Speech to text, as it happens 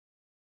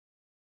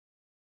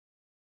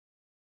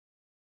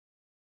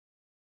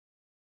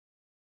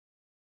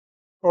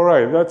All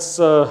right, that's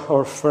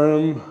our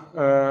firm.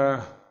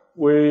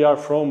 We are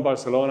from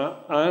Barcelona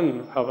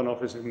and have an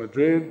office in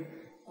Madrid.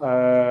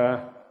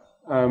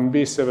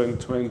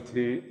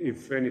 B720,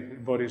 if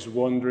anybody's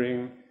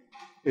wondering,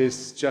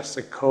 is just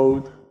a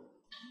code.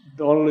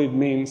 All it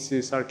means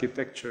is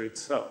architecture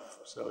itself.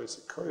 So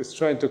it's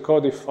trying to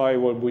codify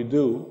what we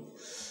do.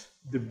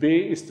 The B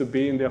is to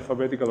be in the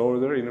alphabetical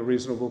order in a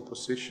reasonable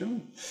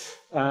position.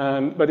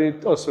 But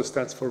it also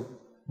stands for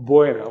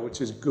buena,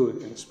 which is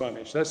good in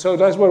Spanish. So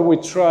that's what we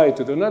try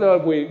to do. Not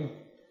that we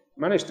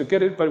managed to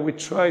get it, but we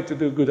try to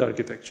do good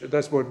architecture.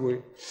 That's what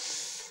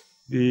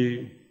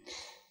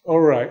all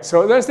right,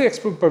 so that's the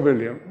Expo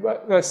Pavilion.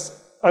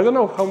 I don't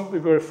know how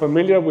we're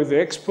familiar with the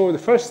Expo. The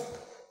first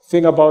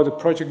thing about a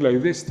project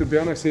like this, to be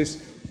honest, is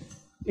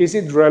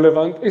it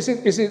relevant? Is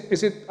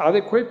it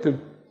adequate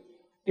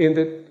in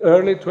the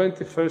early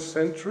 21st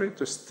century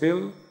to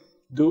still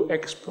do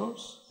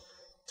expos?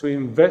 To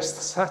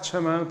invest such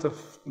amount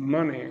of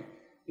money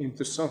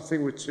into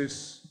something which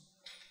is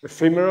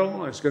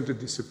ephemeral, it's going to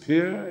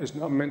disappear, it's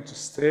not meant to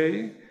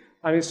stay,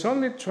 and it's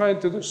only trying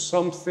to do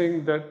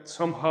something that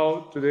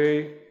somehow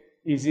today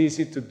is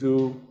easy to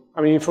do.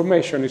 I mean,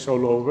 information is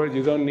all over.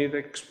 You don't need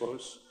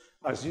expos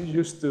as you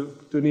used to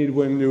need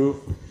when they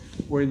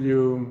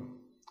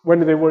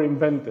were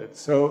invented.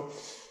 So,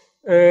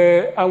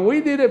 and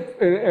we did a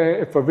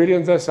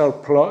pavilion. That's our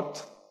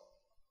plot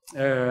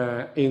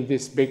in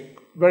this big,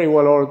 very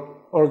well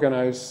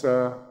organized,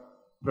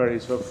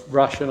 very sort of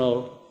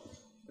rational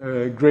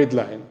grid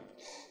line.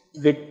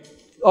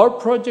 Our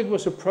project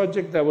was a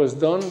project that was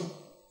done,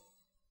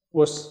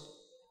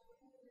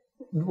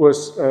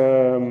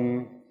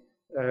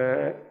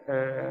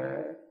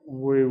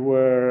 we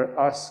were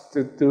asked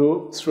to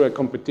do through a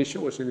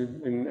competition. It was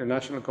in a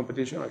national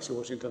competition. Actually, it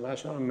was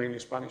international, mainly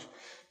Spanish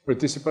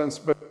participants.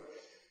 But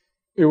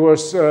it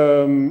was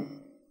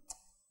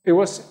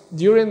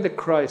during the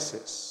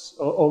crisis,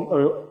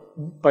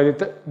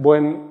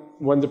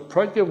 when the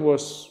project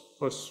was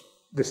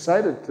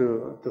decided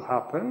to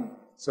happen.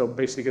 So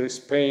basically,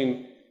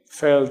 Spain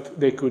felt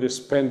they could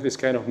spend this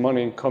kind of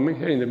money in coming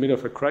here in the middle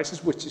of a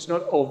crisis, which is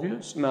not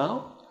obvious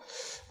now.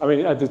 I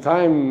mean, at the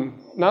time,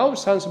 now it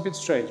sounds a bit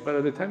strange, but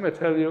at the time, I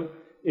tell you,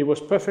 it was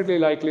perfectly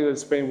likely that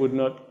Spain would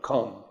not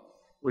come,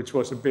 which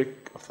was a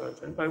big affair.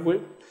 But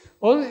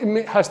all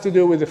it has to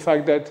do with the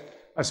fact that,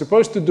 as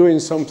opposed to doing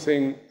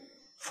something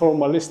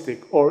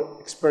formalistic or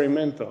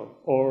experimental,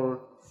 or,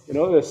 the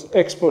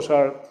expos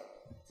are,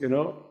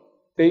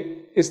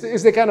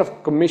 it's the kind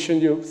of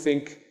commission you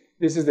think,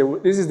 this is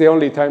the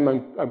only time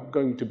I'm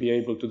going to be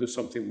able to do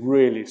something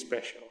really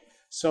special,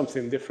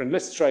 something different.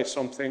 Let's try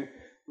something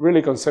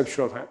really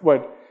conceptual.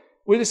 Well,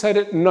 we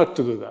decided not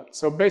to do that.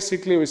 So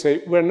basically we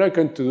say, we're not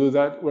going to do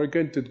that. We're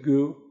going to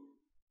do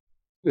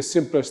the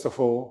simplest of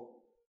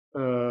all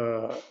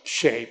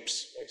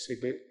shapes,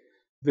 basically.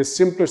 The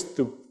simplest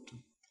to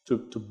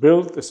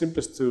build, the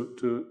simplest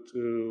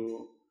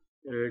to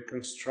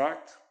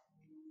construct,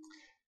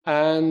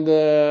 and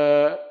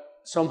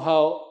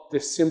somehow the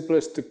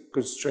simplest to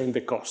constrain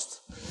the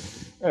cost.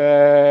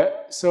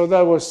 So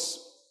that was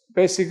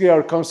basically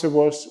our concept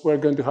was we're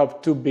going to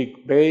have two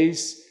big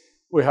bays.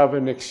 We have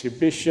an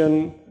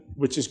exhibition,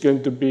 which is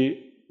going to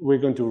be, we're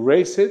going to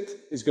raise it.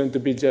 It's going to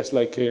be just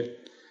like a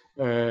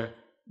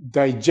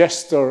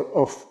digester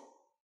of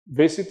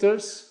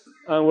visitors.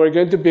 And we're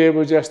going to be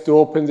able just to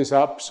open this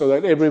up so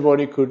that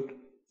everybody could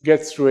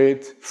get through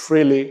it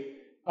freely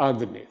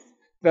underneath.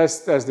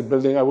 That's the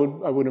building. I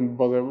wouldn't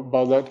bother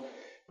about that.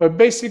 But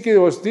basically,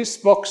 there was these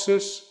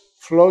boxes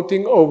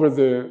floating over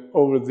the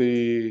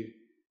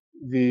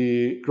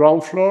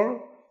ground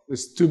floor.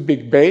 There's two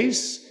big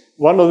bays.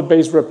 One of the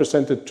bays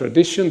represented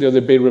tradition, the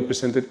other bay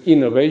represented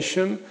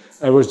innovation.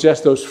 And it was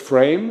just those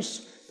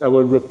frames that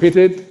were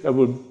repeated, that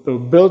were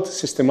built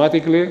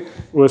systematically.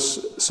 It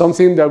was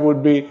something that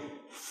would be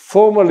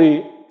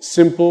formally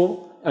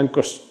simple and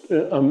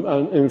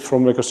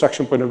from a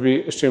construction point of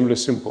view, extremely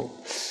simple.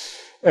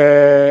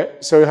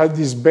 So you had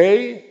this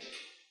bay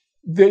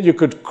that you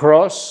could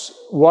cross.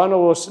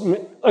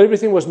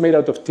 Everything was made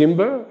out of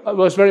timber. It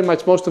was very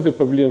much, most of the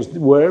pavilions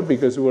were,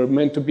 because they were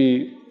meant to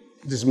be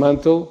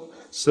dismantled.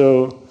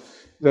 So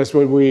that's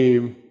what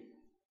we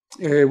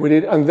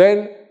did. And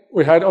then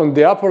we had on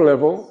the upper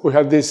level, we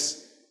had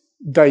this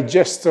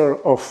digester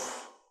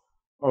of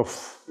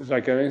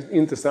like an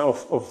intestine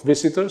of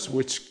visitors,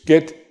 which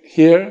get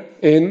here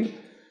in.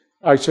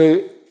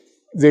 Actually,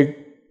 they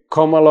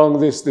come along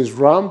this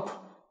ramp.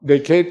 They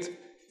get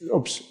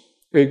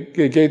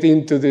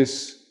into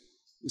this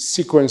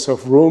sequence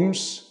of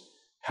rooms,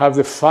 have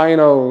the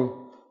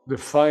final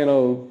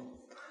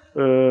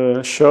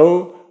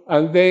show,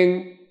 and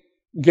then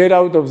get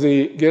out of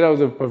the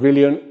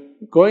pavilion,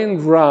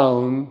 going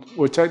round,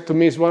 which to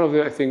me is one of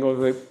the, of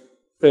the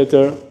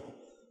better,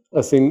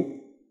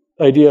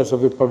 ideas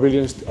of the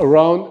pavilions,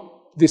 around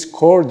this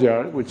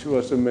courtyard, which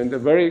was a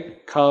very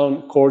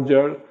calm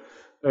courtyard,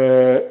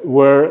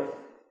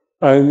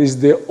 and is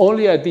the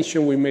only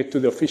addition we made to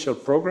the official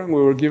program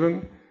we were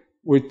given,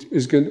 which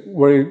is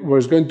where it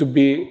was going to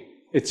be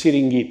a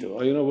chiringuito.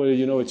 I don't know whether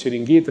you know what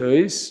chiringuito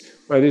is,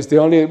 but it's the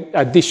only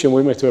addition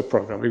we made to a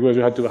program because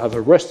we had to have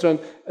a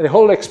restaurant. The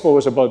whole expo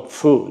was about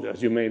food,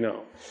 as you may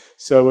know.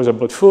 So it was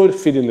about food,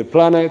 feeding the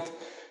planet.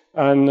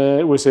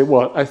 And we said,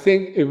 well, I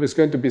think if it's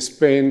going to be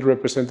Spain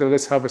represented,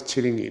 let's have a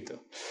chiringuito.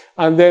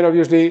 And then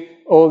obviously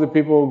all the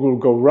people will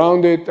go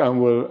around it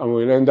and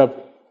we'll end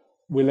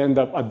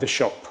up at the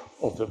shop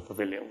of the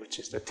pavilion, which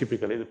is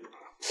typically the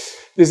program.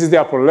 This is the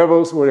upper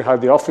levels where you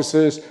have the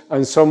offices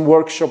and some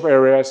workshop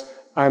areas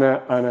and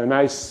a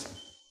nice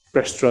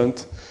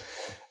restaurant.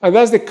 And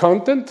that's the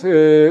content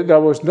that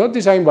was not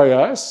designed by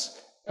us.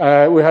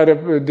 We had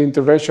the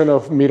intervention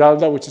of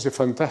Miralda, which is a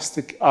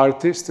fantastic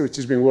artist, which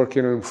has been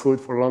working on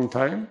food for a long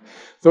time.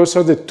 Those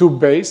are the two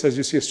bays, as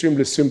you see,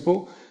 extremely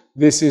simple.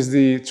 This is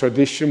the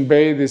tradition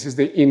bay, this is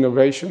the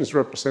innovation, it's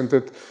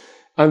represented.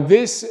 And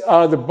these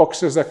are the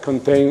boxes that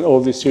contain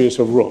all this series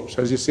of rooms.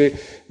 As you see,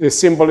 the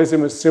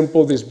symbolism is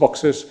simple. These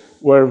boxes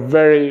were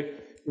very,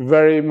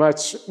 very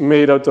much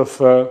made out of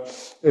a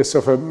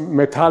sort of a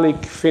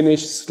metallic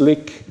finish,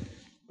 slick,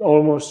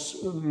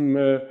 almost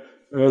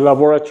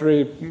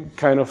laboratory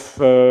kind of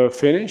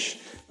finish,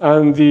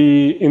 and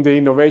in the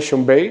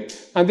innovation bay.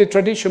 And the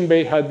tradition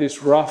bay had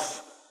these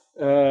rough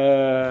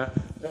natural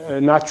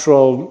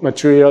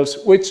materials,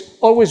 which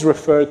always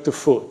referred to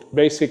food.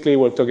 Basically,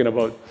 we're talking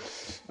about,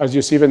 as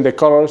you see even the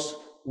colors,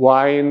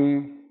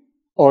 wine,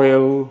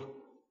 oil,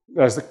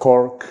 that's the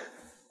cork.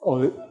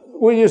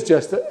 We use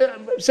just,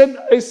 it's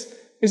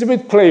a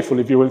bit playful,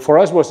 if you will. For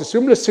us, it was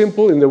extremely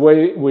simple in the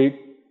way we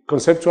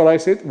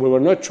conceptualize it. We were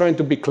not trying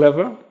to be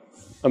clever.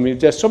 I mean,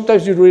 just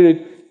sometimes you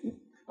really,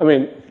 I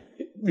mean,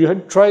 you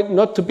had tried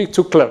not to be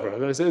too clever.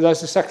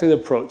 That's exactly the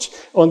approach.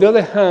 On the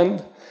other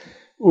hand,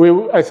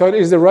 I thought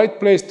it's the right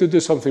place to do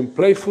something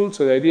playful.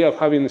 So the idea of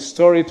having a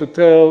story to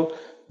tell,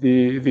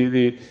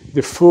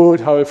 the food,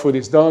 how the food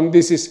is done.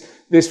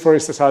 This, for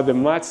instance, are the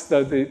mats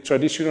that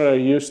traditionally are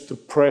used to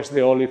press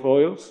the olive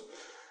oils.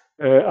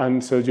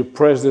 And so you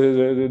press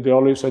the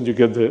olives and you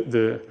get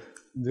the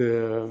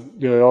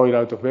oil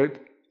out of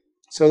it.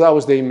 So that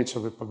was the image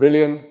of the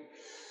pavilion.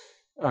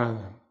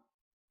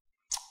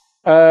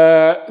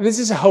 This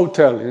is a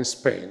hotel in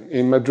Spain,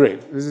 in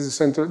Madrid. This is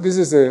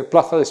the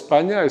Plaza de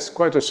España. It's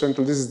quite a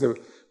central. This is the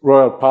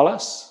Royal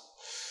Palace.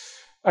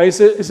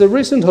 It's a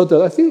recent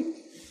hotel. I think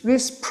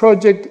this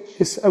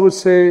project is, I would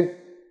say,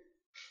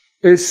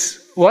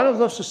 is one of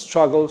those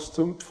struggles.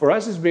 For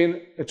us, it's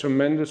been a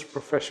tremendous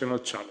professional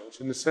challenge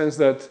in the sense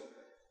that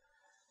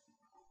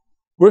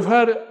we've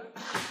had.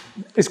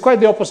 It's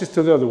quite the opposite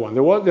to the other one.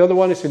 The other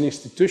one is an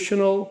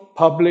institutional,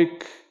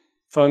 public,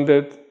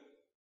 funded,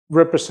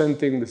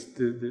 representing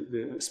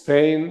the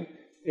Spain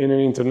in an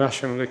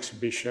international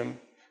exhibition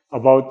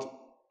about,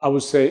 I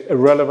would say, a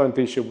relevant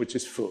issue, which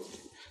is food.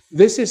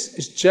 This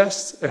is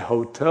just a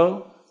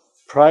hotel,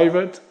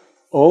 private,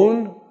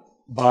 owned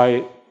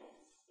by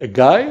a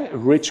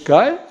rich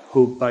guy,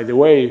 who, by the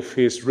way, if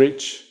he's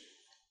rich,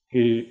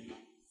 he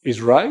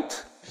is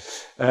right.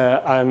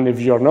 And if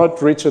you're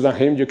not richer than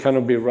him, you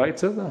cannot be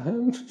righter than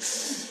him.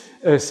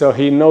 So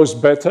he knows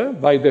better,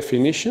 by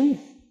definition,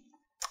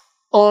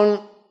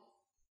 on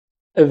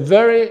a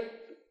very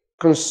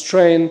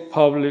constrained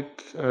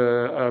public,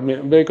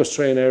 very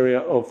constrained area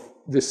of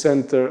the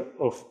center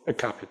of a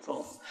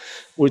capital,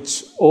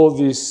 which all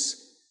these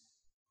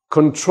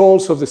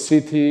controls of the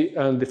city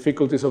and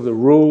difficulties of the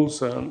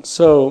rules. And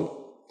so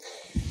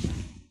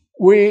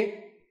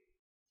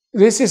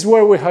this is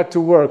where we had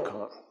to work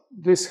on.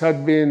 This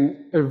had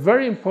been a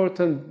very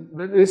important,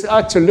 this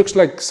actually looks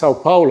like Sao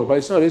Paulo, but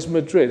it's not, it's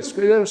Madrid.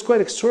 It was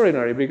quite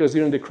extraordinary because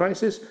during the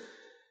crisis,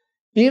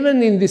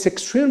 even in this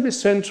extremely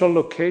central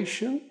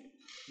location,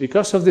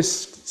 because of this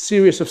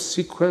series of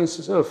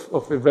sequences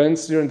of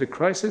events during the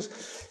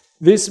crisis,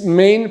 this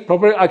main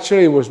property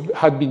actually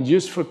had been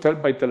used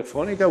by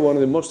Telefónica, one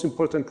of the most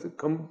important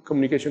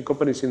communication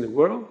companies in the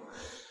world,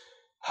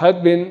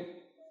 had been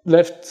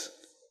left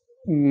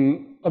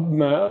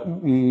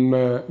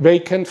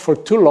vacant for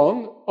too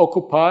long,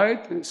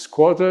 occupied, its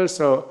quarters.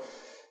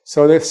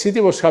 So the city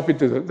was happy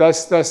to do it.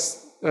 That's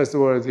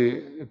where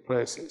the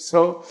place is.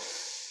 So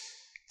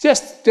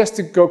just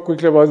to go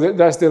quickly about it,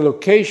 that's the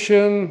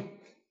location.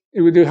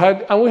 We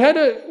had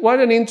quite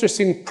an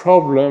interesting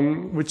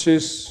problem, which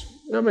is,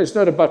 I mean, it's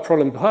not a bad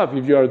problem to have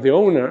if you are the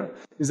owner,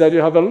 is that you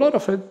have a lot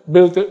of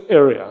built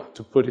area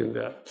to put in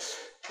there.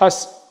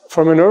 As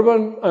from an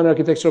urban and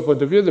architectural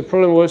point of view, the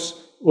problem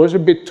was a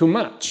bit too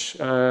much.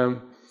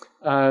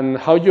 And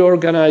how you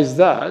organize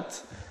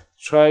that,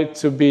 try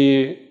to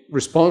be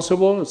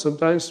responsible and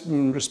sometimes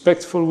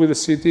respectful with the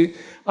city,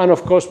 and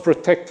of course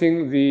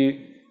protecting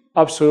the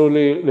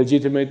absolutely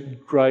legitimate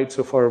rights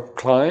of our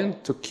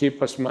client to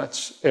keep as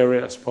much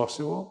area as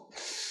possible.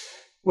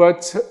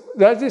 But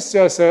that is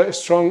just a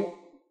strong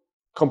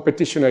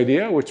competition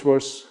idea, which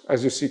was,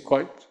 as you see,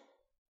 quite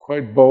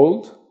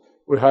bold.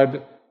 We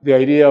had the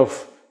idea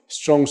of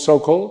strong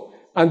so-called,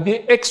 and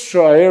the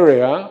extra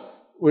area,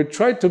 we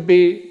tried to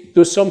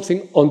do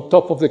something on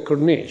top of the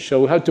corniche.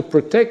 So we had to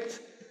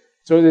protect,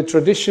 so the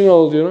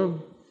traditional,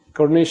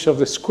 cornice of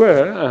the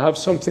square and have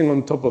something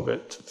on top of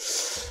it.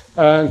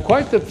 And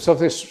quite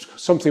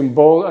something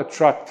bold,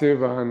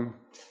 attractive, and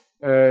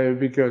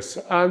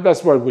and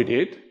that's what we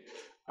did.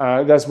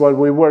 That's what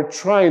we were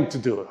trying to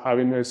do,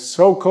 having a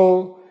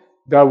circle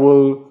that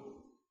will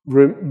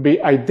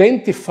be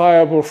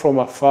identifiable from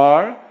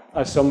afar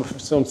as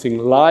something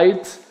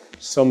light,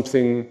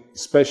 something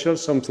special,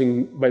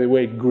 something, by the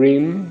way,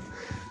 green,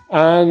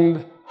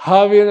 and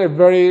having a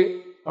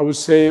very, I would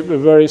say, a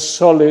very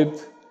solid,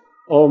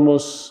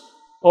 almost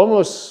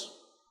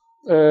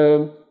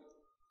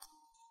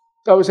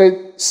I would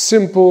say,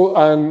 simple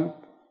and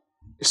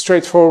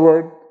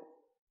straightforward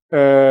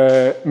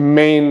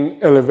main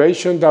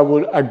elevation that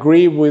would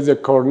agree with the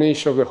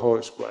cornice of the whole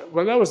square.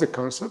 Well, that was the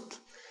concept.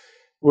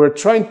 We're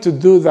trying to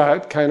do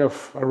that kind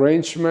of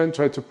arrangement,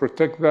 try to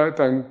protect that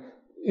and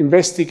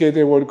investigate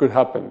what could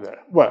happen there.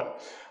 Well,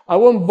 I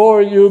won't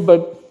bore you,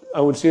 but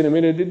I will see in a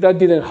minute, that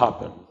didn't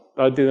happen.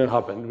 That didn't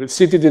happen. The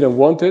city didn't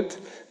want it.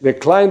 The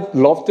client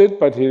loved it,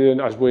 but he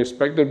didn't, as we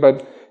expected,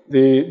 but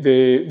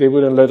they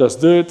wouldn't let us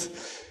do it.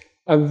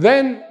 And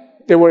then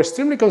they were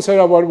extremely concerned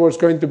about what was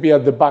going to be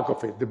at the back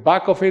of it. The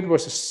back of it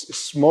was a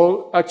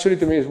small, actually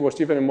to me it was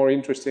even a more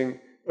interesting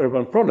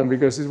urban problem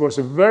because it was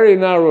a very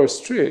narrow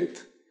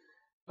street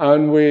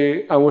and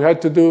we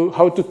had to do,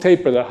 how to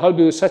taper that, how to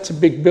do such a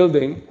big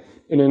building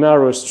in a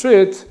narrow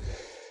street.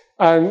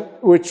 And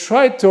we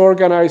tried to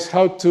organize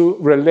how to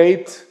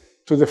relate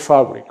to the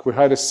fabric. We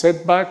had a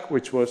setback,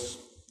 which was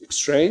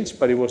strange,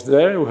 but it was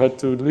there. We had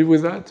to live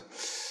with that.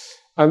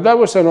 And that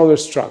was another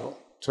struggle.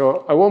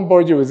 So I won't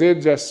bore you with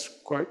it,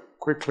 just quite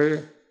quickly.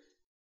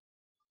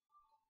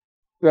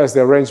 That's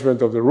the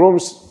arrangement of the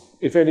rooms.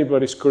 If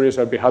anybody's curious,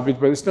 I'd be happy,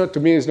 but it's not, to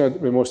me, it's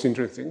not the most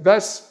interesting.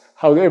 That's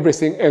how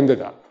everything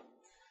ended up.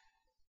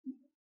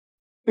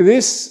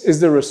 This is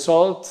the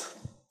result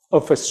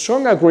of a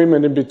strong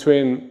agreement in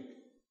between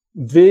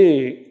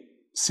the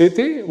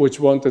city, which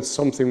wanted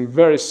something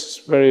very,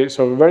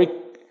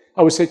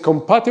 I would say,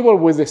 compatible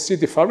with the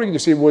city fabric. You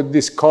see what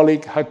this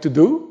colleague had to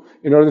do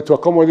in order to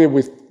accommodate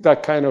with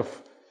that kind of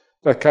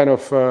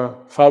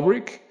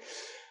fabric.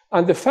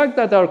 And the fact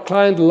that our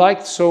client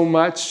liked so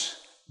much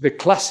the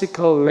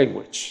classical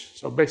language.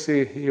 So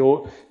basically,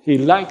 he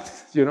liked,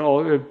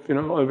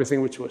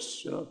 everything which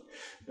was,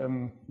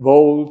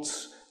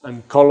 vaults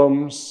and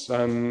columns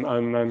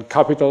and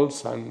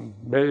capitals and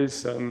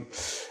base.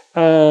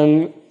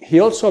 And he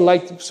also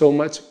liked so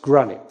much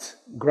granite.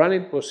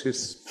 Granite was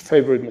his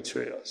favorite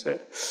material.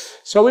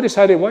 So we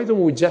decided, why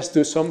don't we just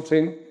do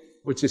something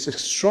which is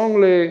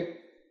strongly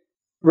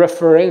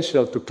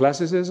referential to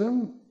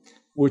classicism,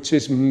 which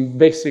is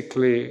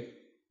basically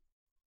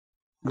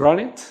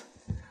granite,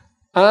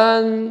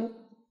 and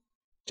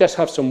just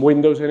have some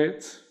windows in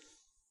it,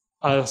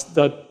 as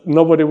that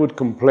nobody would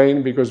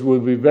complain because it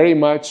would be very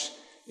much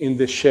in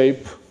the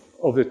shape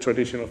of the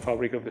traditional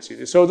fabric of the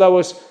city. So that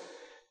was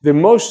the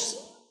most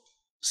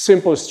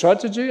simple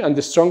strategy and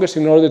the strongest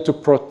in order to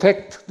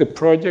protect the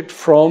project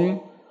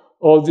from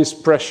all these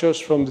pressures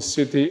from the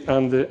city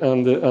and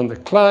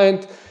the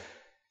client.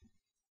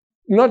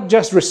 Not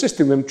just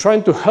resisting them,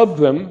 trying to help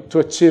them to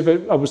achieve,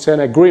 I would say,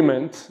 an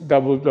agreement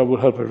that would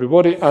help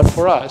everybody. And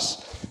for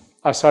us,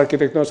 as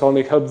architects, not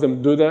only help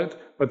them do that,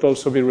 but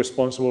also be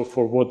responsible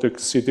for what the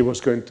city was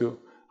going to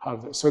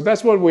have. So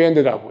that's what we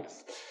ended up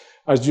with.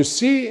 As you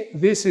see,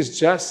 this is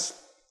just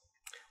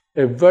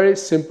a very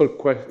simple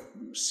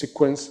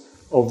sequence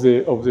of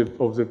the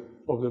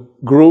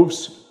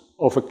grooves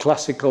of a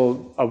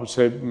classical, I would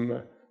say,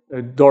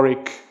 a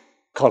Doric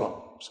column.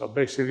 So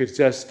basically, it's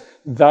just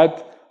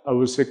that, I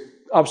would say,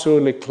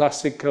 absolutely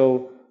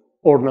classical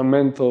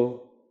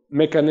ornamental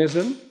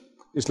mechanism.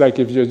 It's like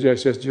if you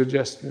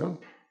just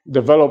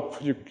develop,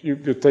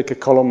 you take a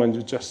column and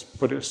you just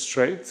put it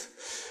straight.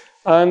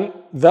 And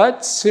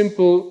that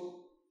simple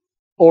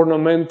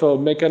ornamental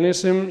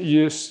mechanism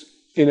used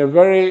in a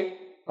very,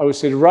 I would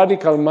say,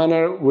 radical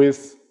manner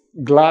with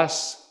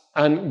glass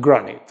and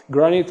granite.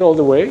 Granite all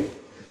the way.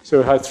 So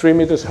we had 3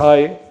 meters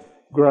high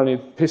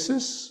granite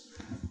pieces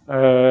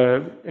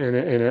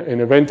in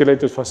a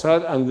ventilated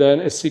facade, and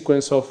then a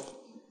sequence of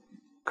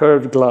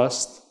curved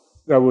glass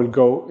that will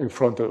go in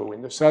front of the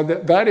window. So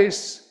that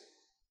is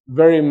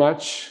very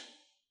much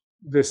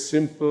the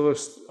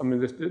simplest,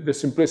 the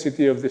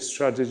simplicity of this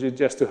strategy,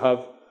 just to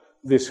have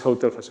this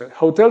hotel facade.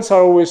 Hotels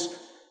are always,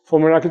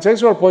 from an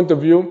architectural point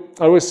of view,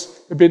 always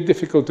a bit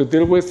difficult to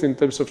deal with in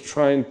terms of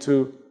trying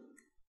to,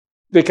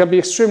 they can be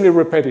extremely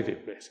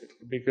repetitive,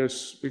 basically,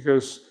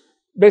 because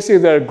basically,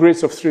 there are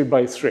grids of 3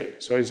 by 3.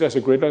 So it's just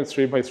a grid line,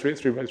 3 by 3,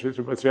 3 by 3,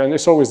 3 by 3. And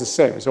it's always the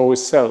same. It's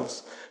always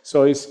cells.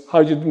 So it's how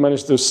you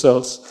manage those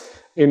cells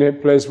in a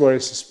place where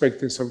it's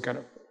expecting some kind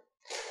of...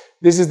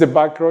 This is the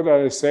background,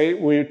 as I say.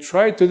 We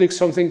tried to do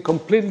something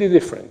completely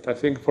different. I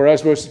think for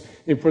us it was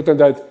important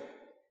that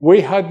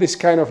we had this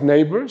kind of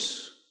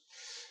neighbors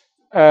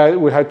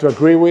we had to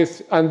agree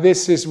with. And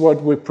this is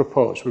what we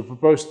proposed. We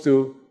proposed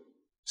to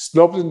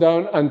slope them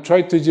down and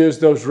try to use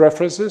those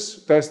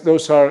references.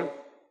 Those are...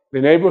 The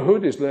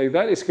neighborhood is like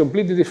that. It's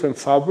completely different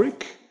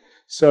fabric.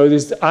 So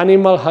this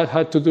animal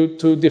had to do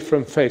two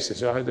different faces.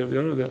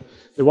 The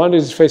one that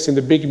is facing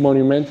the big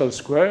monumental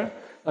square,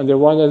 and the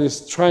one that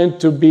is trying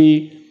to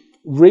be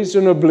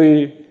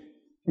reasonably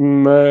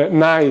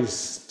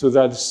nice to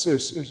that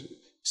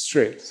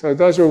street. So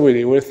that's what we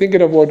did. We're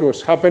thinking of what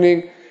was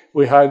happening.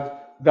 We had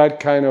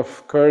that kind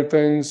of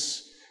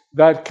curtains,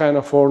 that kind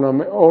of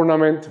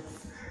ornament,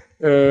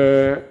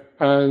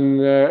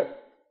 and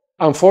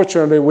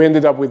unfortunately, we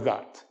ended up with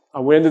that.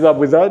 And we ended up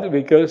with that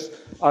because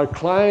our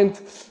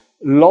client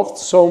loved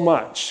so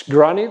much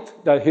granite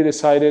that he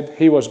decided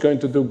he was going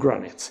to do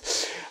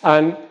granite.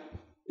 And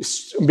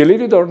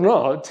believe it or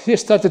not, he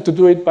started to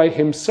do it by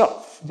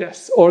himself,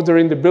 just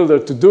ordering the builder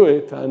to do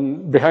it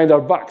and behind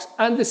our backs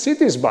and the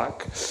city's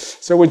back.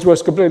 So which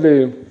was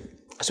completely,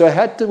 so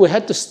we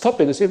had to stop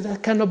it and say,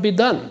 that cannot be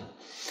done.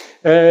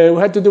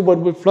 We had to do what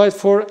we applied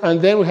for, and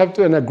then we have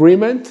to an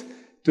agreement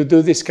to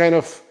do this kind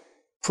of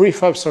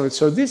prefab solid.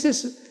 So this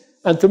is,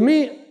 and to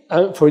me,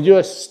 for you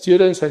as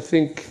students, I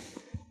think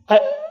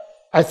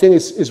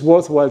it's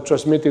worthwhile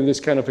transmitting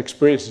this kind of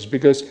experiences,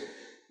 because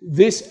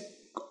these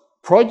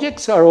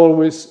projects are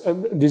always,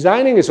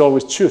 designing is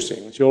always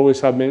choosing. You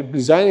always have,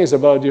 designing is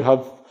about you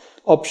have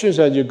options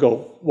and you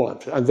go one,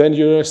 and then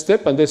you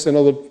step and there's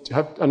another, you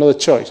have another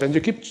choice, and you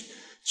keep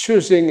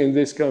choosing in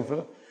this kind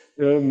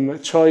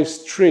of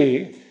choice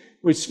tree,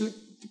 which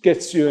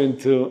gets you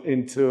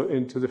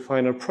into the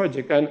final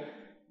project. And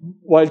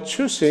while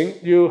choosing,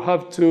 you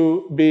have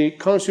to be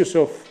conscious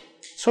of,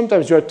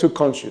 sometimes you are too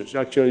conscious,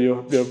 actually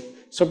you're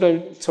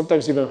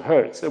sometimes even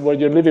hurts, what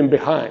you're leaving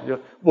behind,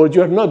 what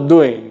you're not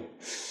doing.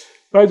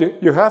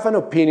 But you have an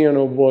opinion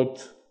of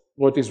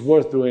what is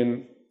worth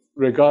doing,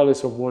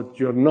 regardless of what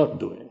you're not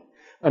doing.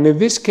 And in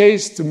this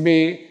case, to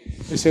me,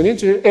 it's an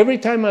interesting, every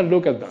time I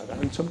look at that,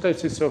 and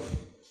sometimes it's a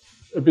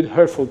bit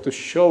hurtful to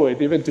show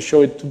it, even to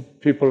show it to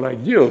people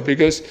like you,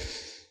 because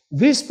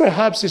this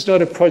perhaps is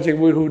not a project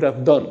we would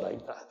have done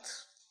like that.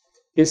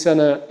 It's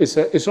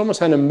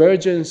almost an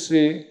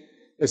emergency,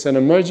 it's an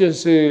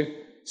emergency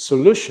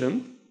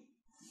solution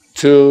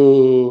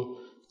to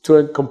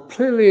a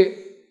completely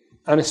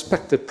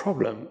unexpected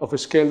problem of a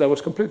scale that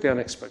was completely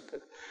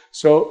unexpected.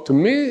 So to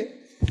me,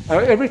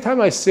 every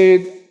time I see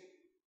it,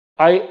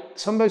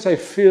 sometimes I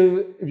feel,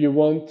 if you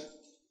want,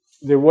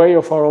 the way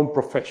of our own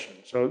profession.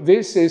 So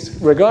this is,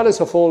 regardless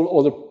of all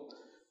other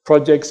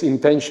projects,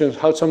 intentions,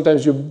 how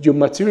sometimes you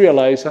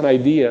materialize an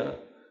idea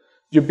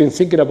you've been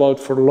thinking about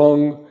for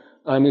long,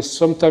 and it's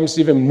sometimes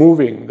even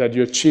moving that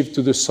you achieve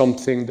to do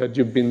something that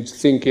you've been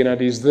thinking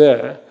and is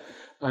there,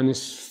 and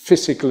is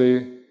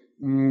physically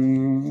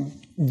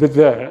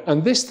there.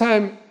 And this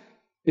time,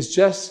 it's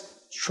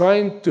just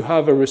trying to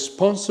have a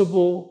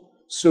responsible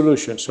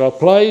solution. So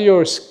apply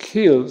your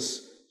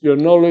skills, your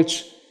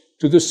knowledge,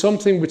 to do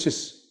something which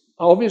is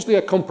obviously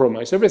a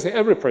compromise.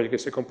 Every project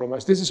is a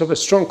compromise. This is of a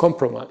strong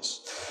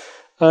compromise.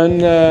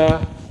 And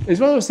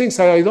it's one of those things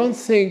I don't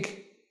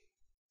think,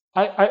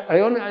 I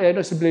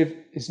honestly believe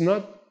it's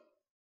not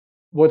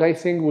what I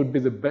think would be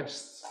the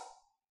best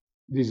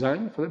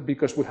design for it,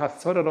 because we have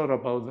thought a lot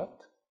about that,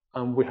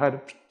 and we had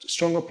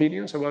strong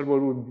opinions about what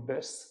would be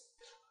best.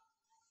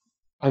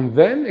 And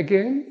then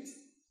again,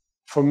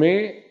 for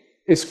me,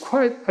 it's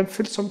quite, I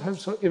feel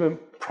sometimes even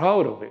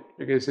proud of it,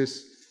 because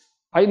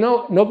I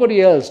know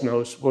nobody else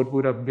knows what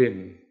would have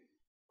been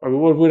or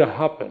what would have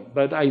happened,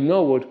 but I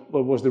know what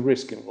was the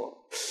risk involved.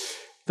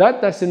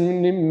 That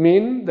doesn't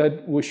mean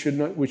that we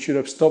should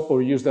have stopped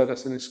or used that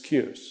as an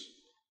excuse,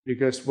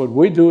 because what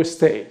we do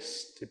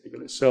stays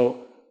typically.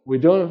 So we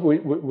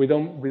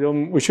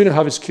shouldn't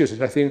have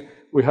excuses. I think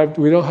we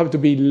don't have to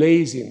be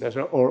lazy in that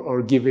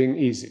or giving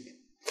easy.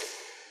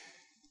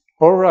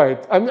 All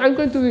right, I'm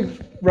going to do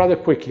rather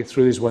quickly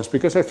through these ones,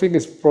 because I think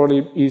it's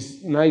probably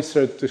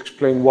nicer to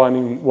explain one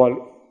in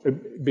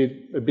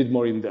a bit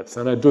more in depth,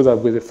 and I do that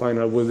with the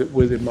final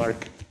with the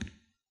mark.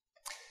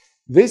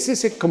 This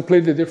is a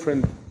completely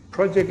different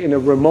project in a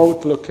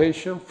remote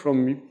location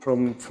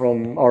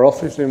from our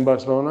office in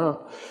Barcelona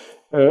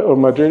or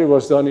Madrid. It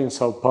was done in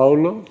Sao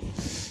Paulo,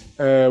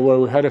 where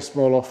we had a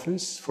small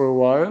office for a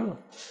while,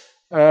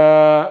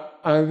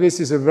 and this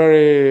is a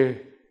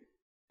very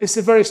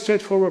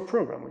straightforward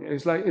program.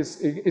 It's like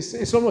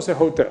it's almost a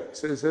hotel.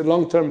 It's a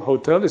long-term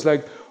hotel. It's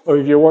like, or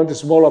if you want a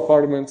small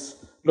apartments,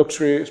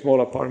 luxury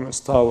small apartments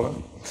tower.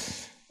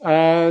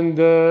 And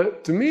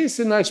to me, it's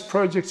a nice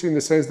project in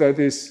the sense that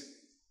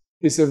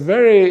it's a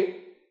very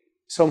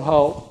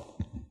somehow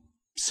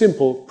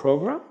simple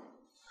program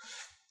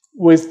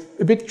with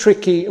a bit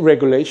tricky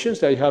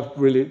regulations that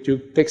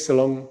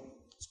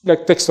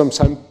takes some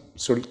time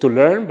to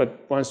learn,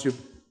 but once you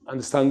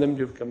understand them,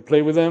 you can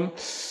play with them.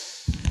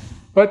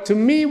 But to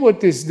me,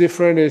 what is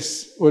different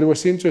is, what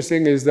was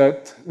interesting is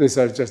that these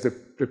are just the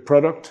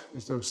product,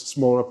 it's those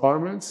small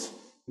apartments.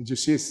 And you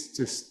see it's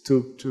just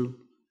two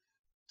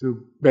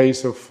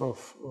bays of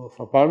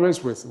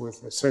apartments with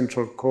a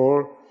central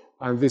core.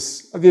 And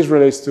this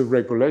relates to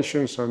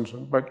regulations,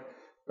 but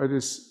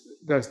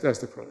that's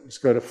the product. It's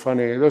got a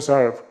funny, those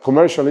are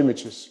commercial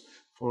images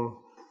for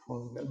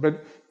that.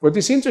 But what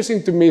is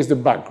interesting to me is the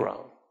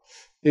background.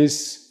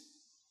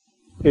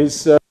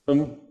 is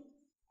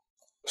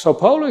Sao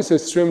Paulo is an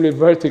extremely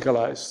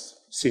verticalized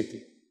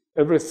city.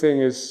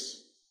 Everything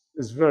is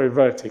very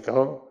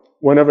vertical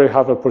whenever you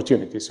have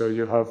opportunity. So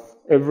you have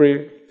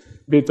every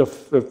bit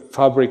of the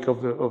fabric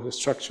of the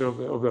structure of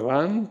the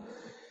land.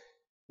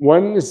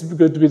 One is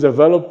going to be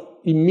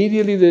developed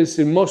immediately. There's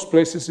in most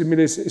places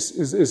immediately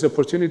is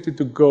opportunity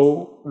to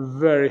go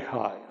very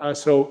high.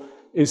 So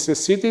it's a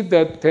city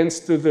that tends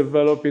to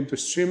develop into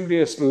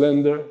extremely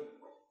slender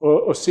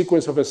or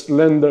sequence of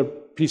slender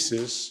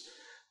pieces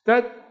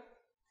that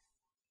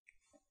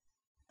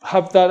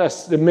have that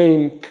as the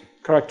main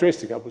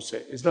characteristic, I would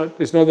say. It's not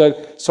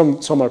that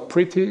some are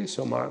pretty,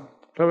 some are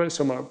clever,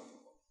 some are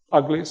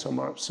ugly, some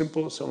are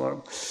simple, some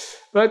are,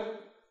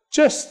 but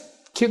just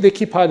they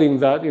keep adding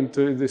that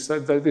into this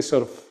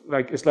sort of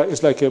like it's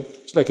like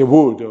a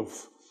wood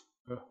of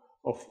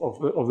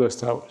those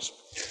towers,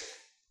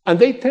 and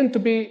they tend to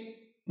be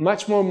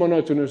much more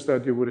monotonous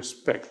than you would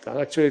expect, and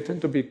actually they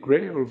tend to be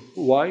gray or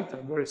white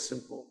and very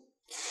simple.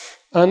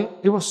 And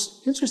it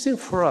was interesting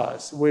for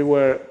us.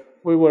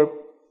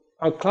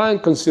 Our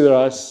client considered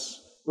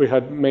us, we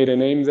had made a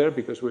name there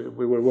because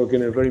we were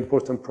working on a very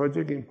important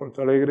project in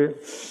Porto Alegre.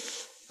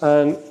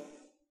 And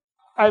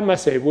I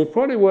must say, we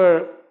probably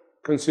were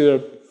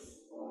considered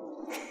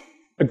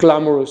a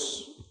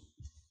glamorous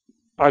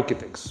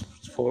architects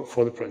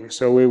for the project.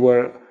 So we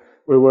were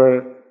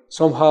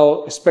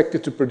somehow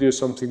expected to produce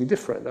something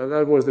different. And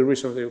that was the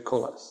reason they would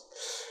call us.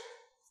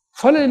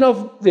 Funnily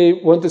enough, they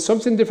wanted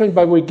something different,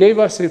 but we gave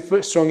us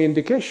a strong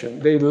indication.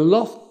 They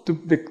loved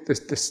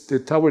the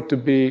tower to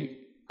be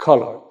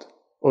colored,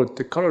 or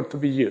the color to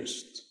be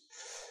used,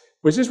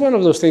 which is one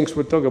of those things,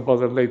 we'll talk about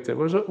that later. It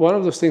was one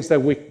of those things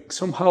that we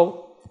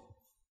somehow,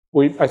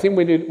 I think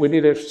we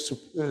need a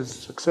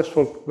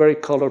successful, very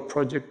colored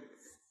project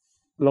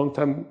a long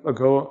time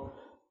ago.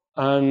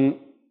 And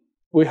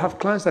we have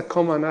clients that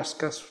come and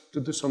ask us to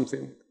do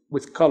something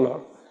with color,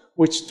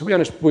 which, to be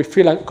honest, we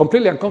feel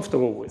completely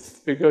uncomfortable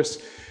with, because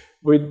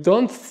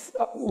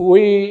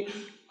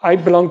I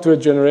belong to a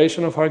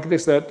generation of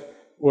architects that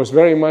was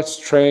very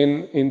much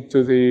trained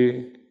into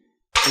the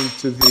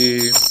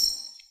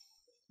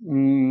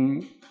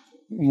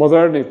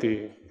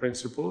modernity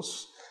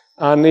principles,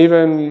 and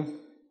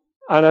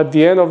at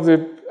the end of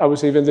I would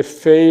say even the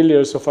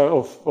failures of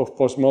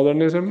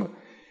postmodernism,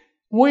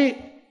 we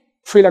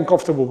feel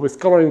uncomfortable with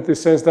color in the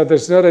sense that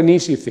there's not an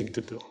easy thing to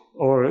do,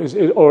 or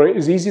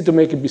it's easy to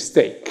make a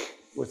mistake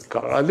with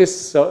color. At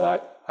least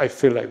I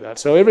feel like that.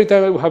 So every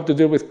time we have to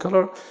deal with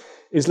color,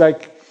 it's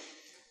like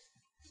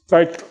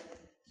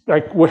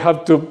we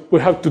have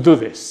to do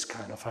this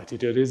kind of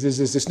attitude.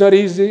 It's not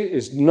easy.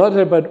 It's not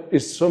about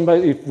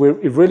somebody. If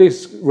it really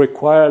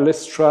requires,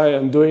 let's try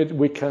and do it.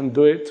 We can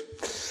do it.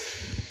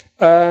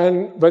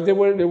 But they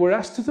were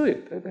asked to do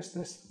it.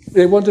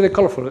 They wanted a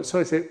colorful. So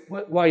I said,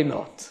 why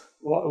not?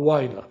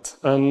 Why not?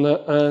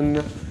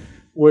 And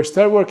we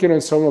started working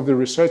on some of the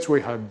research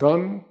we had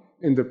done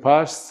in the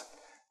past.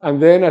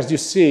 And then, as you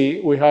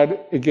see, we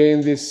had again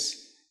this.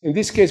 In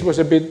this case, was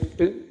a bit.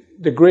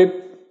 The grid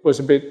was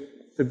a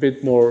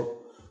bit more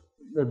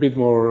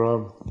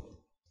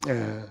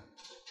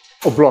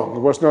oblong. It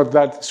was not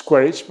that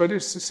squarish, but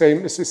it's the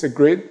same. This is a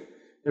grid,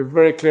 a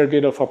very clear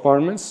grid of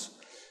apartments,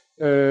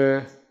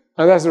 and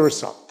that's the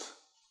result.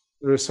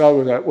 The result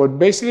was that.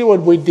 Basically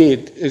what we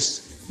did is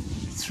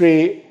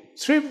three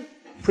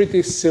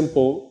pretty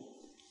simple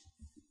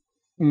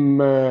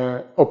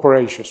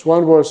operations.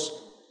 One was,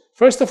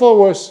 first of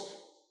all,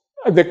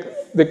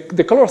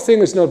 the color thing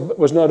was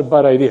not a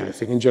bad idea, I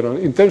think, in general.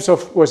 In terms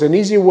of, was an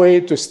easy way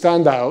to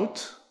stand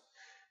out,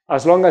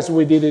 as long as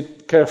we did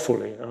it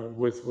carefully,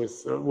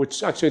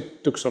 which actually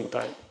took some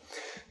time.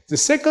 The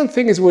second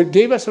thing is it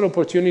gave us an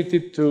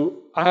opportunity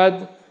to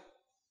add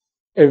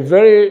a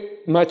very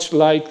much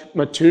like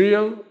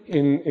material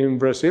in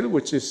Brazil,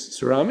 which is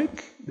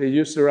ceramic. They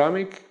use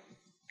ceramic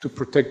to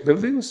protect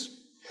buildings.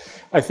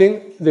 I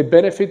think they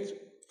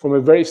benefit from a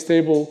very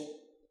stable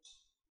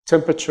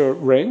temperature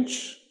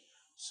range.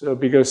 So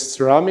because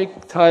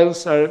ceramic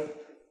tiles are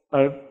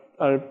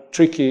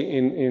tricky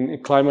in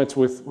climates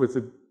with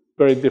a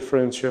very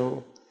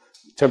differential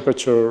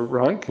temperature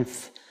rank,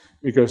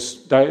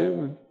 because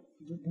the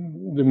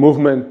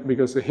movement,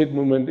 because the heat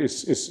movement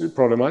is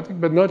problematic,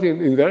 but not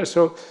in there.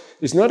 So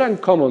it's not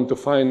uncommon to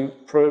find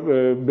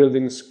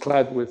buildings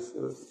clad with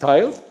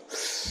tile.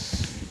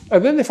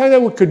 And then they find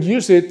that we could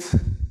use it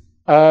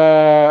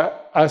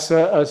as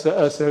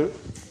a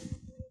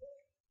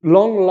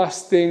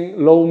long-lasting,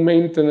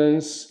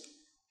 low-maintenance,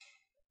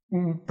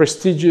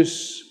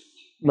 prestigious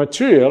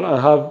material,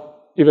 and have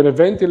even a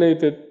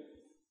ventilated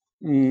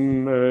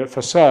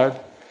facade,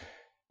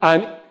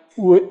 and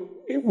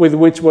with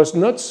which was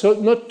not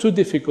too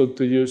difficult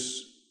to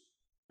use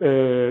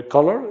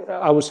color.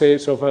 I would say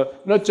sort of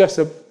not just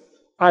an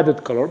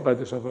added color,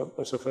 but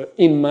sort of an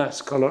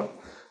in-mass color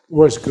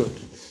was good.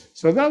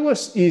 So that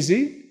was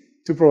easy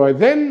to provide.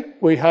 Then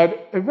we had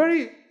a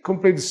very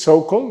complete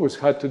so-called, which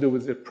had to do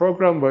with the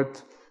program,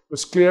 but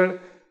was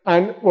clear.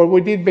 And what we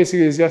did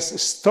basically is just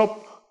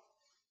stop,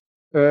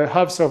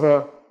 have sort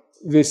of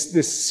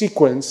this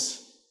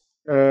sequence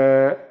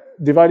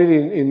divided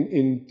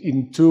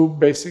in two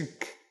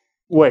basic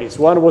ways.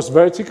 One was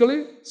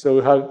vertically, so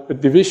we had a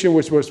division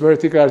which was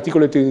vertically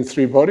articulated in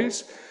 3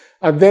 bodies,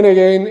 and then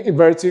again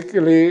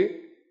vertically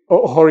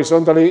or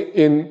horizontally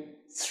in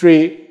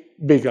 3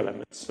 big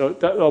elements. So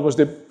that was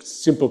the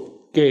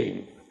simple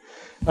game.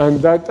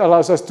 And that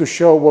allows us to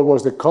show what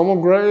was the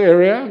common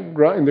area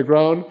in the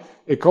ground,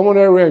 a common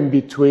area in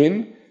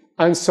between,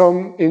 and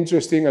some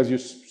interesting, as you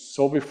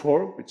saw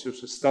before, which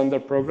is a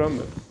standard program,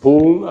 a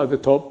pool at the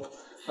top,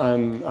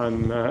 and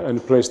a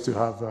place to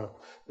have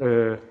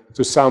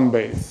to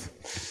sunbathe.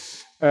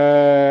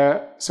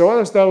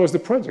 So that was the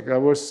project.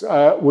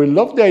 We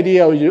loved the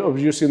idea of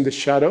using the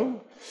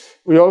shadow.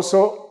 We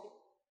also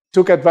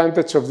took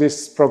advantage of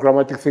this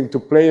programmatic thing to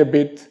play a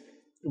bit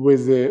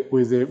with the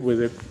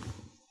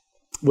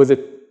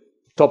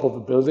top of the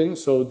building,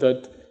 so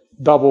that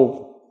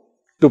double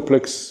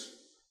duplex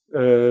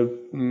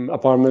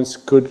apartments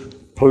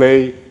could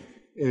play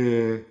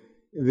the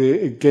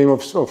game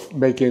of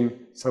making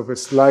sort of a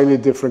slightly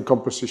different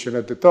composition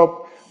at the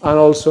top, and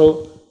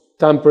also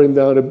tampering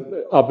down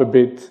up a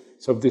bit,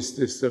 so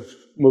this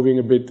moving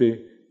a bit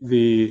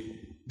the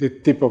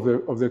tip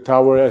of the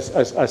tower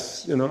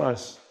as you know,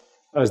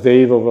 as the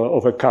eve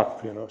of a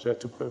cup, you know.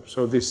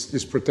 So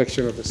this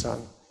protection of the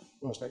sun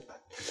was like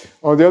that.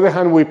 On the other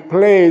hand, we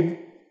played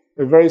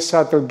a very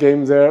subtle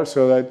game there,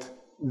 so that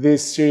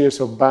this series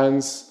of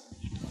bands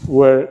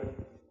were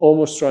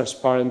almost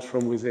transparent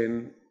from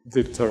within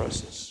the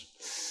terraces.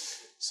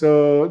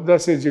 So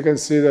that's it. You can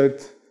see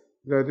that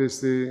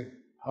is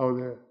how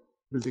the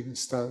building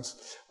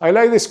stands. I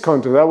like this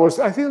contour.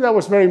 I think that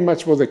was very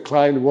much what the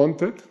client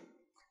wanted.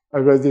 I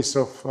read this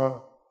of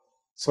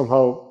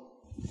somehow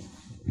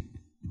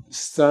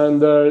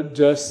standard,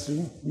 just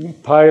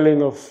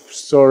piling of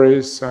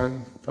stories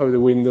and of the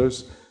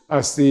windows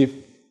as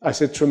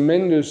a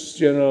tremendous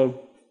general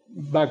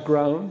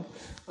background,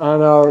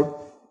 and our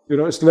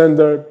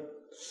slender,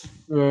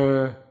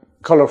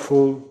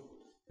 colorful.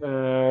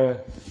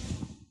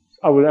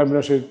 I'm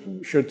not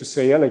sure to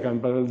say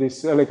elegant, but at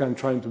least elegant,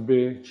 trying to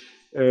be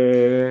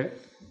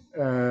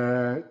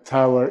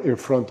tower in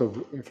front of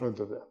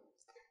them.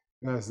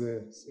 That's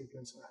the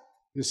sequence.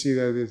 You see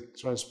that the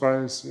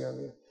transparency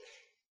and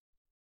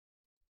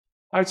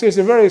actually it's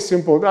a very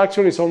simple.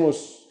 Actually, it's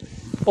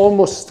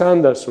almost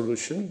standard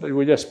solution.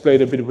 We just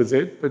played a bit with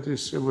it, but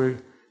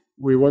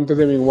we wanted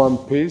them in one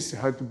piece. It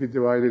had to be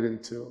divided in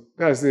 2.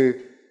 That's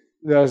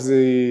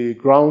the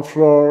ground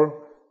floor.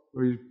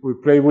 We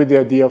played with the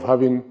idea of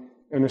having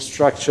a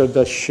structure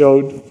that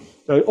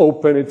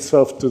opened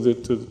itself to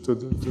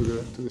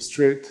the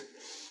street,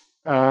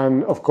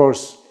 and of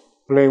course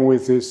playing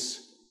with this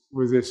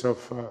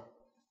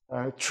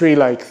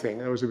tree-like thing.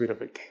 That was a bit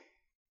of a game.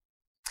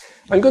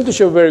 I'm going to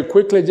show very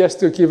quickly, just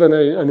to give an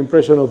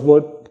impression of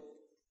what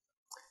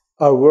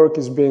our work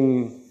has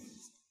been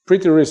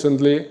pretty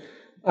recently.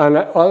 And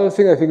other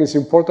thing I think is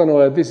important,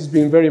 or this has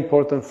been very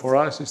important for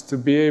us, is to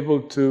be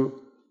able to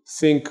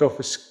think of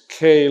a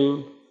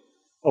scale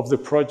of the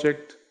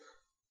project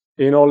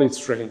in all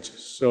its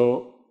ranges,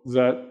 so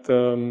that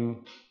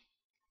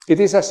it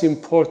is as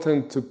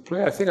important to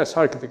play, I think, as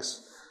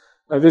architects.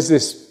 This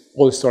is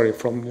all the story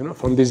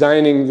from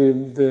designing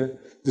the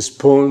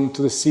spoon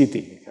to the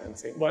city kind of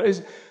thing. But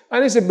it's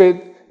a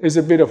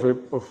bit of a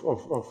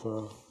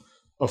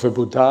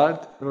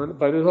boutade,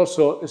 but it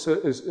also it's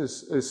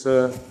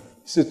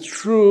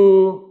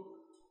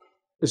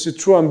a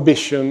true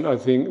ambition, I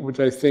think, which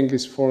I think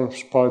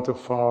forms part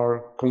of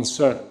our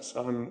concerns,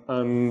 and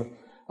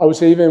I would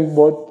say even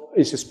what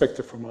is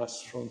expected from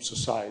us, from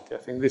society. I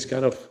think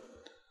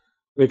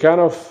the kind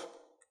of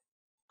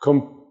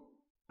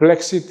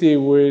complexity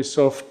we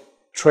sort of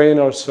train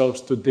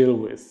ourselves to deal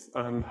with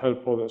and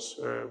help others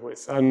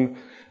with. And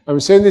I'm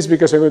saying this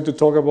because I'm going to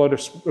talk about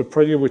a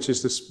project which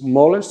is the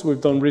smallest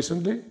we've done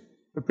recently,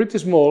 a pretty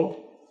small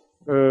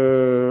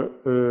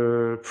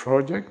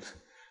project,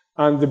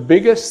 and the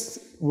biggest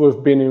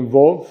we've been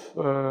involved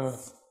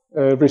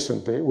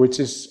recently, which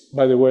is,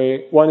 by the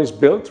way, one is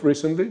built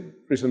recently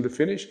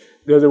finished.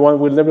 The other one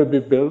will never be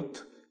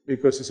built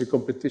because it's a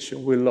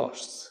competition we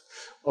lost,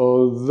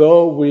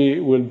 although we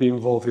will be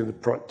involved in the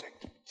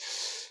project.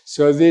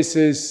 So this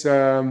is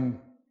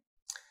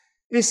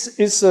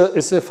it's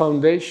a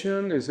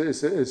foundation. It's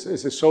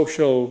a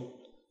social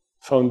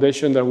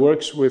foundation that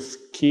works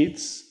with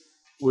kids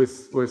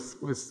with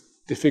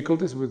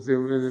difficulties, with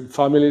the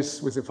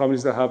families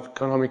that have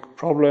economic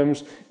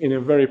problems in a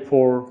very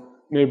poor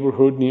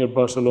neighborhood near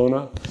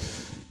Barcelona.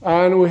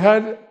 And we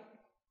had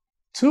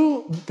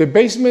the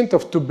basement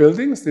of 2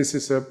 buildings. This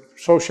is a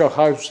social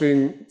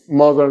housing,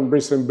 modern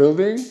recent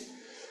building.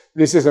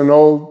 This is an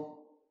old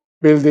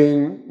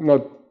building,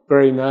 not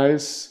very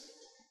nice.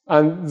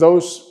 And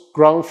those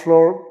ground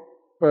floor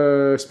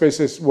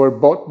spaces were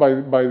bought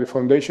by the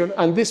foundation.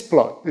 And this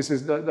plot,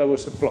 that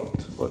was a plot.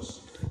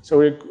 So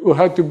we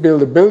had to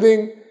build a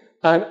building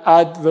and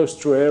add those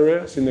 2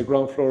 areas in the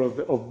ground floor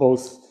of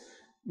both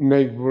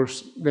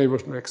neighbors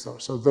next door.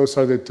 So those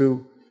are the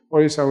 2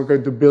 areas, and we're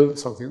going to build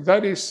something.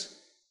 That is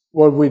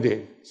what we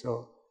did.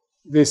 So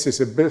this is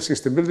a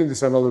system building, this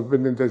is another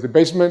building, there's the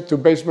basement, 2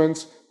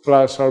 basements,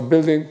 plus our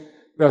building,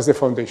 that's the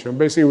foundation.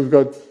 Basically, we've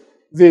got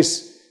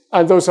this,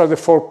 and those are the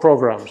 4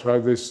 programs,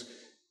 right? These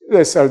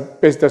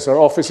are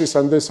offices,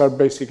 and these are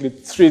basically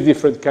 3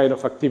 different kind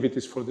of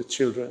activities for the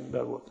children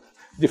that were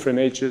different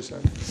ages.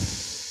 And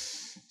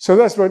so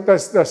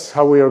that's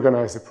how we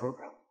organize the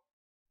program.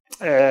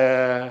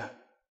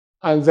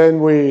 And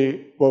then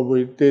what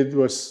we did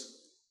was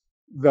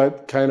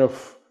that kind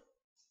of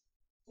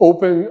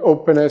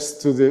openness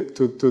to the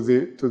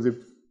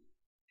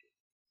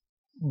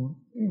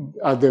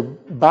at the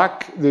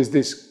back. There's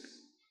this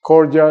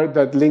courtyard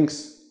that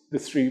links the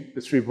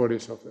three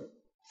bodies of it.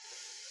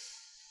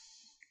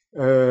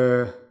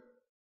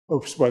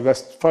 Oops, well,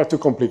 that's far too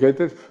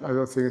complicated. I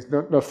don't think it's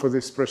not for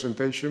this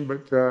presentation,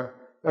 but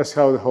that's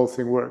how the whole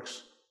thing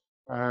works.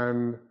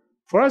 And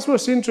for us, it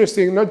was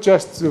interesting not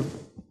just to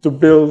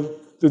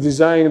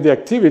design the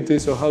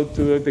activities or how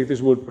the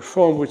activities would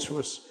perform, which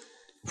was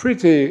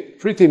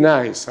pretty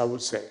nice, I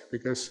would say,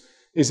 because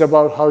it's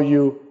about how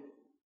you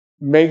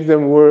make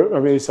them work. I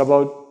mean, it's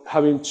about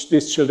having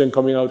these children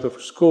coming out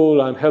of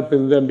school and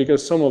helping them,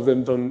 because some of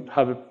them don't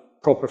have a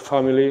proper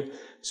family.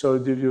 So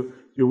they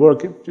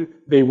work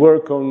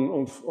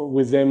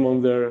with them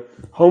on their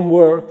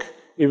homework.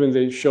 Even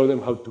they show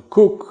them how to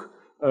cook,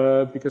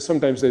 because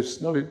sometimes there's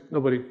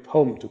nobody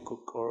home to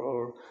cook,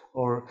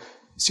 or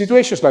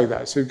situations like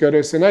that. So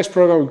it's a nice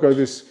program. We've got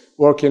this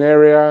working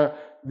area.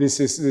 This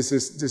is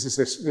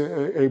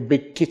a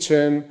big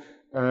kitchen,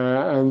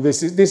 and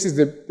this is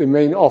the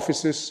main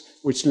offices,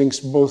 which links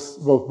both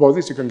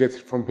bodies. You can get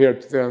from here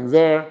to there and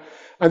there.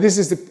 And this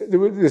is the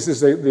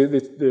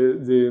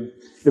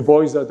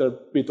boys that are a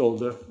bit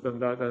older than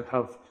that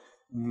have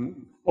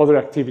other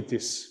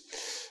activities.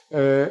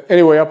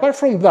 Anyway, apart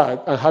from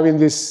that, and having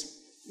this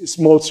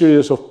small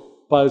series of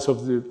piles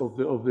of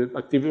the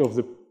activity of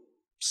the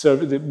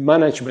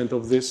management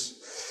of this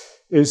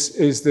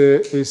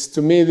is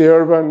to me the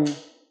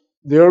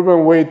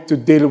urban way to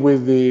deal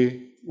with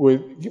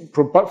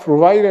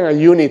providing a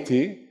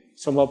unity.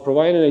 Somehow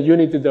providing a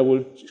unity that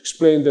will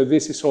explain that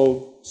this is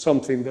all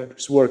something that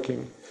is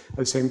working at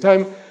the same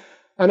time.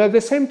 And at the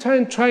same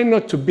time, trying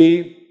not to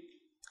be,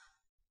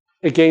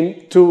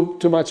 again, too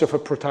much of a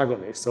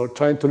protagonist, or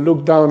trying to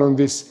look down on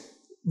this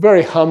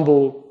very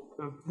humble,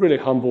 really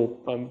humble,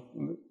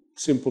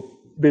 simple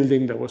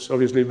building that was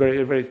obviously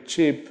very, very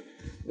cheap,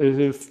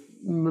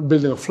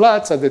 building of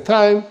flats at the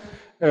time,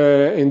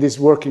 in this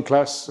working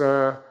class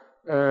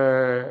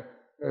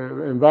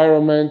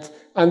environment,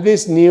 and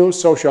this new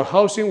social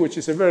housing, which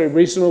is a very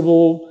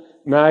reasonable,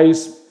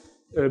 nice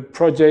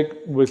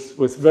project with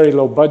very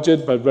low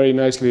budget, but very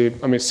nicely,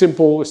 I mean,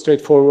 simple,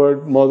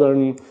 straightforward,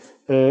 modern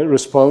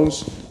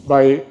response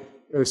by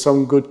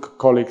some good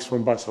colleagues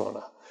from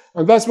Barcelona.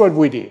 And that's what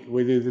we did.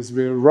 We did this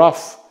very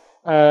rough,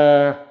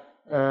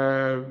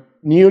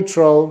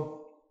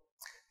 neutral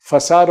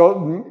facade,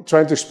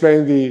 trying to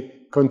explain the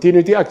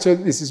continuity.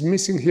 Actually, this is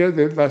missing here,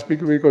 the last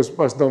bit, because it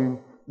was done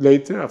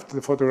later, after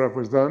the photograph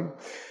was done.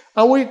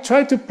 And we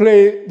tried to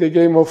play the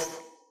game of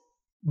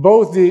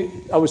both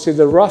I would say,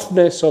 the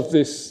roughness of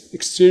this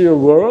exterior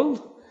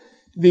world,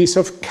 the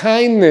sort of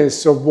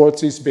kindness of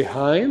what is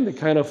behind, the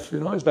kind of,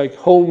 it's like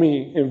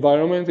homey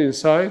environment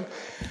inside,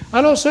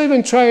 and also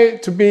even try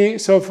to be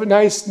sort of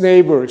nice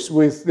neighbors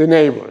with the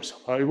neighbors.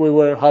 We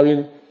were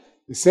having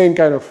the same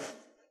kind of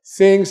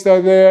things that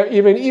are there,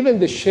 even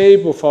the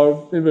shape of our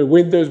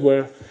windows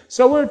were.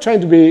 So we're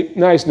trying to be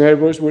nice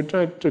neighbors. We're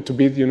trying to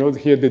be,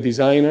 here the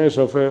designers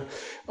of,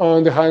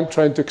 on the hand,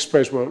 trying to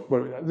express what we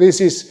are.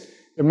 This is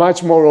a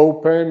much more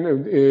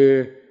open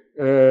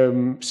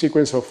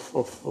sequence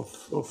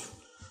of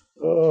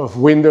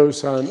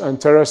windows and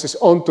terraces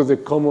onto the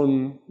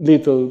common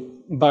little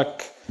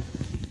back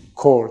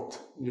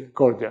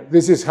courtyard.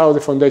 This is how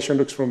the foundation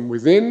looks from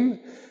within.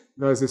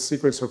 There's a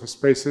sequence of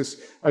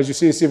spaces. As you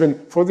see, it's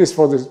even for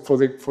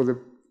the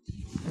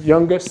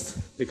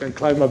youngest. They can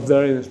climb up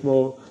there in a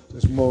small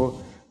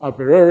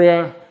upper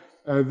area.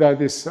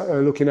 That is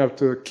looking up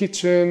to the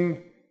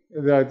kitchen.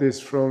 That is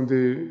from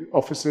the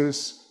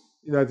offices.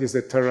 That is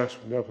the terrace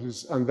from the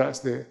offices, and that's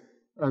the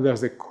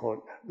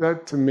courtyard.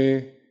 That to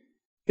me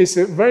is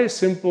a very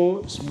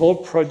simple, small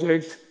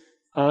project,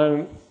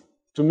 and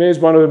to me is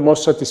one of the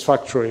most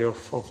satisfactory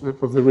of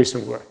the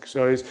recent work.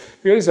 So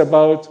it's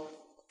about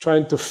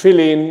trying to fill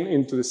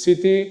into the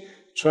city,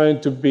 trying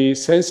to be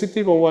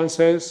sensitive in one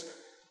sense,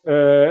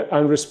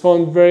 and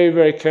respond very,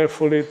 very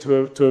carefully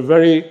to a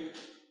very,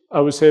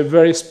 I would say, a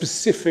very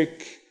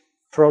specific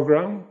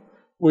program,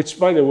 which,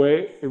 by the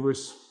way, it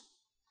was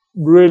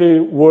really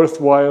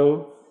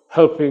worthwhile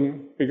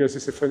helping, because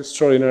it's an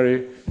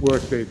extraordinary work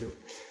they do.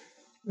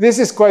 This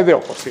is quite the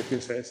opposite in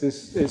a sense.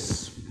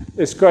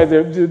 It's quite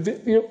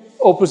the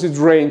opposite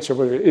range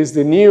of it. It's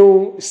the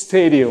new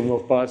stadium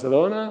of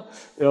Barcelona,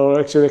 or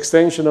actually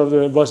extension of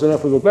the Barcelona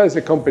Football Club. It's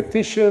a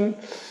competition.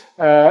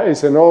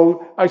 It's an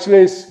old,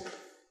 actually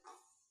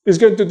it's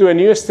going to do a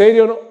new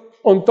stadium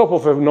on top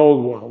of an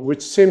old one,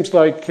 which seems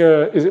like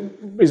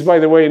is by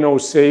the way no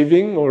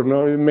saving or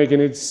no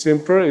making it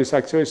simpler. It's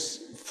actually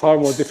far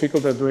more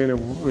difficult than doing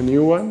a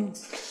new one.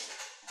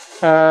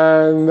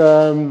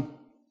 And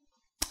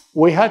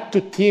we had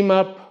to team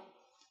up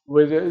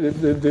with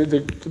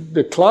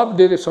the club.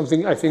 Did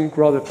something I think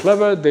rather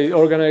clever. They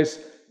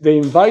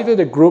invited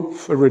a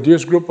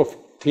reduced group of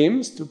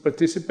teams to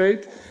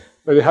participate,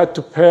 but they had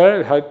to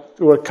pair.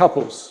 There were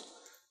couples.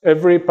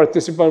 Every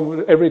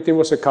participant, every team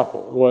was a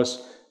couple. It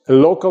was a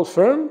local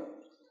firm,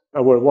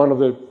 were one of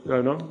the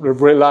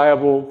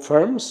reliable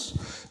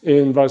firms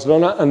in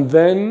Barcelona, and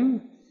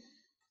then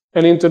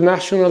an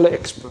international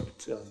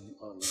expert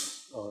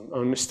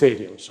on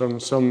stadiums, on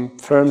some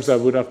firms that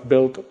would have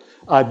built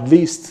at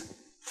least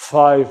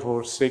 5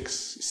 or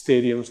 6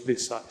 stadiums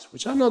this size,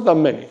 which are not that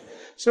many.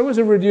 So it was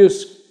a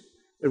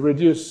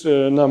reduced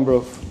number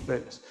of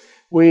players.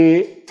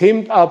 We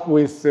teamed up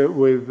with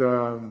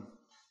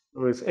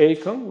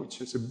AECOM,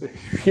 which is a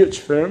huge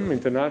firm,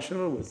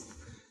 international, with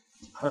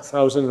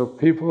thousands of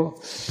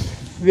people.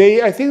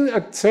 I think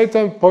at a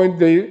certain point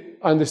they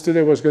understood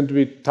it was going to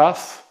be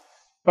tough,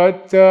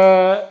 but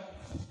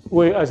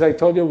as I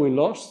told you, we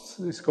lost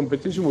this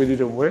competition. We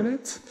didn't win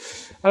it.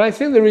 And I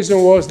think the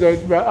reason was that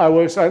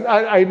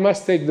I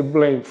must take the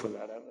blame for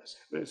that.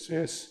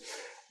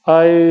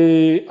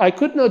 I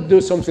could not do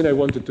something I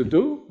wanted to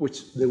do,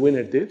 which the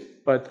winner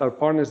did, but our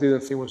partners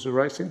didn't think was the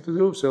right thing to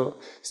do, so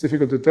it's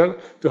difficult to tell,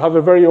 to have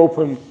a very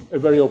open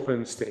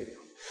stadium.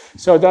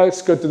 So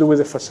that's got to do with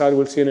the facade,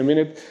 we'll see in a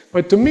minute.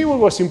 But to me, what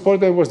was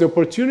important was the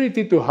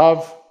opportunity to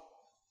have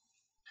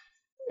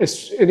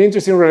an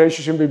interesting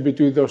relationship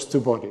between those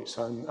two bodies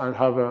and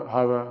have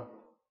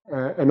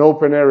an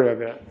open area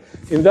there.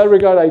 In that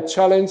regard,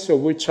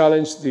 we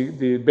challenged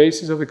the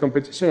basis of the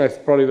competition.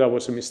 Probably that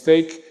was a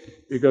mistake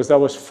because that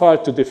was far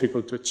too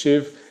difficult to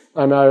achieve,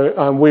 and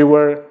we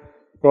were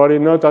probably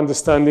not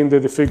understanding the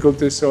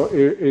difficulties, so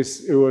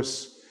it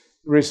was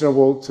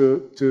reasonable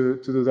to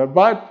do that.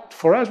 But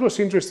for us, it was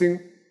interesting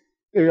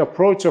the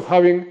approach of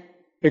having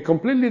a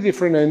completely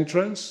different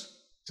entrance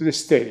to the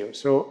stadium.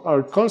 So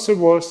our concept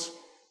was,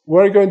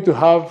 we're going to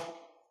have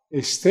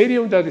a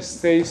stadium that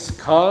stays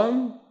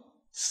calm,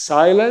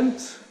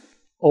 silent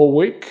all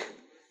week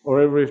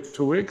or every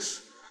 2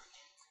 weeks.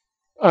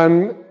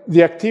 And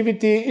the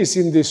activity is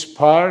in this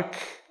park,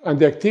 and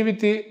the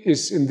activity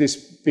is in this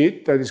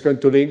pit that is going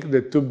to link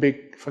the 2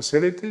 big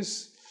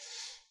facilities.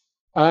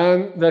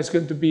 And that's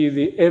going to be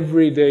the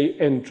everyday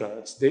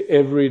entrance, the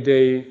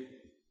everyday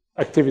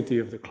activity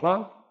of the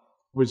club,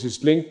 which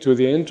is linked to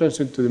the entrance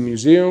into the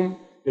museum,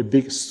 a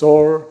big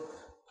store,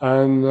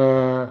 and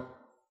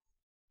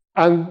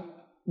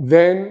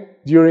then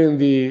during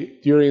the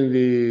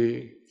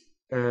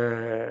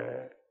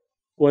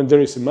when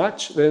there is a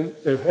match, then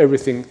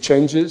everything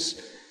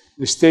changes.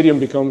 The stadium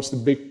becomes the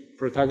big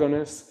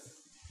protagonist.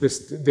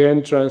 The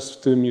entrance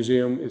to the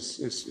museum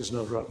is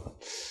not relevant.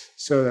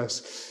 So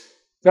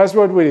that's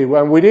what we did.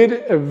 And we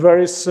did a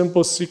very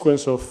simple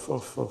sequence of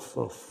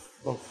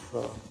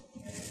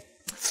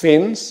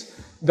things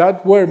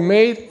that were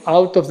made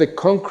out of the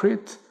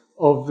concrete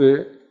of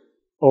the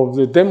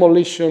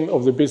demolition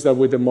of the bits that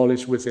we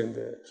demolished within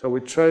there. So we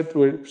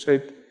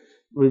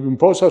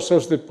imposed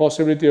ourselves the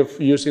possibility of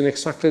using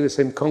exactly the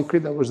same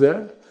concrete that was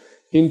there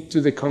into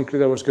the concrete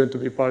that was going to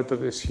be part of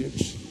this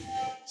huge.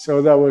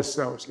 So that was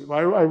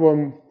I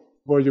won't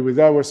bore you with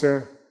that. It's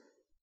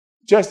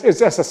just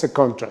as a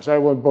contrast. I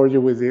won't bore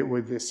you with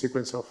the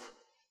sequence of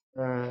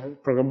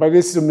program. But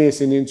this to me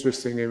is an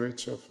interesting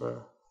image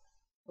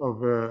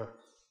of a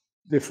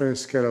different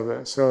scale of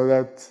that. So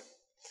that.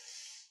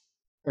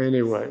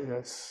 Anyway,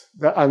 yes,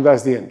 and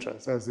that's the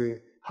entrance. That's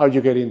how you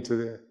get into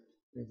the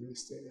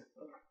stadium.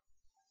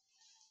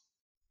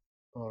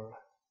 All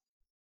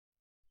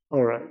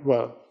right.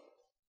 Well,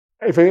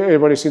 if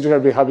anybody's interested,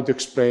 I'd be happy to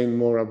explain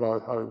more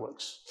about how it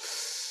works.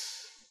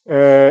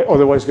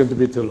 Otherwise, it's going to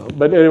be too long.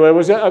 But anyway,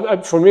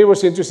 for me, it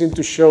was interesting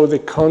to show the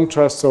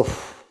contrast of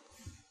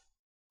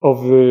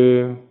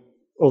the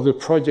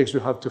projects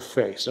you have to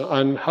face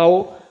and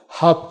how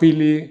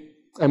happily,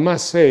 I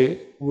must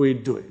say, we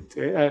do it.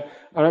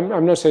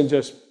 I'm not saying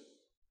just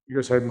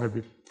because I might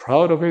be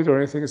proud of it or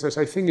anything. It's just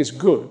I think it's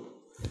good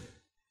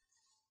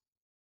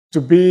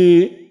to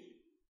be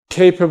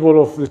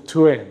capable of the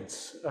 2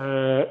 ends.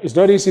 It's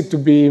not easy to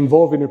be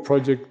involved in a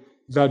project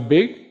that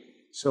big.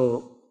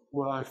 So,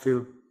 well,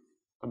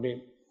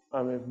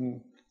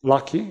 I'm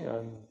lucky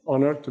and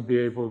honored to be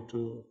able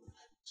to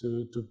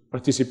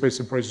participate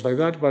in projects like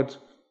that. But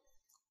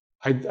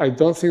I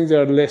don't think they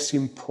are less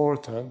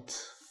important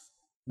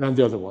than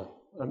the other one.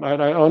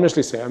 I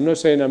honestly say, I'm not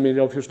saying,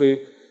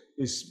 obviously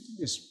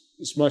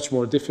it's much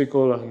more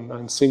difficult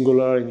and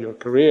singular in your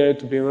career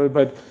to be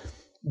involved,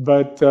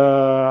 but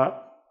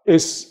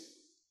it's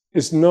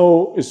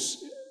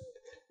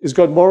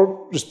got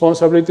more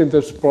responsibility in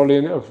terms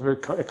probably of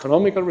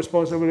economical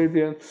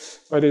responsibility,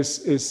 but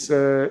it's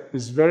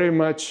very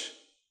much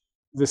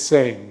the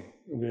same,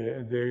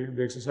 the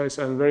exercise,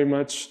 and very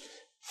much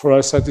for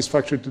us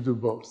satisfactory to do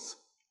both.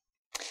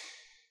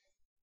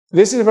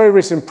 this is a very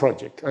recent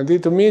project,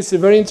 and to me it's a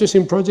very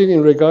interesting project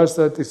in regards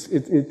that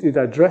it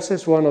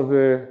addresses one of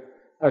the,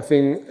 I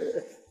think,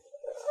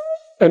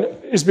 and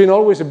it's been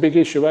always a big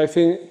issue, but I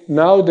think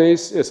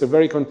nowadays it's a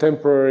very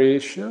contemporary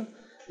issue,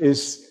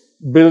 is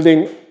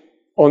building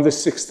on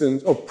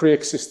the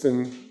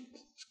pre-existing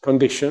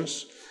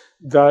conditions,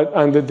 that,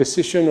 and the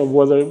decision of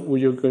whether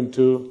you're going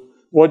to,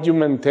 what you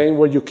maintain,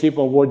 what you keep,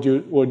 or what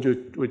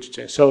you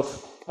change. So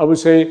I would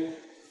say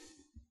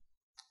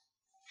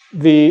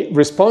the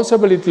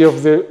responsibility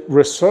of the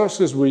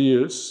resources we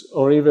use,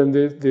 or even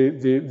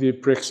the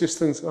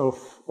pre-existence of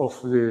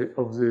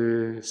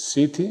the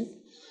city,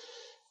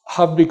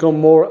 have become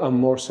more and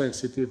more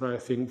sensitive, I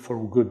think, for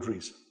good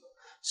reason.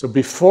 So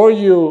before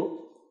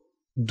you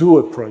do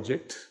a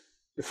project,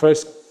 the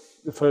first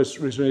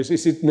reason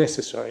is it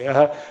necessary?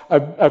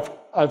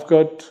 I've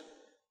got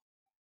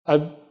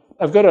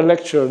a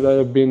lecture that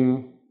I've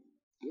been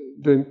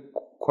doing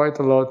quite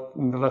a lot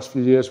in the last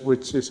few years,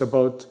 which is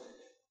about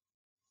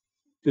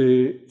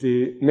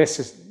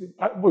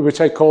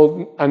which I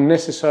call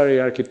unnecessary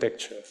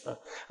architecture.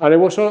 And it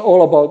was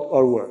all about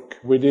our work.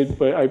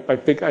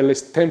 I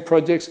list 10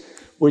 projects,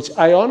 which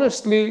I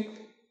honestly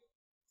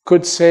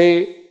could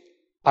say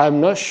I'm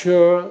not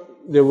sure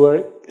they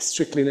were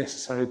strictly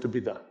necessary to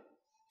be done.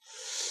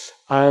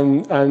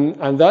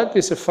 And that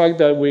is a fact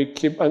that we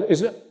keep,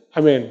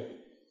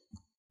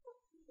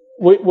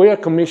 we are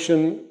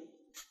commissioned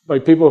by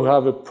people who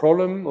have a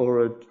problem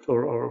or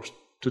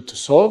to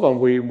solve, and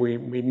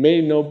we may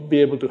not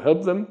be able to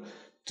help them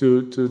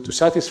to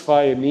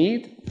satisfy a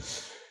need.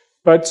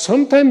 But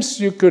sometimes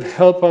you could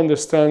help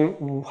understand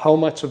how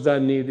much of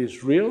that need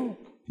is real.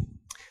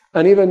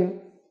 And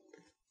even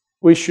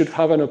we should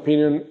have an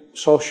opinion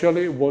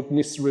socially what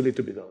needs really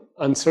to be done.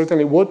 And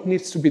certainly what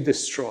needs to be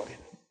destroyed.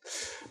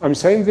 I'm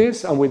saying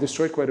this, and we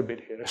destroy quite a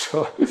bit here.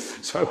 So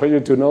I want you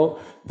to know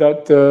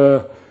that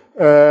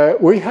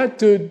we had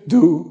to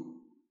do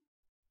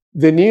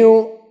the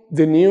new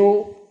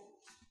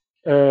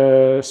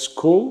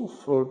school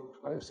for,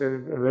 I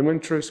said,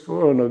 elementary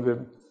school, or no,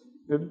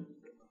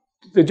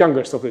 the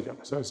youngest of the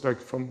youngest. So it's like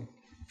from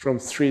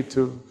 3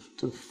 to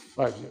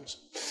 5 years.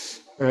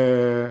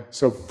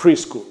 So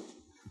preschool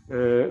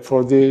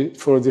for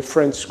the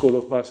French School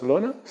of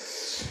Barcelona,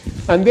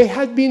 and they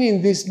had been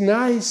in this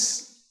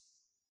nice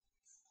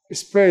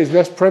space,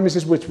 nice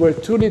premises, which were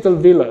 2 little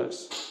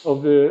villas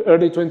of the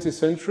early 20th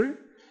century,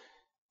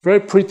 very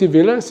pretty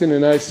villas in a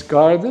nice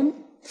garden.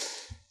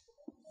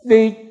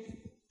 They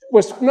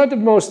was not the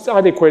most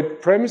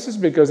adequate premises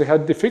because they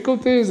had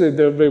difficulties.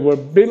 They were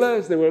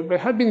villas. They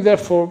had been there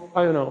for,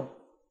 I don't know,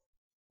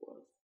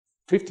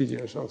 50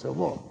 years or so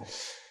more.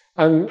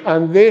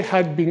 And they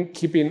had been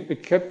they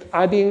kept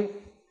adding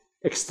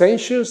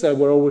extensions that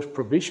were always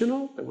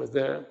provisional. It was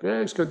there,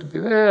 yeah, it's going to be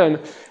there. And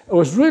it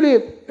was really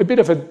it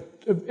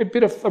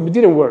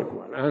didn't work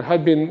well. And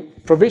had been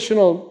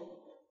provisional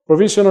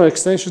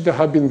extensions that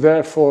had been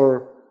there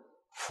for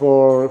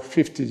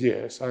 50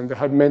 years, and they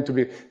had meant to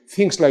be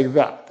things like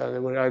that. And they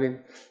were adding,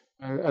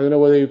 I don't know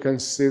whether you can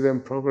see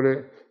them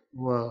properly.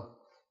 Well,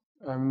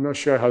 I'm not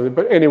sure how,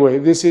 but anyway,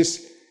 this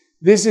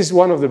is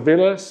one of the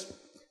villas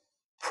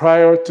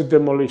prior to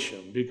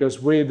demolition,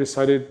 because we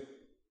decided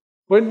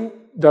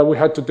that we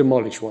had to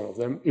demolish one of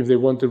them if they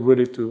wanted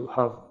really to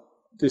have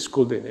this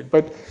school in it.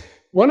 But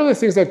one of the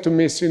things that to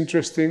me is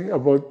interesting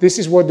about this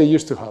is what they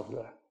used to have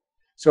there.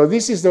 So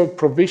this is the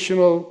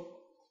provisional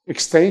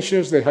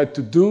extensions they had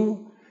to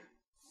do,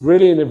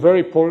 really in a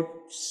very poor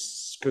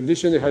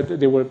condition.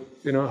 They were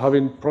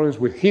having problems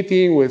with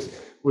heating,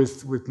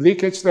 with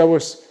leakage. That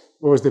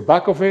was the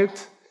back of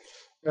it.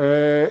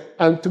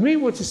 And to me,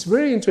 what is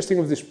very interesting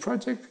of this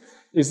project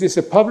is this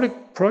a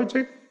public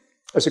project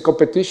as a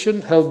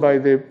competition held by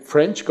the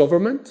French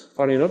government,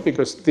 funny enough,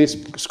 because this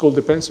school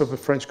depends on the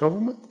French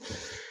government.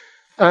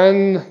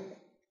 And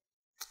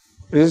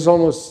this is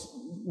almost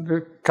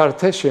the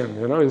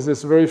Cartesian, is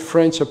this very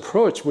French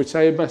approach, which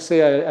I must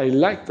say I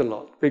liked a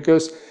lot,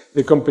 because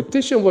the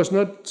competition was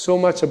not so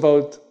much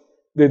about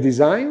the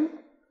design,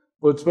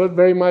 but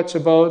very much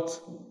about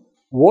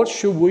what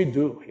should we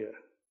do here.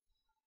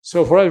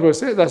 So for us, we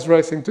say that's the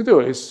right thing to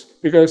do, is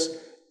because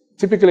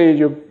typically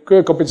you go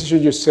to a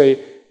competition, you say,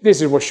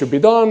 this is what should be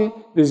done,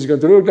 this is going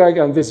to look like,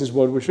 and this is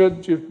what we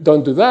should, you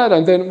don't do that,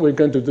 and then we're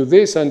going to do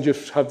this, and you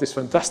have this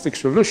fantastic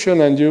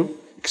solution, and you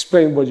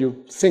explain what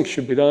you think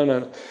should be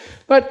done.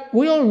 But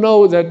we all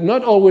know that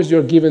not always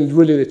you're given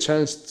really the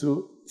chance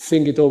to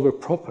think it over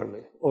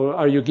properly, or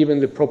are you given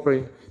the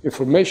proper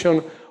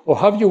information, or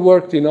have you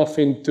worked enough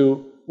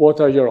into what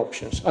are your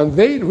options? And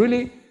they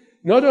really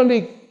not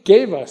only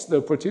gave us the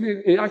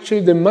opportunity, it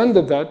actually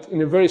demanded that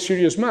in a very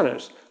serious manner.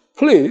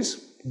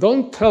 Please,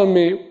 don't tell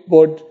me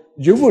what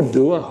you would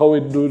do and how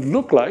it would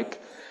look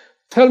like.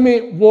 Tell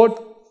me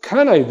what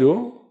can I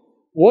do,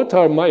 what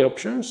are my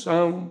options,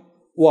 and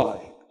why.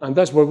 And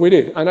that's what we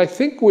did. And I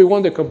think we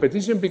won the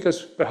competition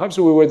because perhaps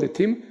we were the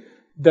team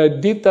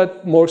that did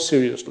that more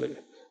seriously.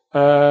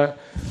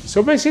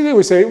 So basically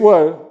we say,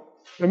 well,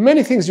 there are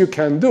many things you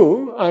can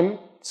do, and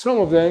some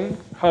of them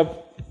have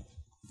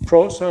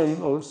pros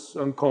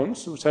and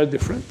cons, which are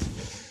different.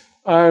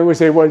 And we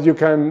say, well, you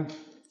can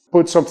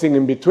put something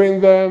in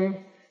between them.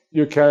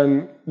 You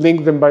can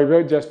link them by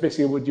web, just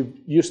basically what you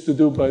used to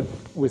do, but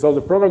with all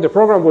the program. The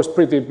program was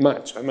pretty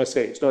much, I must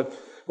say. It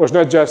was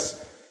not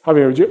just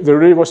having, there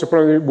really was a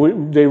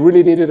problem. They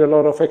really needed a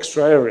lot of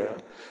extra area.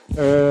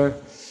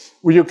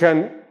 You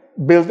can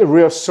build a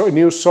real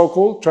new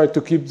so-called, try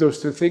to keep those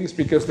two things,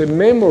 because the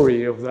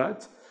memory of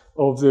that,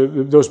 of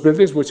those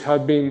buildings, which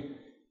had been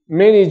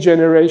many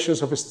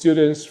generations of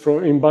students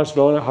in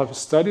Barcelona have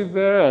studied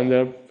there, and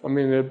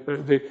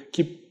they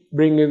keep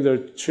bringing their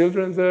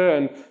children there,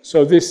 and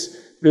so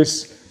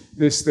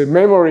the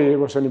memory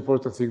was an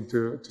important thing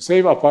to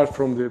save, apart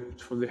from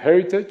the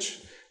heritage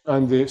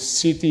and the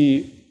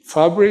city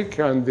fabric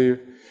and the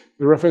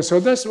reference. So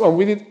that's when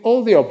we did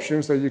all the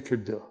options that you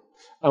could do.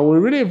 And we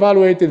really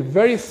evaluated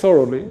very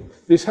thoroughly.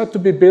 This had to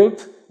be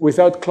built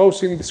without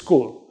closing the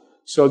school.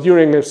 So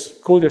during a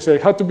school, they said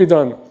it had to be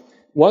done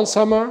one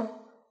summer,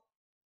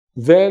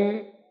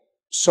 then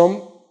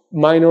some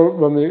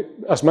minor,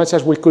 as much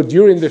as we could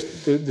during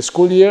the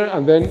school year,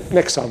 and then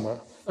next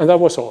summer. And that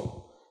was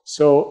all.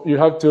 So you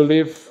have to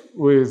live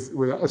with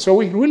so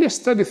we really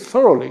studied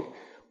thoroughly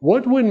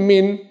what would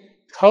mean,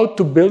 how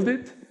to build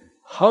it,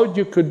 how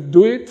you could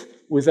do it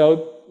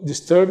without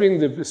disturbing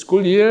the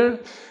school year.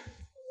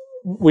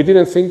 We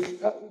didn't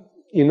think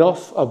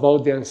enough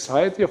about the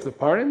anxiety of the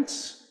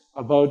parents,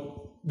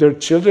 about their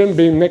children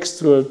being next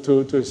to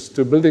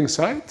a building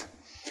site,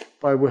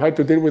 but we had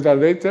to deal with that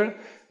later.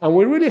 And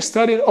we really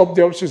studied up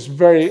the options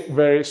very,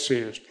 very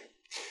seriously.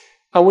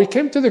 And we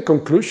came to the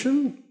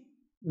conclusion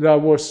that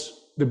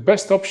was the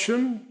best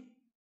option.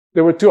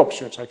 There were two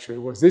options, actually.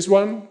 It was this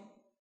one,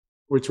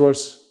 which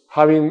was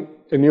having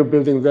a new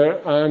building there,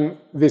 and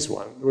this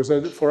one. It was,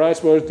 for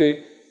us, was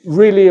the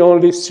really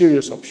only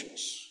serious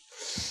options.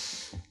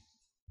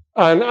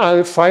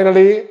 And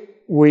finally,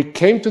 we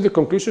came to the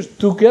conclusion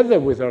together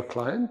with our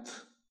client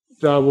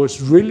that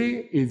was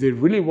really, if they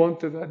really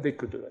wanted that, they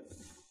could do that.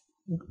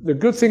 The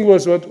good thing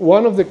was that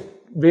one of the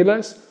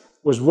villas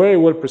was very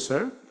well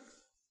preserved,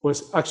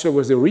 was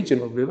the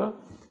original villa.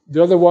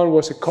 The other one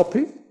was a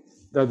copy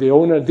that the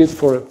owner did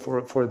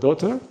for a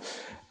daughter,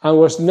 and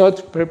was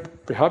not,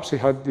 perhaps he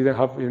didn't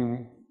have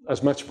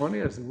as much money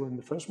as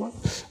the first one,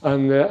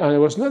 and it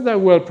was not that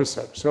well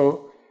preserved.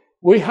 So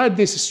we had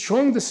this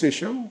strong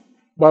decision,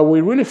 but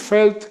we really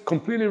felt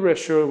completely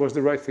reassured it was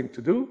the right thing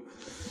to do,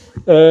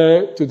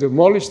 to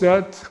demolish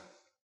that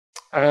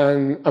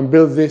and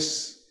build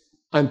this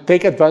and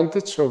take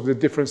advantage of the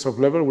difference of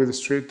level with the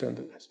street and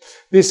the rest.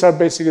 These are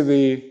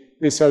basically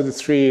the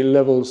three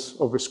levels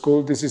of the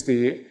school. This is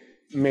the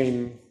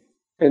main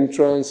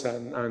entrance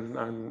and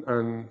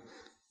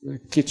the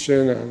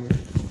kitchen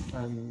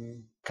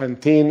and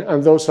canteen,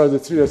 and those are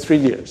the three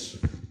years.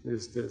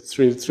 There's the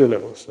three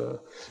levels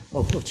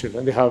of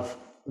children. They have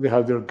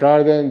their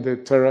garden, the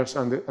terrace,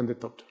 and the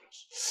top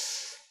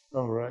terrace.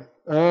 All right,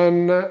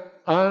 and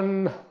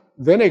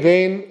then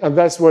again, and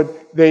that's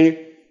what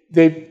they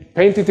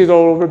painted it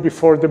all over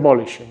before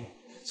demolition.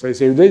 So they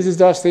say, this is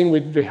that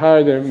thing. They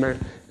hired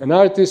an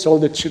artist. All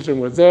the children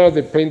were there.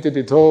 They painted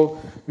it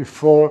all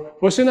before.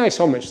 It was a nice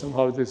homage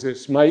somehow. This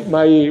is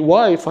my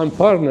wife and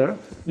partner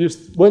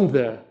went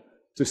there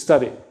to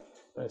study.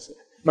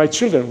 My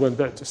children went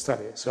there to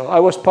study. So I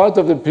was part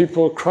of the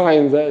people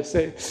crying there,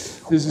 say,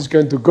 this is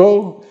going to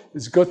go.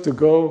 It's got to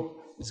go.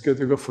 It's got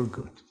to go for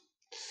good.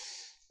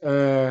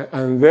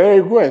 And there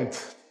it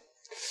went.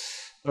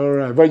 All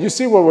right, but you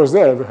see what was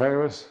there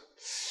behind us.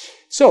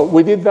 So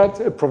we did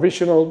that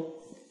provisional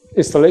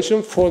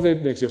installation for the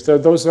next year. So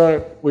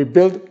we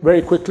built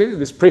very quickly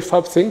these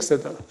prefab things.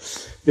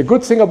 The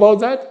good thing about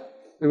that,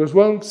 there was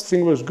one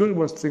thing was good,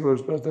 one thing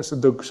was not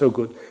so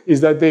good, is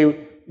that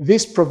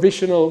these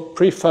provisional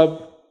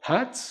prefab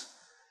huts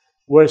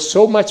were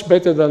so much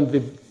better than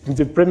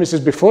the premises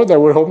before that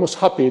we're almost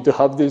happy to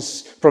have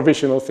these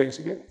provisional things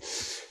again.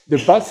 The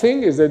bad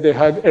thing is that they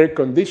had air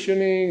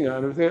conditioning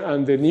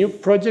and the new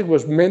project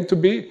was meant to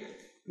be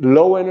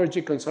low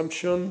energy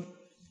consumption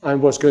and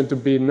was going to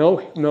be no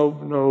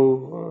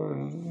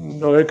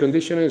air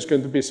conditioning. It's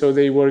going to be, so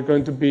they were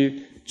going to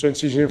be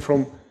transitioning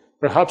from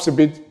perhaps a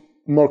bit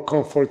more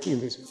comfort in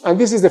this. And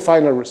this is the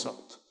final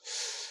result.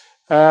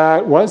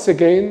 Once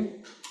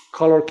again,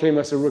 color came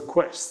as a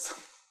request.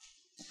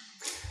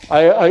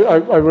 I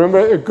remember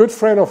a good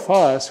friend of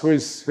ours who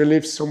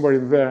lives somewhere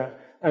in there,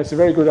 and he's a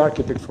very good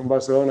architect from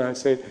Barcelona.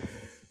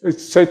 He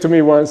said to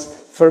me once,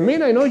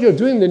 Fermín, I know you're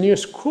doing the new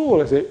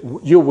school. I said,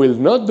 you will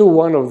not do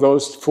one of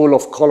those full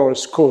of color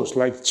schools,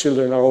 like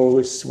children are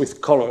always with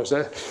colors.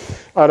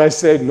 And I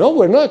said, no,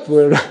 we're not.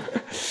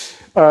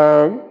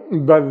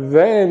 But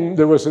then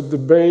there was a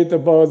debate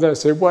about that. I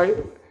said, why?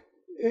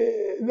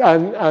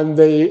 And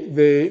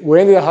we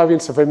ended up having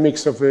sort of a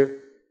mix of a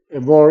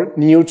more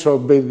neutral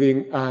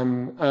building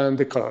and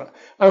the color.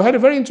 I had a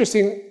very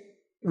interesting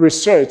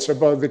research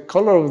about the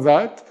color of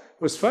that.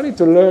 It was funny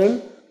to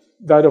learn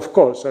that, of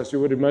course, as you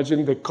would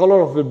imagine, the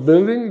color of the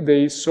building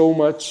they so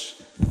much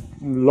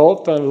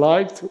loved and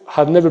liked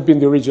had never been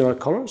the original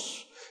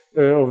colors.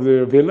 of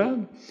the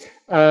villa.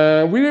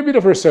 We did a bit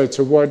of research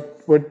of what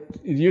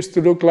it used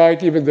to look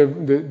like, even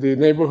the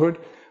neighborhood,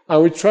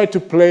 and we tried to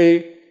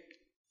play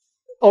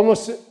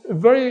almost a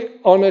very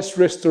honest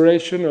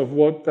restoration of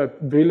what that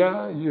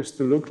villa used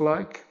to look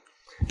like,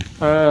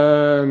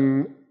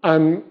 and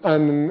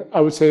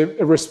I would say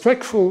a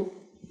respectful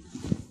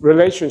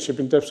relationship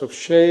in terms of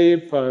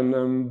shape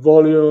and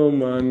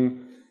volume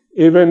and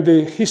even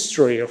the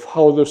history of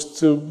how those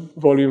two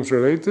volumes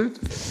related,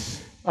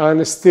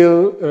 and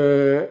still,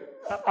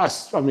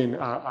 as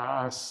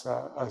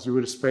you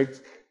would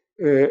expect,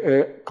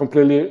 a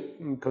completely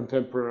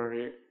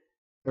contemporary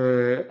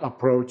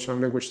approach and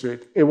language to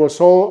it. It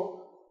was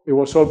all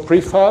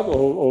prefab,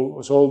 or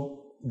was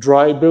all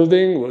dry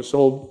building.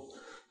 So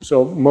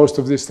most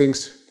of these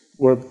things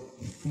were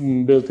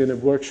built in a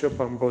workshop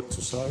and brought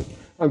to site,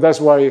 and that's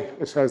why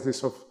it has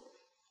this of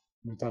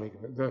metallic.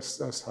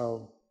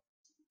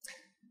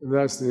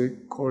 That's the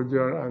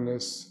courtyard, and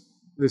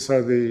these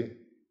are the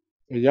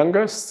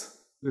youngest.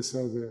 These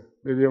are the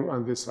medium,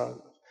 and these are.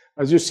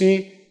 As you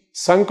see,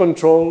 sun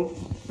control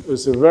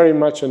was very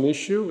much an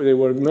issue. They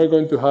were not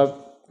going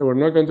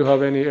to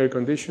have any air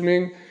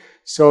conditioning.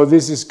 So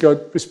this is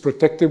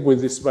protected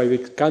with this by the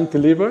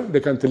cantilever. The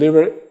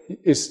cantilever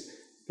is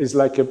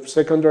like a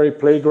secondary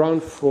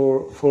playground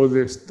for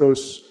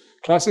those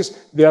classes.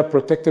 They are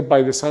protected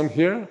by the sun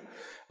here,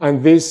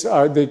 and these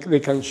are they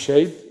can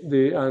shade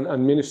and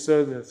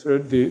administer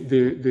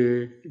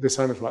the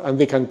sun as well, and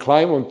they can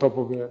climb on top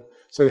of the.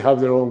 So they have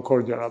their own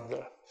courtyard up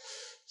there.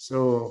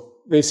 So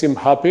they seem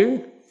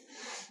happy.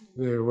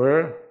 They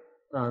were,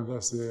 and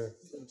that's the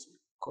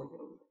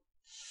courtyard.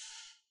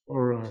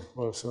 All right.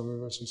 Well, so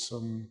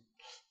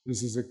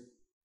this is a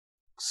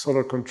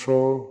solar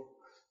control.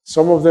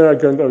 Some of them are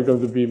going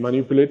to be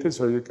manipulated,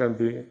 so you can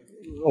be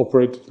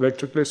operated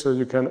electrically, so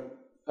you can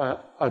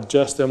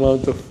adjust the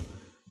amount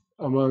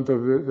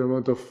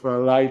of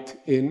light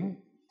in.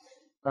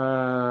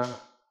 Yeah,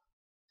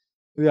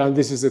 and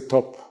this is the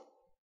top,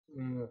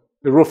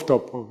 the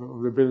rooftop of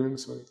the building.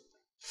 So.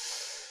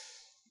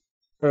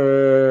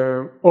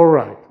 All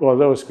right. Well,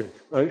 that was great.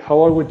 How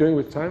are we doing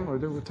with time?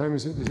 What time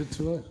is it? Is it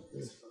too late?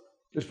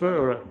 It's fine.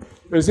 All right.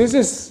 Because this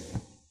is.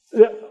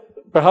 Yeah,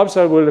 perhaps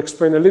I will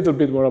explain a little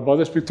bit more about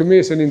this, but to me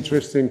it's an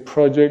interesting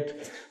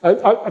project.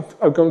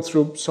 I've gone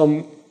through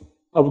some,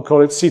 I would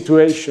call it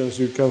situations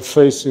you can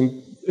face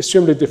in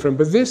extremely different,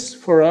 but this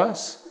for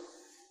us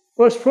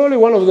was probably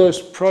one of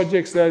those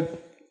projects that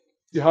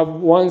you have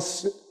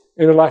once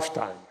in a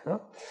lifetime. Yeah?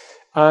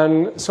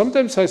 And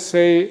sometimes I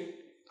say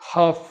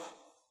half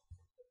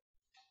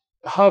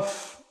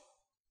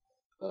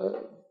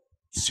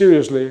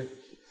seriously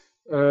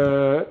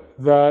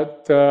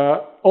that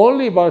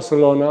only in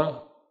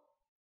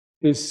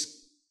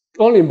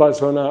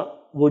Barcelona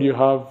would you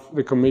have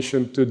the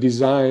commission to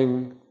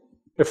design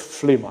a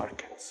flea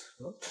market.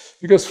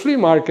 Because flea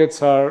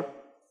markets are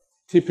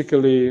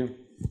typically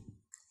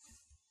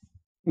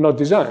not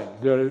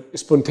designed. They're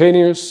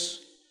spontaneous,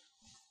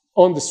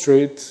 on the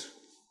street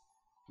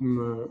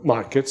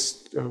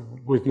markets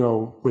with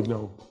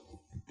no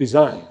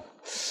design.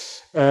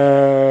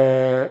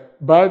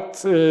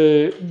 But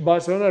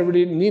Barcelona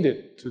really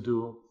needed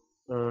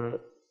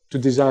to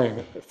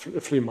design a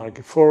flea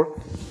market for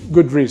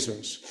good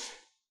reasons.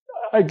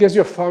 I guess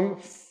you're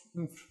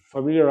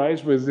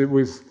familiarized with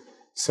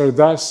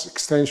Cerdà's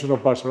extension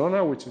of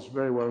Barcelona, which is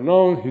very well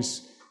known,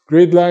 his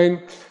grid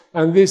line,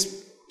 and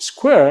this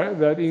square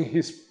that in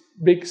his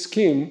big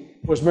scheme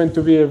was meant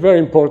to be a very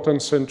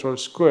important central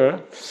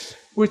square,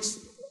 which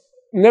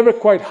never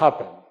quite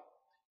happened.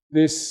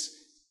 This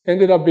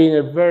ended up being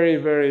a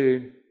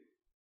very,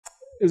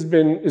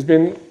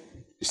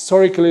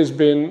 historically it's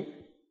been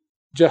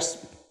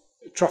just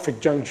a traffic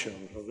junction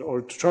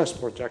or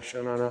transport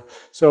junction. And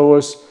so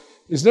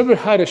it's never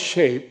had a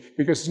shape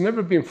because it's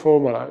never been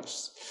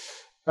formalized.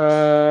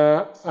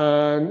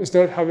 And it's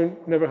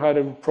never had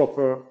a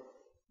proper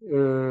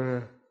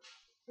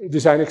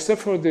design,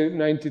 except for the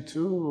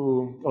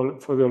 92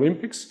 for the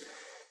Olympics.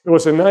 It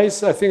was a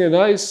nice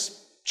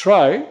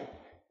try,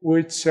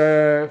 which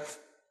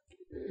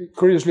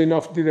curiously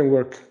enough didn't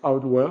work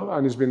out well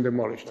and it's been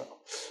demolished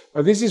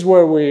now. This is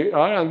where we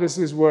are, and this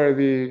is where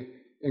the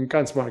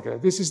Encants market.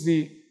 This is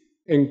the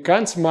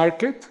Encants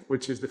market,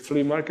 which is the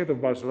flea market of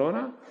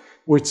Barcelona,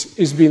 which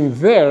has been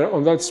there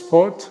on that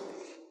spot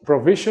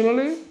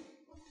provisionally.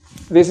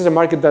 This is a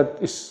market that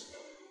is,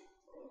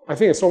 I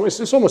think it's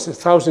almost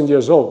 1,000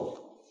 years old.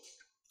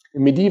 A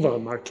medieval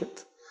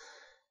market.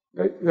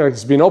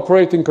 It's been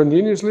operating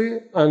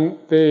continuously, and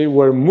they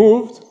were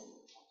moved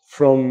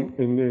from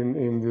in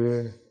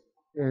the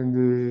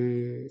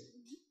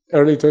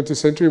early 20th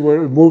century.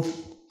 Were moved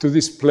to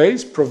this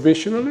place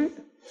provisionally,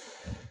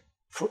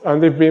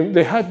 and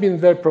they had been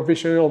there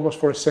provisionally almost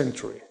for a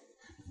century,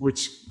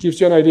 which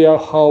gives you an idea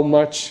of how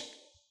much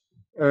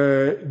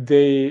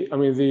they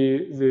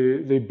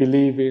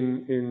believe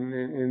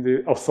in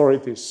the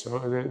authorities. So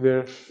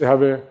they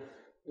have a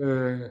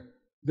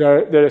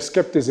their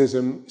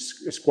skepticism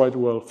is quite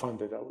well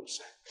funded, I would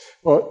say.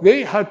 Well,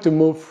 they had to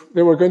move.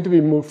 They were going to be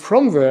moved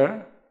from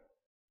there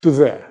to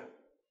there,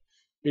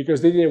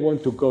 because they didn't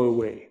want to go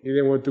away. They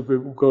didn't want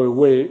to go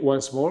away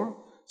once more.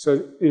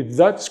 So if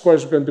that square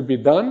was going to be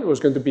done, it was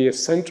going to be a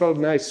central,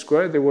 nice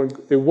square. They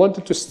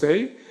wanted to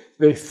stay.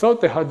 They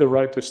thought they had the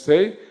right to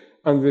stay,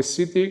 and the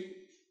city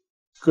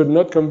could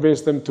not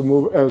convince them to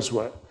move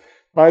elsewhere.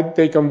 But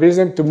they convinced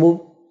them to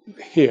move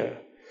here.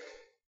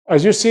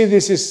 As you see,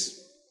 this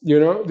is,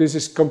 this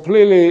is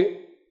completely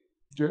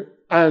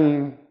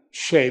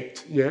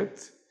unshaped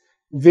yet.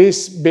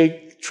 This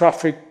big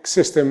traffic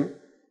system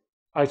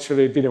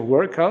actually didn't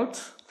work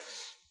out.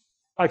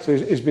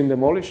 Actually, it's been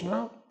demolished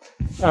now.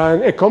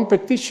 And a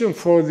competition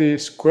for the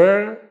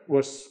square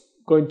was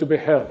going to be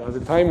held. At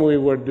the time we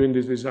were doing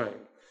this design.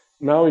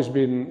 Now I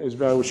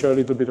will show a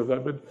little bit of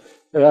that, but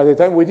at the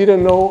time we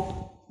didn't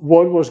know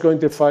what was going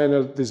to be the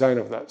final design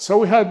of that. So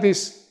we had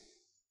this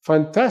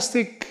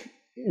fantastic,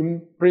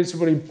 in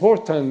principle,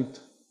 important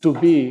to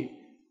be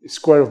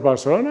square of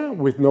Barcelona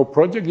with no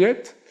project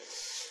yet.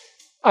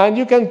 And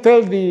you can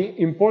tell the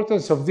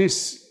importance of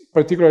this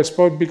particular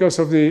spot because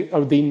of the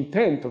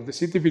intent of the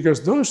city,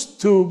 because those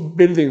two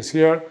buildings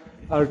here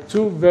are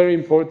two very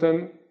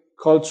important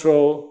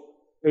cultural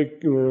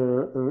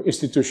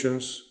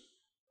institutions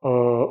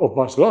of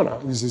Barcelona.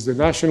 This is the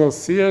National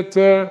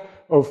Theatre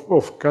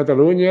of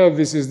Catalonia.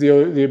 This is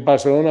the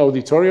Barcelona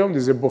Auditorium.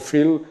 This is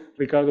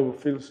Ricardo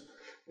Bofill's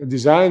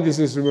design. This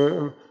is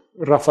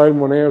Rafael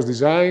Moneo's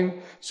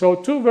design. So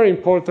two very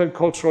important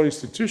cultural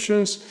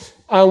institutions,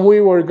 and we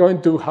were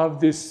going to have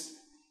this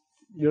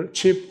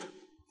cheap,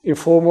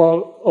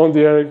 informal,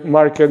 on-the-air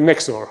market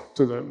next door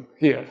to them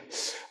here.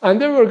 And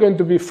they were going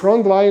to be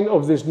front line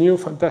of this new,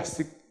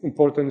 fantastic,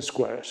 important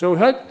square. So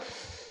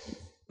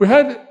we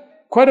had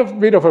quite a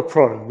bit of a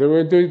problem. They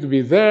were going to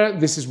be there.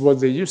 This is what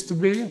they used to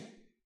be.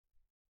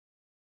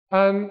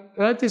 And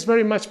that is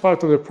very much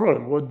part of the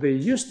problem. What they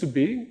used to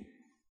be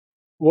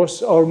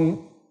was our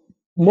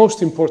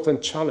most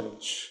important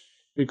challenge.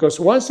 Because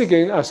once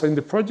again, as in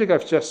the project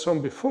I've just shown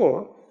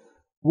before,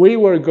 we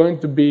were going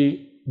to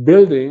be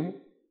building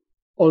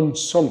on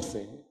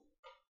something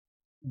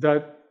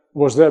that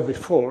was there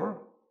before,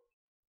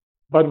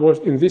 but was,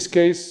 in this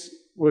case,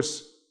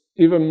 was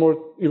even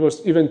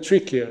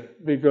trickier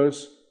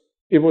because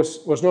it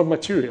was not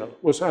material,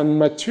 it was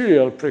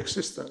unmaterial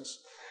pre-existence,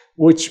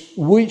 which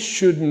we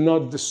should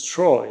not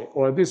destroy,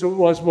 or this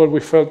was what we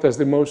felt as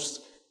the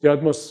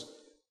utmost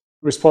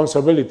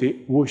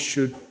responsibility. We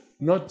should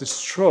not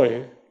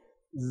destroy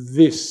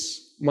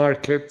this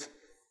market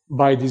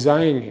by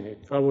designing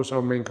it. That was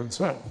our main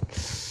concern.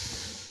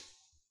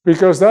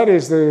 Because that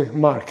is the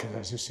market,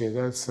 as you see.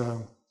 That's,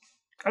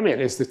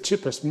 it's the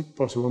cheapest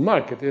possible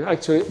market. It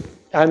actually,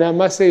 and I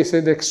must say, it's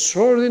an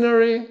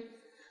extraordinary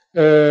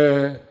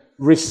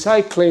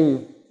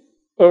recycling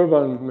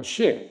urban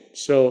machine.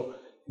 So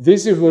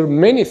this is where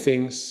many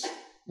things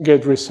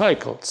get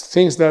recycled.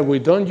 Things that we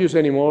don't use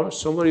anymore,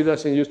 somebody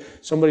doesn't use,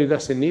 somebody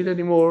doesn't need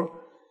anymore,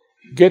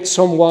 get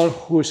someone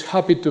who is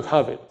happy to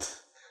have it.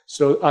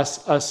 So I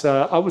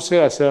would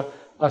say as a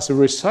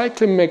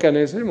recycling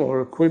mechanism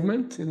or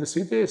equipment in the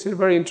city, it's a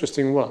very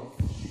interesting one.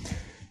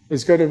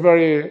 It's got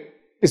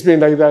it's been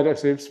like that,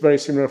 it's very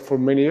similar for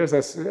many years.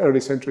 That's the early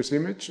centuries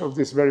image of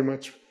this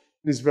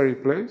very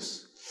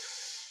place.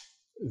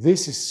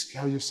 This is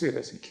how you see it,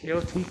 as a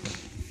chaotic,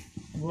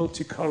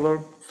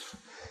 multicolored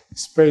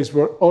space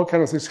where all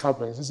kinds of things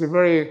happen. It's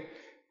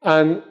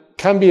and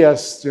can be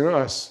as,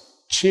 as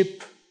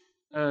cheap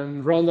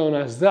and rundown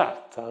as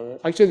that.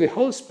 Actually, the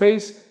whole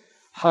space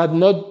had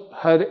not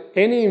had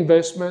any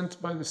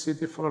investment by the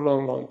city for a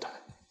long, long time.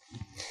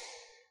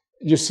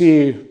 You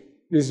see,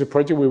 this is a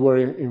project we were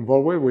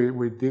involved with.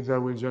 We did that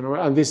with January,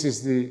 and this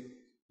is the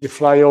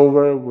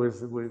flyover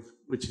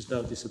which is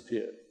now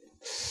disappeared.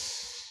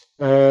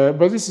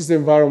 But this is the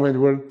environment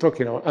we're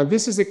talking about, and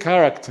this is the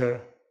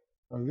character.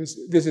 And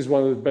this is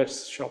one of the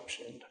best shops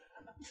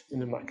in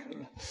the market.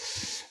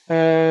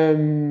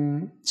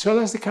 So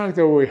that's the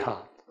character we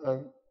have.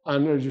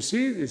 And as you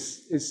see,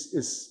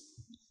 it's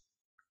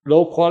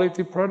low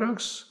quality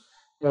products,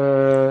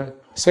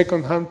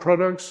 second-hand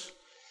products.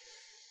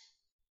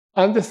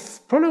 And the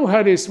problem we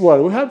had is,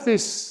 well, we have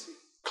this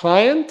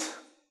client.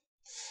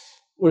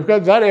 We've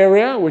got that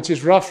area, which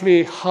is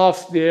roughly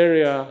half the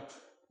area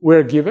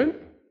we're given.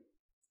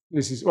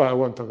 This is, I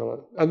won't talk about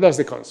it. And that's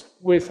the concept.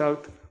 We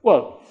have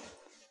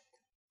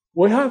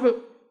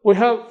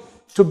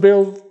to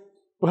build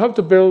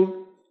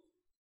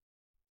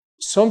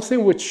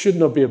something which should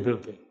not be a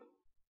building,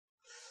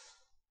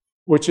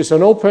 which is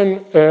an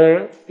open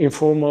air,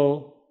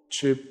 informal,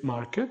 cheap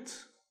market.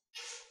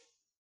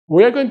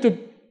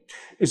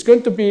 It's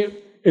going to be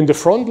in the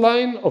front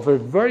line of a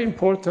very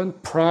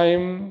important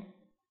prime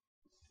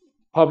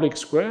public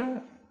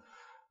square,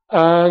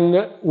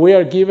 and we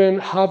are given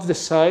half the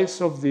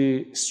size of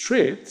the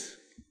street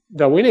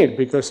that we need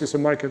because it's a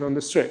market on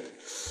the street.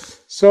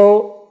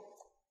 So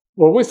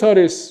what we thought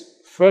is,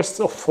 first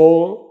of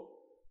all,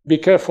 be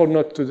careful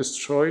not to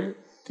destroy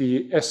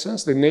the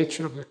essence, the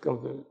nature of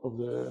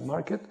the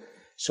market.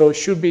 So it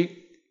should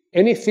be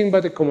anything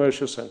but a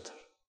commercial center.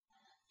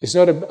 It's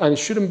not and it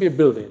shouldn't be a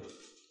building.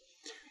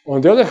 On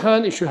the other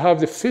hand, it should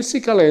have the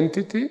physical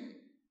entity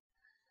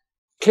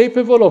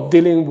capable of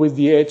dealing with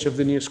the edge of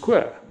the new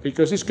square,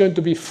 because it's going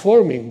to be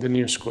forming the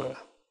new square.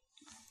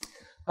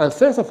 And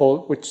third of all,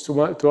 which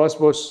to us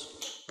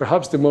was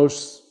perhaps the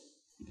most,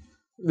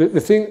 the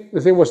thing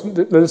was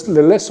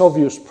the less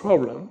obvious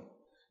problem,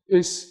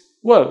 is,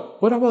 well,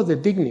 what about the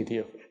dignity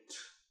of it?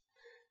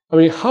 I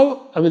mean,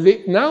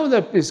 now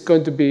that it's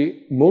going to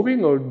be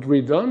moving or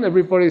redone,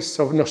 everybody's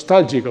sort of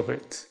nostalgic of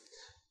it.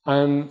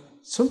 And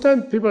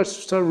sometimes people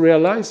start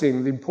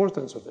realizing the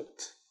importance of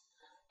it.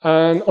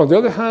 And on the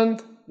other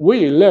hand,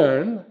 we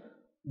learn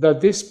that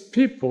these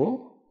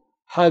people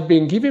had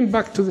been giving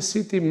back to the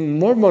city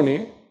more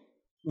money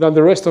than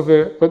the rest of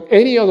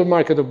any other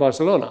market of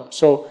Barcelona.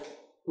 So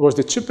it was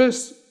the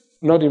cheapest,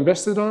 not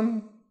invested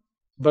on,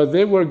 but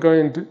they were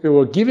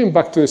giving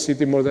back to the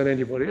city more than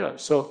anybody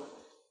else. So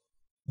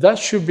that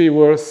should be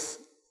worth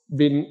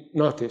being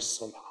noticed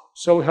somehow.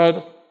 So we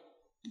had,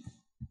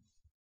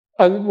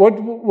 and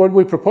what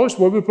we proposed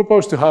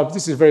to have,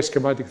 this is a very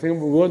schematic thing,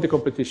 we want the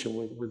competition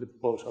with the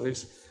proposal,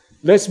 is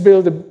let's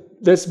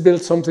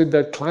build something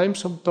that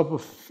climbs on top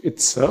of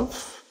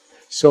itself.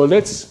 So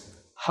let's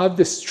have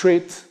the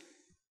street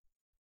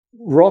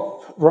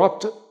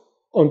wrapped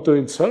onto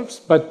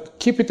itself, but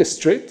keep it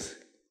straight.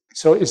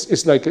 So it's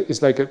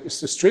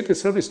the street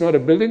itself is not a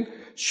building.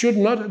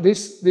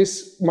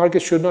 This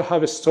market should not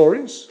have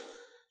stories.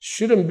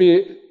 Shouldn't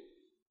be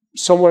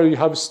somewhere you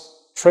have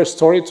first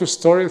story, 2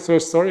 story,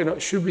 3rd story. No,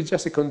 it should be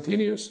just a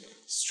continuous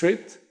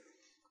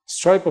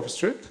stripe of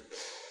street.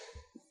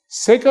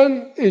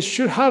 Second, it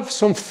should have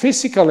some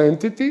physical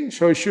entity.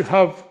 So it should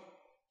have,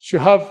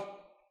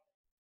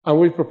 and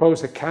we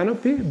propose a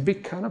canopy, a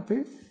big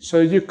canopy,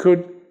 so you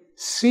could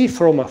see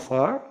from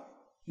afar.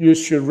 You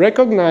should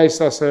recognize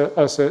as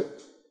a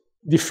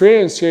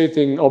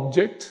differentiating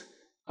object,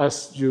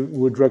 as you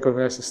would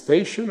recognize a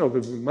station or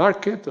a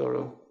market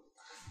or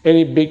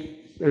any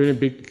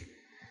big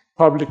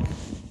public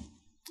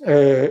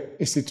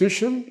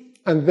institution.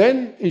 And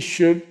then it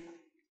should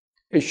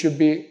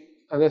be,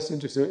 and that's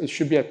interesting, it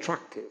should be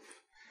attractive,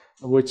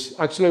 which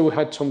actually we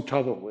had some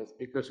trouble with,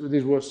 because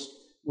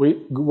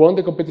we won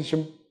the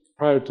competition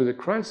prior to the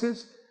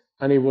crisis,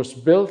 and it was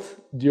built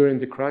during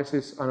the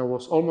crisis, and it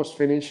was almost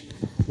finished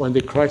when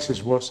the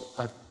crisis was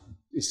at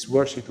its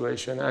worst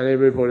situation, and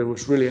everybody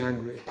was really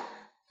angry.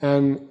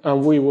 And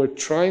we were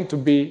trying to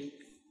be,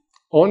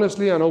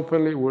 honestly and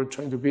openly, we were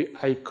trying to be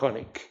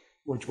iconic,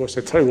 which was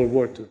a terrible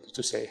word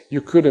to say. You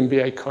couldn't be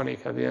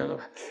iconic at the end of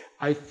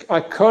it.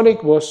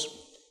 Iconic was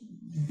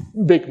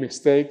a big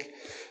mistake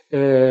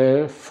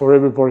for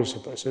everybody's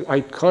surprise.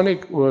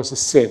 Iconic was a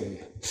sin.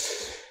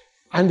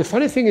 And the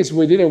funny thing is,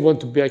 we didn't want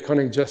to be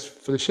iconic just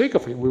for the sake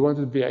of it. We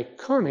wanted to be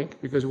iconic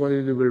because we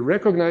wanted to be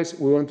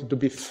recognized, we wanted to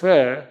be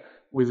fair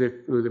with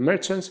the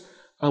merchants,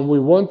 and we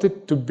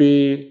wanted to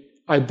be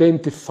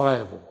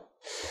identifiable.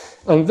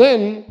 And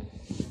then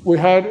we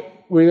had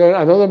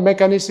another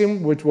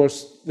mechanism, which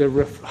was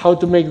how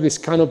to make this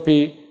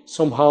canopy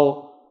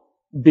somehow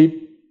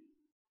be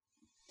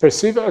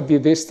perceived at the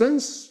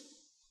distance.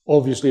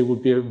 Obviously, it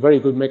would be a very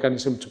good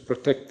mechanism to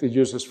protect the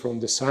users from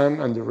the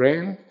sun and the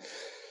rain.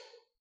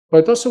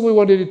 But also we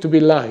wanted it to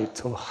be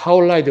light, or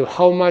how light, or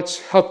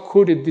how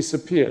could it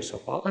disappear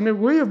somehow? And a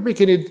way of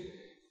making it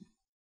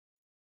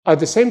at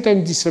the same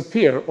time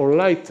disappear or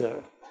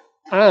lighter,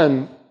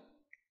 and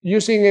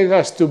using it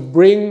as to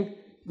bring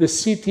the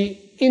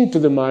city into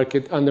the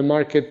market and the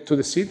market to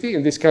the city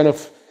in this kind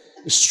of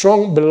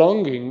strong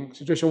belonging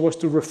situation, was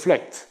to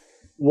reflect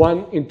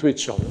one into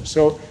each other.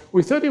 So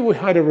we thought if we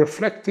had a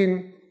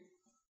reflecting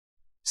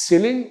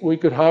ceiling, we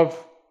could have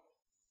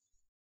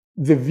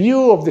the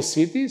view of the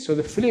city, so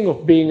the feeling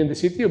of being in the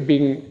city, of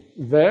being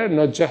there,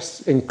 not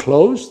just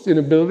enclosed in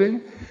a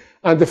building,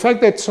 and the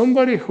fact that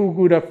somebody who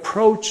would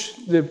approach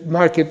the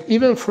market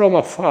even from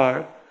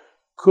afar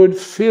could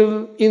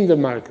feel in the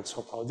market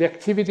somehow. The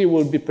activity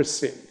will be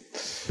perceived.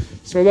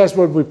 So that's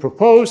what we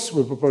proposed.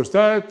 We proposed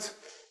that.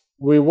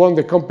 We won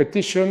the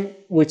competition,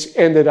 which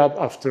ended up,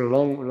 after a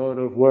lot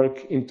of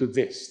work, into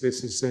this.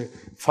 This is a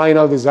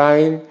final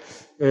design.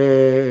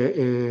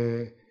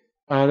 And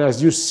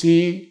as you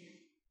see,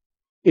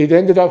 it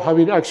ended up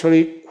having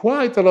actually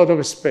quite a lot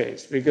of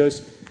space,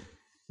 because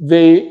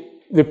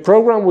the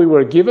program we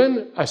were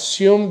given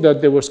assumed that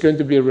there was going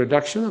to be a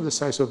reduction of the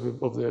size of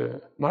the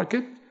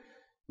market.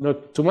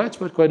 Not too much,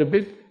 but quite a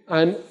bit.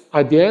 And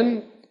at the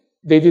end,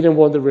 they didn't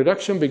want the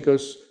reduction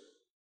because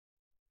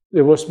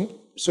it was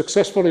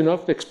successful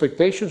enough, the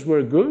expectations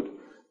were good,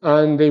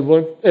 and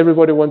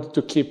everybody wanted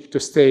to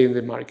stay in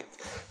the market.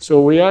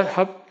 So we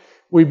had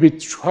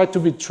to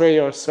betray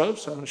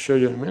ourselves, and I'll show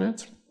you in a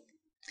minute,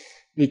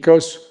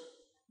 because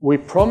we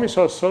promised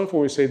ourselves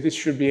when we say this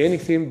should be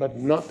anything but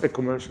not a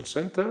commercial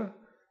center.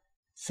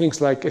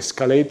 Things like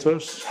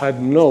escalators had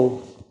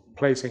no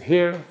place in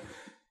here.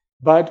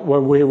 But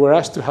when we were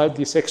asked to have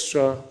this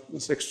extra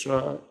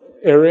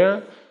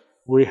area,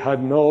 we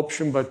had no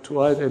option but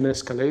to add an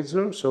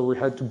escalator. So we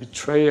had to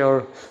betray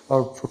our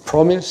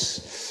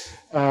promise,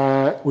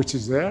 which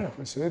is there, as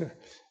I said.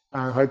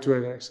 and how to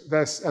annex.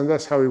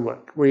 That's how we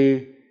work.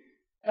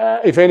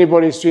 If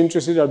anybody is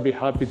interested, I'll be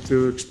happy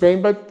to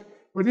explain. But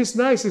what is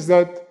nice is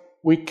that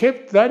we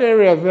kept that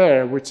area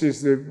there, which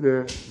is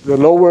the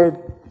lower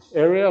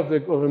area of the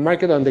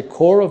market, and the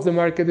core of the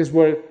market is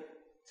where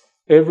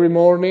every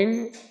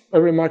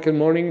market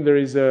morning, there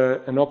is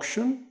an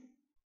auction,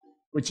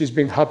 which has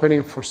been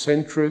happening for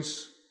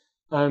centuries.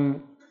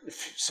 And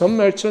some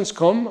merchants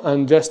come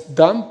and just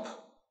dump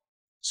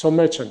some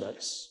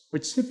merchandise,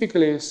 which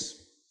typically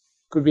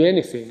could be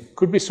anything.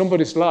 Could be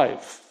somebody's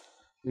life.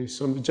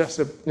 Just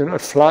a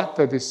flat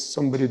that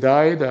somebody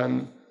died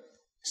and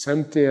it's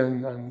empty,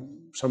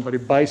 and somebody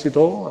buys it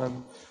all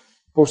and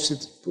posts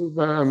it,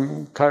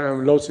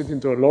 loads it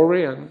into a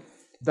lorry and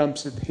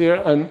dumps it here.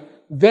 And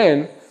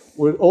then,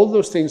 with all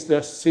those things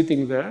just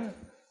sitting there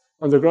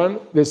on the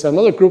ground, there's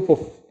another group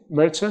of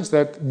merchants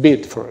that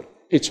bid for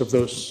each of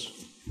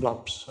those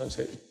lamps and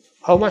say,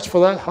 how much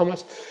for that? How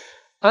much?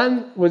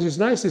 And what is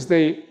nice is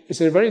it's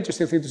a very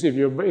interesting thing to see. If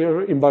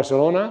you're in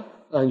Barcelona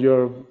and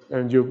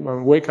you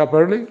wake up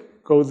early,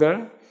 go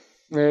there.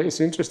 It's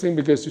interesting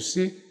because you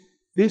see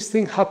this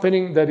thing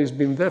happening that has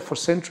been there for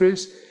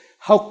centuries,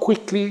 how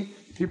quickly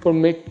people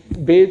make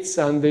bids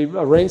and they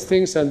arrange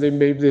things and they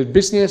make their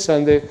business,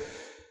 and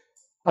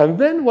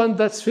then when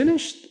that's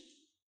finished,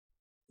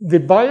 the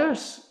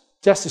buyers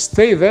just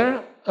stay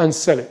there and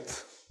sell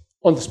it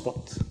on the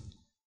spot.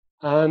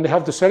 And they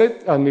have to sell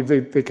it, and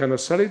if they cannot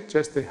sell it,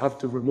 they have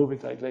to remove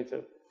it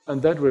later.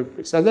 And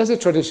that's a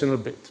traditional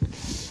bid.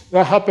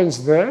 That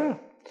happens there.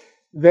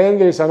 Then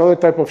there's another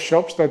type of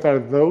shops that are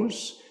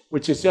those,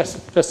 which is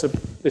just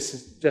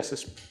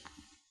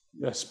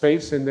a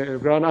space in the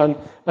ground and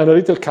a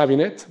little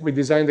cabinet. We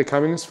designed the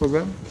cabinets for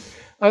them.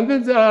 And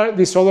then there are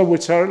these other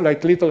which are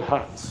like little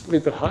huts,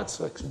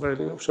 like very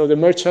little. So the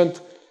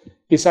merchant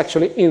is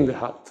actually in the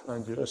hut,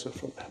 and you also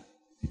from that.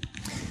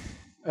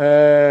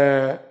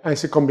 And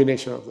it's a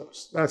combination of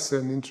those. That's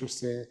an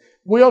interesting.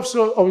 We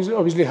also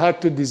obviously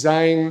had to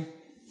design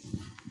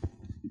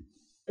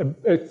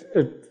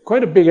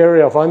quite a big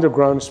area of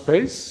underground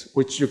space,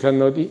 which you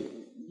cannot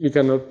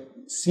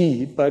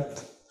see,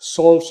 but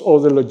solves all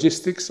the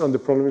logistics on the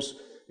problems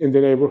in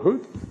the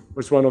neighborhood.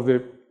 Which one of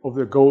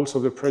the goals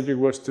of the project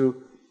was to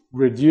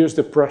reduce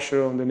the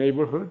pressure on the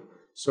neighborhood,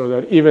 so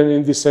that even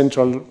in the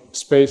central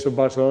space of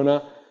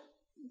Barcelona,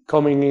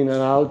 coming in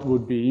and out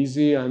would be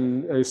easy,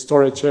 and a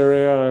storage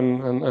area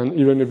and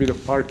even a bit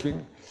of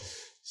parking.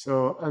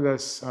 So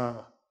that's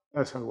how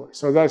it works.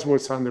 So that's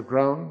what's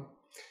underground.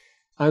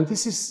 And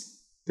this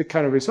is the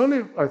kind of, it's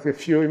only like a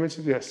few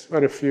images, yes,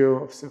 quite a few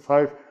of the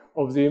 5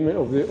 of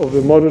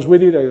the models we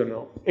did, I don't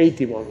know,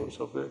 80 models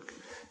of it.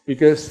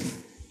 Because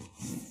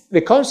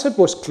the concept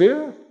was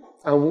clear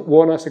and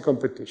won us a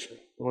competition,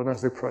 won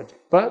us the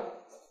project.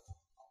 But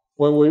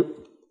when we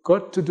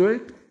got to do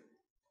it,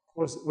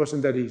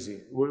 wasn't that easy.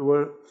 It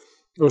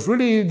was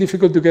really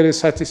difficult to get a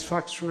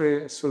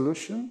satisfactory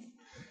solution.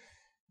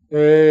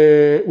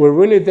 We're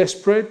really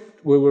desperate.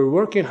 We were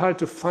working hard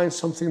to find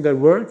something that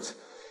worked.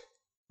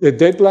 The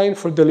deadline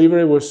for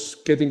delivery was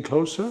getting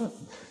closer.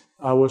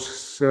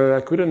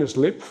 I couldn't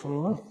sleep for a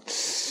while.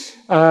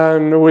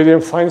 And we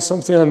didn't find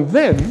something. And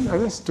then,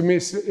 and this, to me,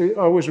 I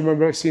always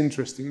remember it's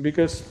interesting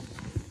because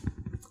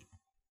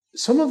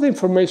some of the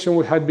information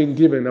we had been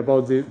given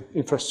about the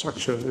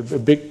infrastructure, the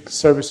big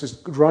services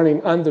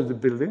running under the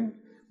building,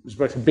 it was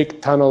like a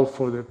big tunnel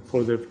for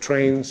the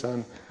trains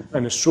and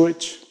a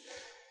switch,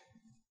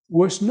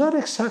 was not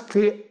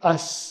exactly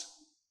as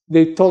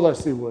they told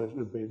us it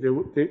would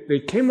be. They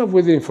came up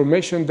with the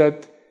information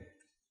that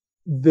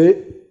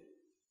the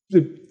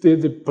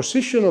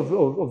position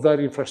of that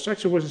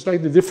infrastructure was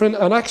slightly different,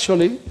 and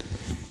actually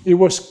it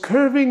was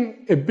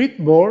curving a bit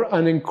more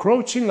and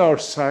encroaching our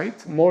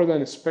site more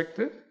than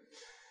expected,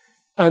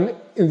 and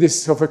in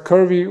this sort of a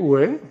curvy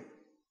way.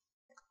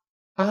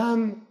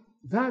 And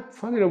that,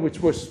 funny enough, which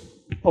was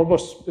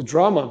almost a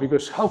drama,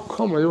 because how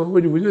come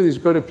when we do this,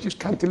 got a huge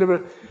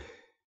cantilever,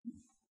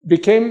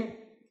 became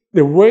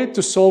the way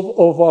to solve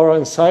all of our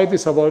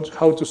anxieties about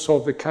how to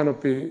solve the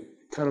canopy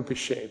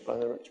shape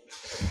and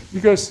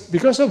arrangement.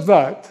 Because of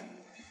that,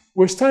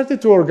 we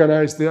started to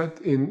organize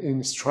that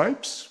in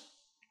stripes,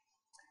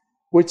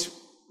 which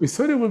we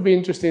thought it would be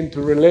interesting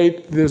to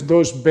relate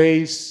those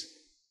bays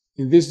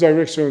in this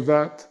direction or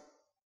that,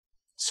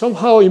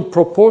 somehow in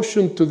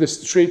proportion to the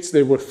streets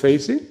they were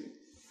facing,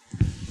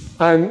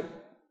 and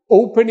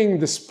opening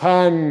the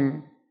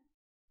span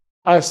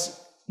as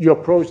you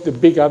approach the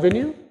big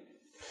avenue.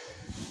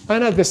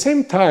 And at the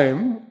same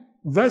time,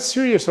 that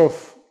series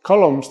of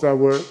columns that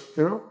were,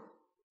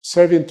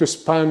 serving to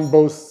span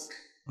both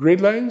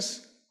grid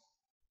lines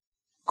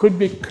could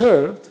be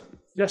curved,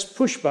 just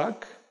pushed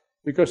back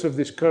because of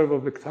this curve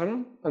of the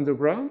tunnel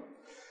underground,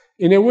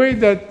 in a way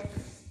that,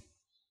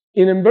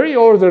 in a very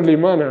orderly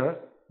manner,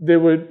 they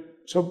would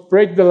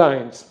break the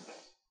lines.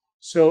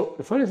 So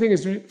the funny thing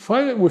is, we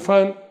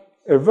found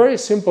a very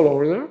simple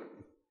order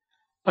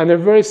and a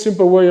very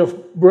simple way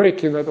of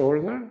breaking that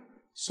order,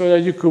 so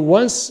that you could,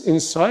 once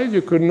inside,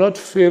 you could not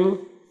feel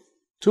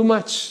too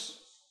much.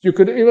 You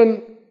could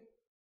even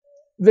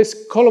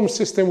this column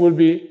system will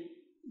be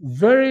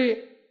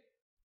very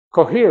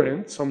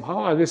coherent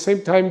somehow, at the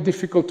same time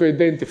difficult to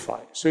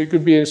identify. So it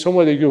could be in some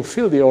way that you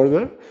feel the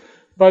order,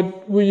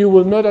 but you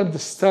will not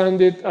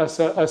understand it as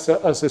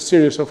a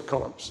series of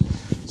columns.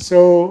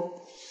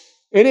 So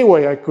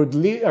anyway, I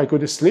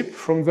could sleep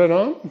from then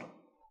on,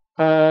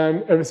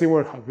 and everything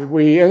worked happy.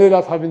 We ended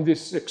up having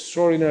this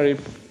extraordinary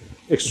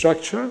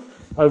structure,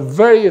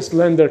 very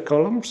slender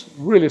columns,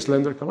 really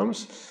slender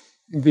columns.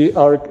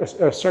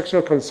 Our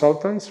structural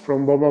consultants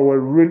from MoMA were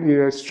really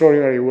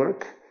extraordinary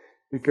work,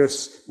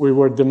 because we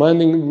were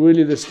demanding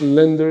really the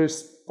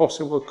slenderest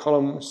possible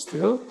column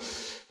still,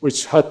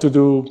 which had to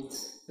do,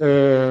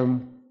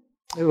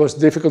 it was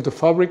difficult to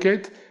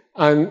fabricate,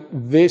 and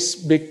these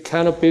big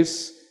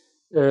canopies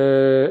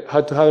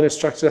had to have a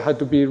structure that had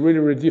to be really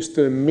reduced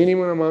to a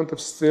minimum amount of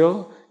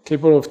steel,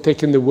 capable of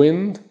taking the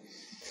wind.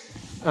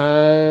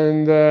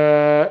 And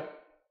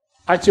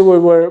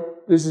actually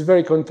this is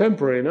very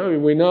contemporary, no?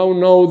 We now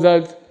know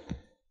that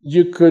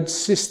you could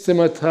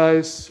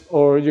systematize,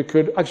 or you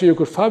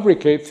could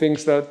fabricate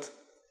things that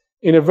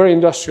in a very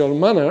industrial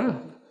manner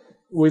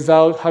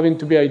without having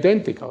to be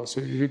identical.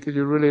 So you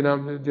really know,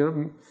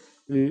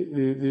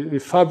 the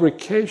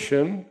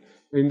fabrication,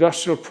 the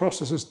industrial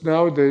processes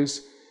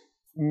nowadays,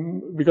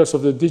 because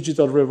of the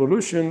digital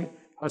revolution,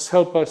 has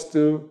helped us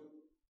to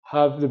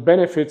have the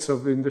benefits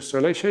of the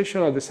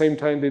industrialization, at the same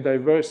time the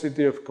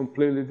diversity of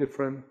completely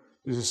different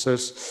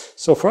businesses.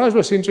 So for us it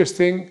was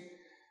interesting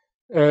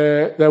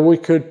that we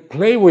could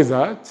play with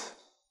that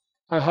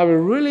and have a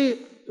really,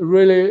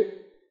 really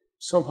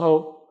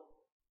somehow,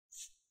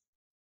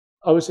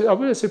 I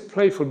wouldn't say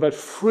playful, but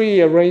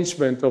free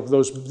arrangement of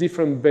those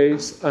different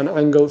bays and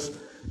angles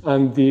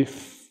and the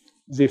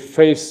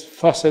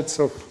facets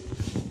of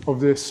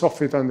the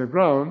soffit and the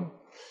ground.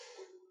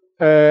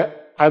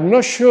 I'm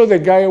not sure the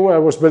guy who I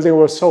was building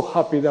was so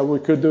happy that we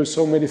could do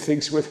so many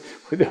things with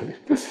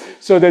it.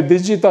 So the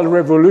digital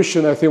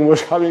revolution, I think,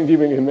 was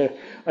giving him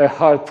a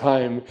hard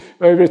time.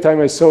 Every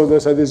time I saw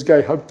this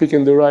guy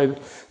picking the right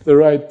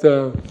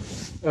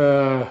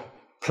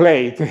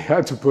plate he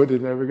had to put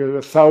in there, because there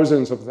were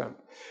thousands of them.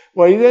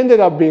 Well, it ended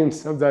up being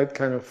that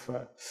kind of.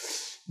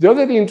 The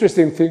other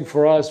interesting thing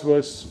for us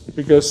was,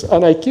 because,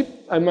 and I keep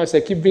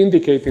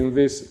vindicating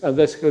this, and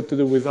that's got to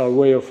do with our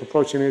way of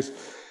approaching this,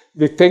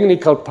 the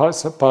technical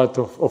part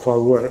of our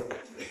work,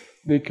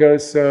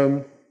 because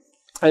I'm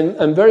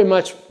very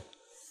much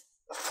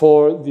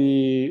for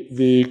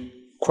the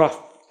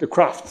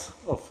craft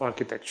of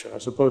architecture,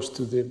 as opposed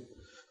to the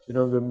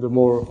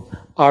more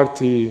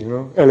arty,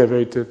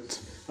 elevated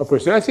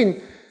approach. I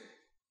think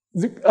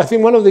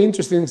one of the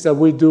interesting things that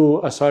we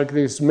do as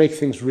architects is make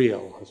things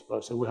real, I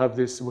suppose. So we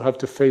have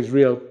to face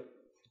real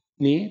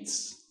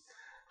needs,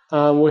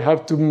 and we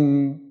have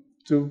to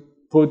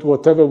put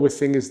whatever we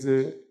think is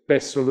the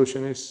best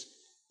solution is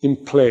in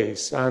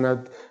place.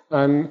 And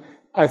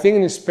I think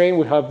in Spain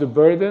we have the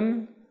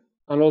burden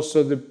and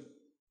also the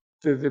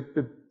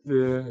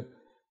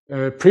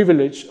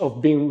privilege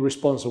of being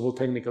responsible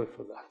technically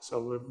for that.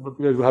 So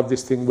we have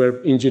this thing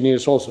where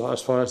engineers also,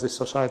 as far as the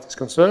society is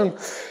concerned,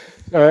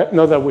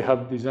 not that we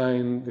have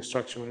designed the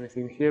structure or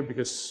anything here,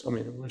 because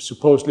we're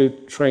supposedly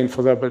trained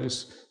for that, but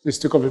it's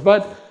too complicated.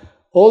 But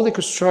all the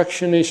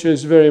construction issue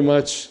is very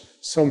much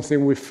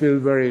something we feel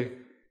very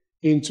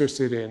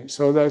interested in.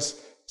 So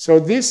this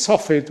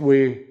soffit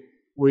we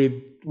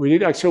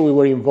did, actually we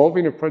were involved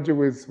in a project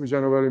with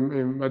Janobel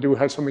in Madrid. We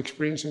had some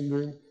experience in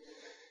doing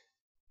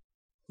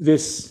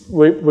this.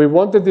 We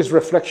wanted this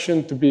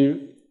reflection to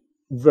be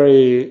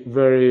very,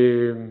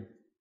 very,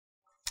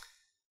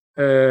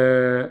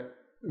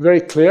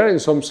 very clear in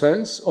some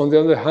sense. On the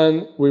other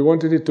hand, we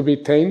wanted it to be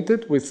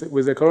tainted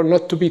with the color,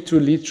 not to be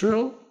too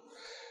literal.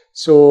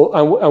 So,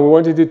 and we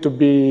wanted it to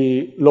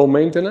be low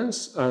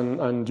maintenance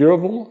and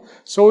durable.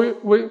 So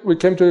we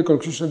came to the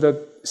conclusion that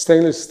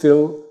stainless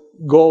steel,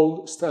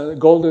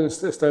 golden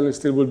stainless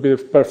steel will be the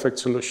perfect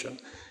solution.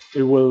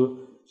 It will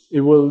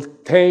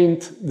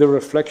taint the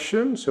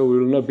reflection, so it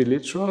will not be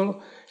literal.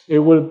 It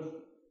will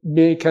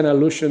make an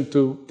allusion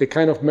to the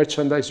kind of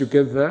merchandise you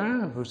get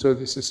there. So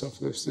this is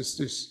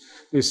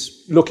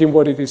this looking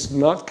what it is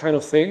not kind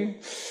of thing.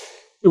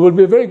 It will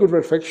be a very good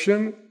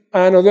reflection.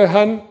 And on the other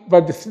hand,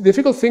 but the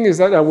difficult thing is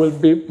that I will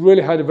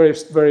really had a very,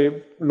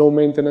 very low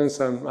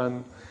maintenance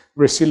and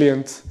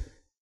resilient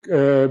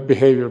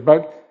behavior.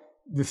 But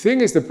the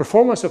thing is, the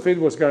performance of it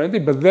was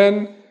guaranteed, but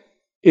then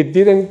it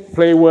didn't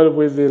play well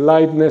with the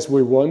lightness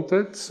we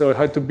wanted. So it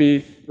had to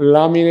be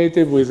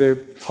laminated with a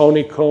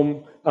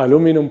honeycomb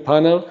aluminum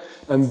panel,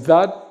 and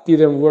that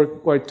didn't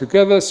work quite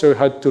together. So it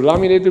had to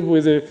laminate it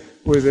with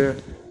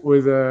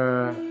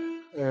a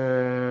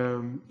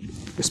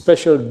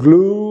special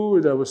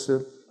glue. That was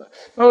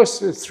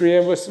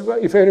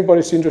 3M. If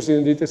anybody's interested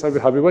in details, I'll be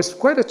happy. It was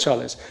quite a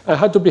challenge. I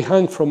had to be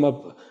hung from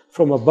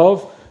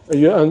above,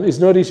 and it's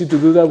not easy to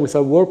do that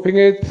without warping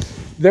it.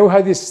 Then we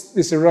had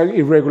these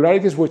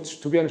irregularities, which,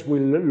 to be honest, we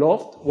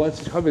loved.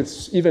 Once you have it,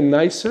 it's even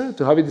nicer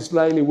to have it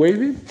slightly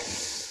wavy.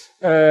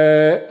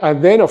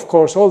 And then, of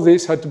course, all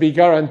this had to be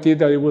guaranteed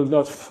that it will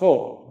not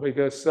fall,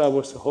 because that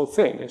was the whole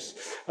thing.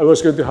 I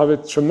was going to have a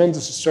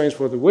tremendous strength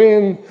for the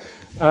wind,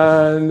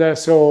 and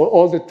so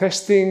all the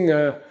testing,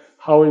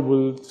 how it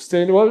will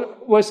stay,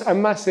 I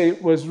must say,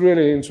 was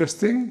really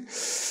interesting.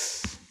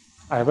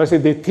 I must say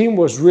the team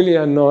was really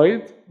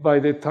annoyed by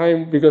the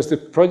time, because the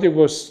project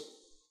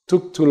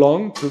took too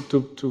long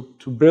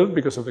to build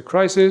because of the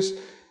crisis,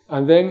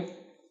 and then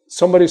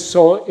somebody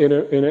saw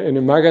in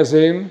a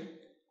magazine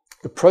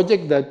the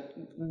project that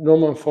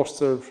Norman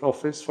Foster's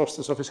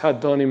office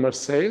had done in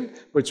Marseille,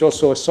 which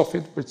also a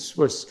soffit, which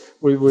was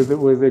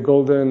with the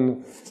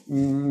golden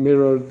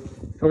mirror,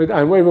 and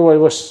everyone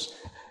was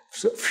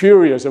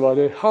furious about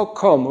it. How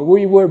come?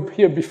 We were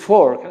here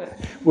before.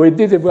 We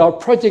did it. Our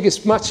project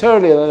is much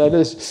earlier than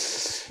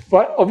this.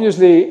 But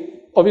obviously,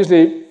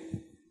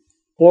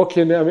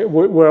 working. I mean,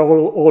 we're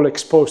all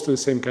exposed to the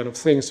same kind of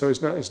thing. So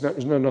it's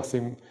not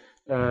nothing.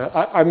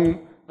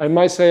 I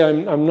might say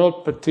I'm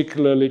not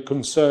particularly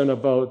concerned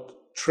about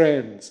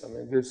trends. I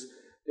mean, this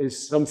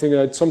is something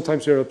that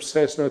sometimes you're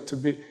obsessed not to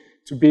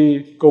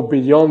go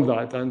beyond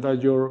that, and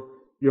that your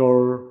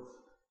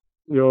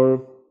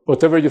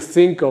whatever you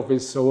think of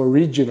is so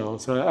original.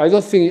 So I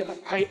don't think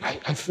I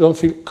don't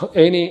feel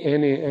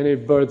any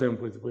burden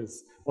with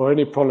or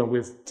any problem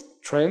with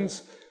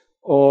trends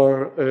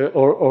or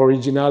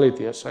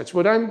originality as such.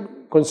 What I'm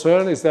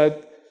concerned is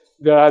that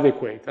they're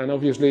adequate, and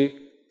obviously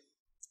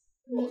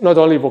not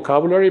only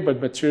vocabulary but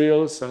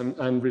materials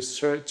and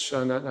research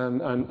and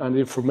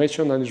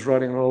information that is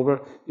running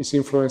over is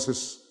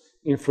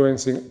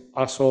influencing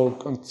us all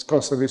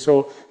constantly.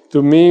 So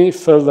to me, it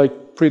felt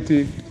like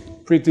pretty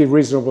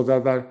reasonable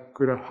that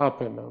could have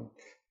happened.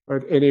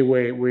 But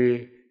anyway,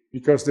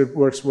 because the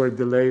works were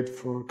delayed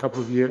for a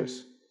couple of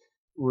years,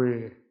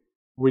 we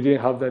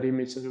didn't have that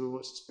image that we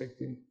was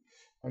expecting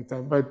at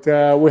that. But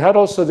we had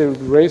also the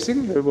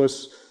racing.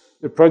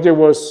 The project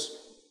was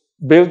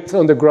built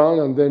on the ground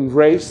and then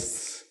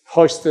raised,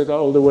 hoisted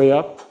all the way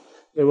up.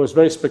 It was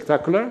very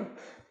spectacular.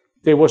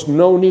 There was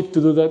no need to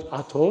do that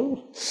at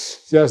all.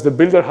 Just the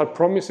builder had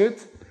promised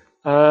it,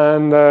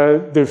 and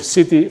the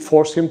city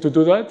forced him to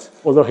do that,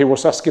 although he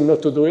was asking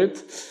not to do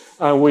it.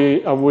 And we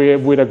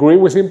would agree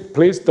with him,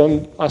 please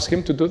don't ask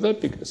him to do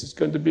that, because it's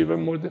going to be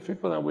even more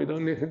difficult and we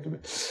don't need him to do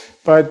it.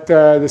 But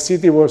the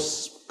city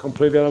was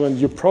completely adamant,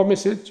 you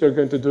promise it, you're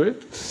going to do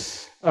it.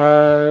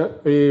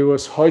 It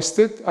was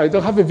hoisted. I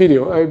don't have a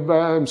video.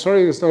 I'm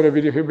sorry there's not a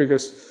video here,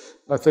 because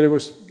I thought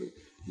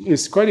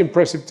it's quite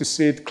impressive to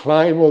see it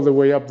climb all the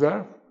way up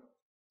there.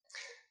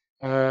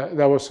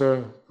 That was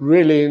a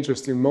really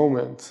interesting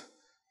moment.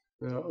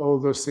 All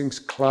those things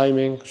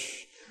climbing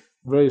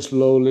very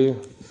slowly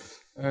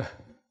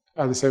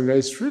at the same time.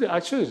 It's really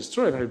actually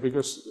extraordinary,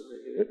 because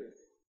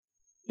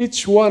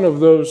each one of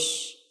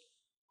those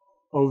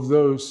I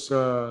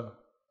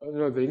don't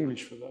know the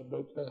English for that,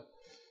 but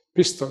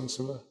pistons,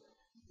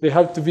 they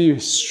have to be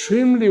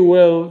extremely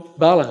well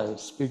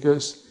balanced,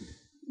 because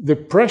the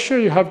pressure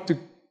you have to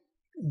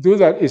do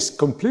that is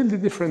completely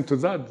different to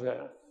that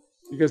there,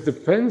 because it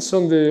depends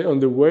on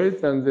the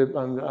weight and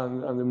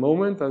the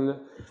moment,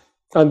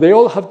 and they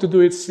all have to do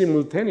it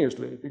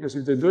simultaneously, because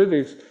if they do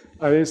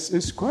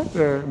it's quite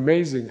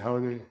amazing how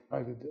they do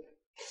it.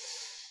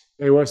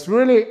 It was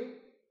really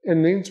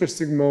an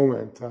interesting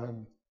moment.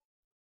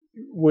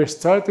 We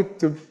started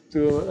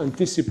to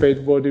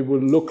anticipate what it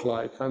would look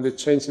like, and the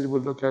changes it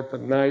would look at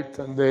night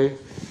and day,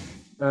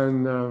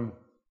 and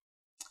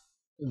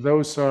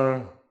those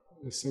are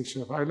a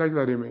section of. I like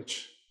that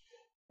image.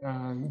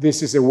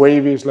 This is a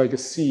wavy, it's like a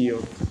sea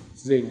of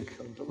zinc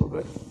on top of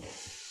it.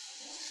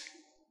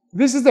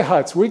 This is the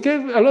huts. We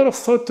gave a lot of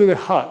thought to the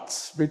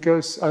huts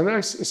because, and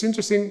it's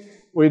interesting.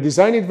 We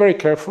designed it very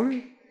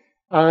carefully,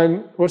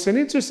 and it was an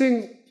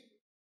interesting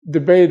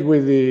debate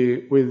with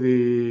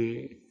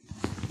the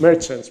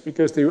merchants,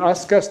 because they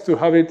asked us to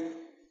have it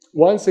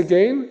once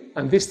again,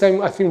 and this time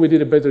I think we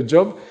did a better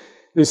job.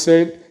 They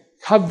said,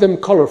 have them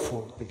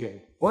colorful again.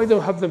 Why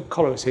don't have them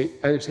colorful?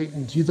 And they say,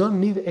 you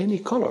don't need any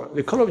color.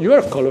 The color, you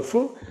are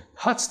colorful.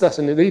 Huts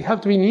doesn't need, they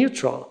have to be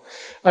neutral.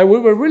 And we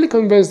were really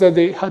convinced that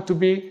they had to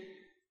be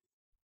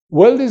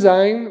well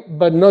designed,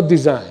 but not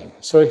designed.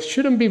 So it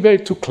shouldn't be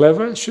too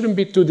clever, it shouldn't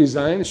be too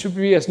designed, it should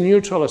be as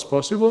neutral as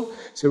possible.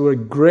 So they were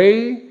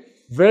gray,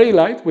 very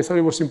light. We thought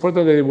it was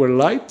important that they were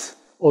light,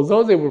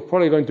 although they were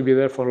probably going to be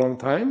there for a long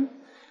time,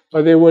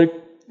 but they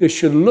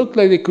should look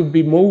like they could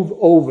be moved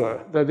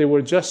over, that they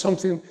were just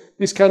something,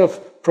 this kind of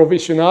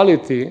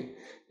provisionality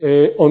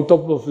on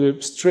top of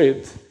the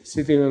street,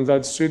 sitting on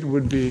that street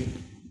would be,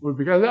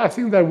 I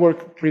think that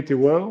worked pretty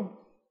well.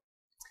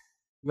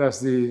 That's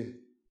the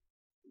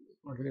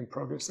work in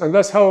progress. And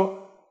that's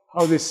how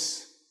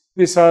those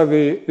are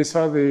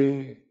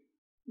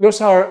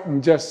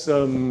just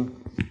the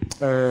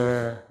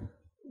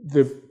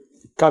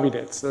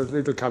cabinets, the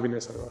little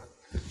cabinets.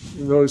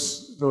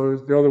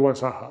 The other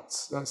ones are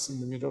huts. That's in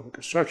the middle of the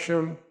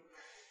construction.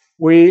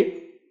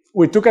 We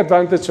took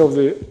advantage of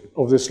the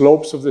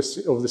slopes of the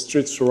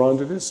streets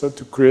surrounding it, so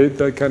to create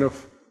that kind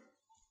of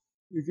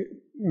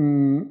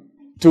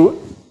to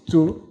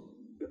to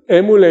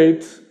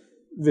emulate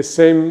the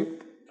same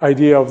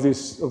idea of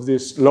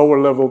this lower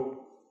level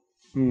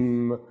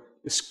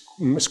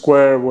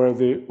square where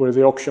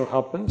the auction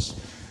happens.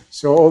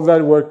 So all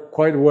that worked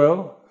quite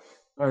well.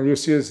 And you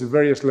see it's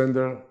very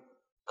slender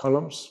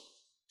columns.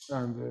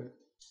 And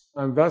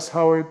that's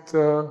how it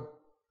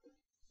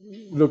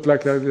looked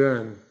like at the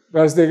end.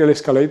 That's the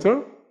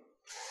escalator.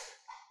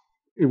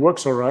 It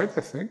works all right,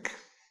 I think.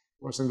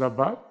 Wasn't that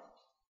bad.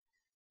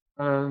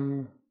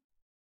 And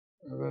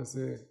that's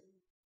the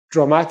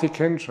dramatic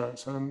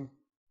entrance. And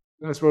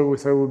that's what we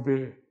thought would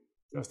be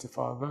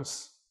justified.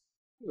 That's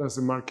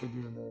the market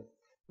unit.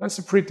 That's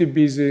a pretty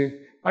busy.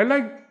 I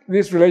like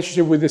this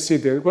relationship with the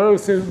city. One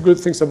of the good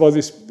things about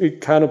this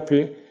big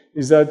canopy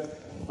is that it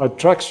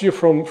attracts you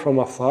from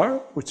afar,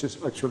 which is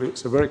actually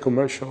it's a very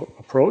commercial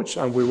approach,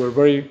 and we were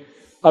very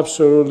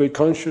absolutely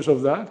conscious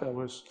of that.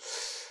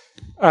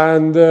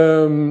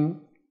 And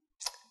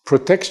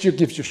protects you,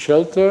 gives you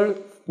shelter,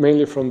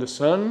 mainly from the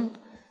sun,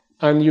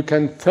 and you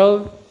can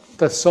tell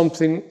that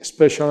something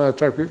special and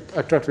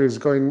attractive is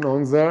going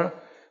on there.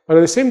 But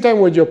at the same time,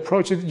 when you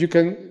approach it,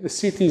 the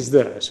city is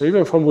there. So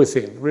even from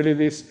within, really,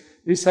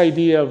 this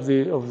idea of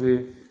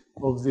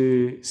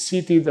the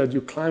city that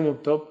you climb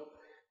up top.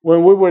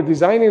 When we were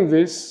designing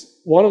this,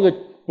 one of the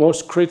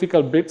most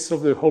critical bits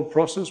of the whole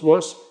process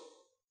was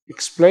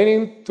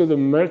explaining to the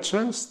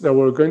merchants that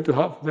we're going to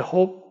have the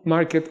whole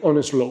market on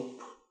a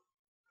slope.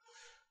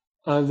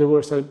 And they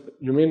were saying,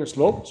 "You mean a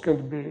slope? It's going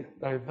to be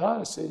like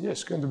that?" I said, "Yes,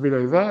 it's going to be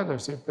like that." I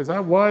said, "But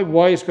that, why?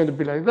 Why it's going to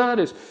be like that?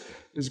 It's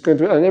going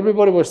to," and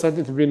everybody was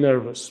starting to be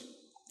nervous.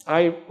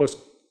 I was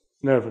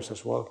nervous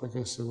as well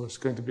because it was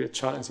going to be a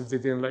challenge if they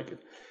didn't like it.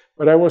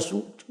 But I was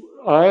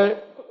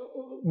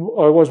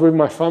with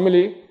my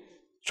family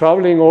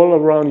traveling all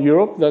around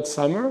Europe that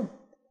summer,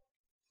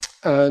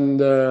 and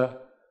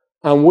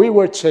we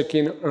were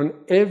checking on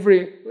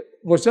it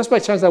was just by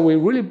chance that we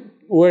really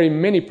were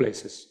in many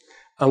places,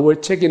 and we're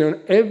checking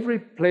on every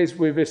place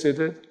we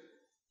visited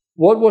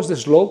what was the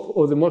slope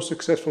of the most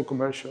successful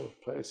commercial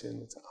place in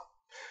the town.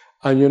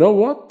 And you know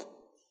what?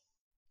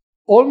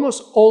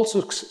 Almost all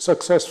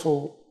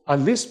successful, at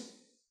least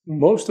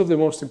most of the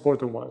most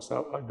important ones,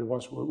 the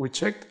ones we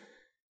checked,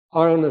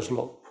 are on a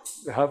slope.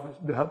 They have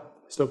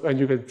slope, and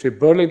you can see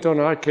Burlington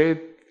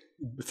Arcade,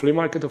 the Flea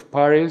Market of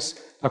Paris,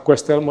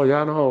 Acuestel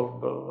Moyano,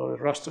 or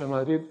Rastro de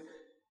Madrid.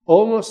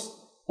 Almost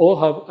all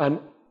have, and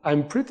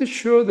I'm pretty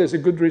sure there's a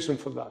good reason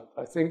for that.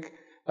 I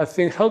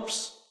think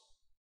helps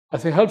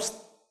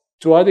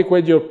to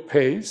adequate your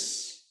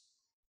pace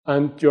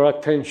and your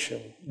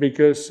attention,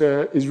 because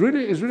it's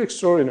really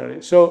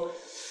extraordinary. So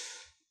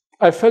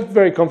I felt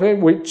very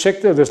confident. We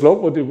checked the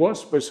slope, what it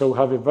was, but so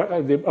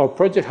our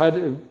project had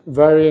a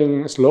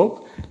varying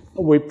slope.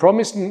 We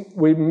promised,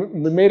 we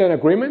made an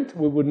agreement.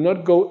 We would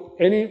not go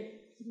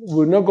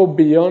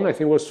beyond, I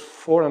think it was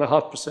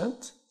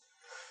 4.5%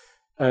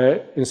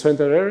 in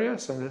certain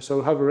areas, and so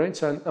we have a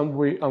range, and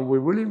we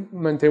really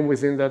maintain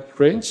within that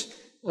range,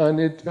 and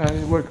it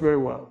worked very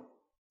well.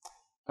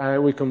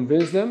 We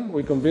convinced them.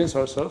 We convinced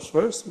ourselves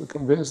first. We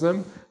convinced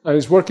them, and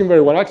it's working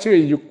very well.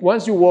 Actually,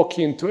 once you walk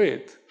into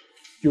it,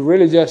 you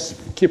really just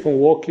keep on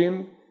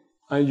walking,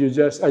 and you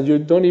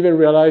don't even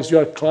realize you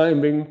are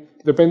climbing.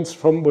 Depends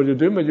from what you're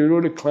doing, but you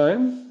really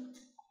climb.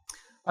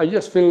 I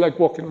just feel like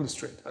walking on the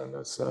street, and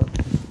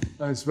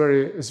it's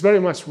very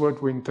much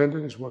what we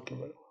intended. It's working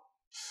very well.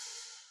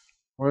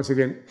 Once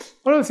again,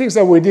 one of the things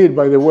that we did,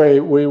 by the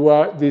way, we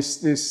were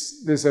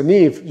there's an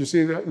eave. You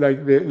see,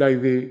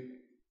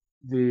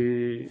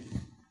 the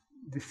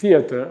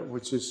theater,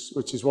 which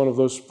is one of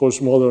those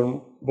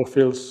postmodern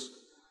Beaufils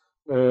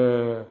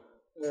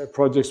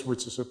projects,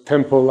 which is a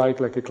temple like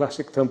a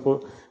classic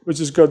temple, which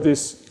has got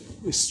this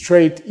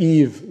straight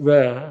eave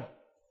there.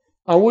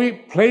 And we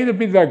played a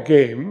bit that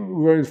game.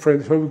 We were in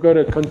front, so we've got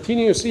a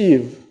continuous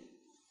eave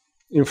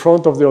in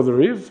front of the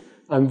other eave,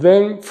 and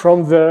then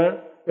from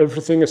there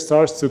everything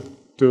starts to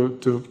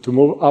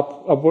move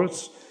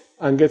upwards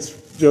and gets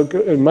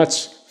a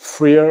much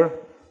freer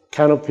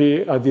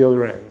canopy at the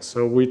other end.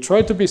 So we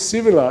try to be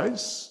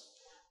civilized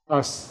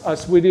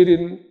as we did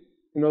in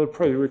other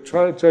projects. We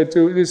try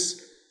to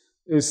this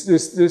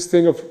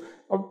thing of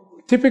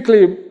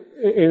typically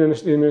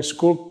in a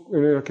school,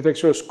 in an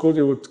architectural school,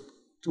 you would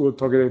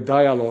talk a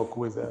dialogue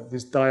with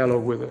this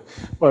dialogue with it.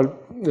 Well,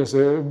 there's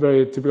a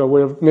very typical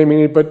way of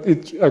naming it, but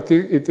I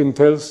think it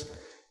entails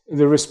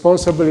the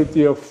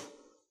responsibility of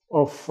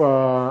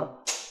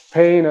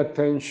paying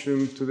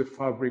attention to the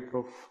fabric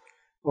of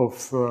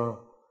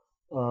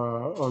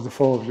the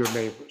form of your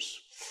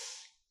neighbors.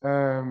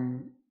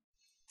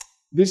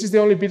 This is the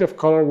only bit of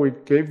color we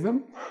gave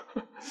them,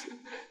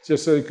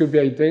 just so it could be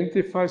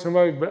identified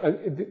somehow, but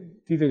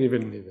it didn't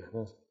even need it.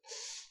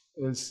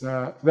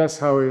 That's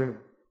how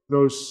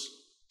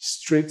those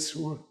streets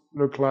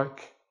look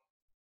like.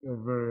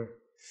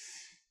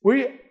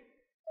 We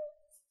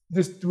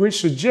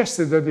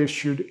suggested that they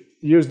should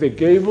use the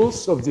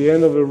gables of the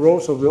end of the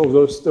rows of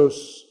those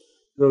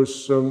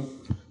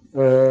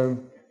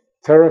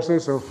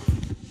terraces of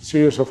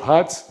series of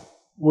huts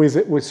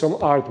with some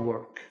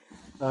artwork.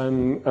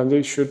 and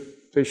they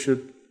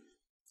should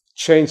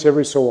change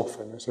every so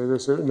often. So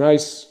there's a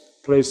nice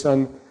place,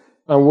 and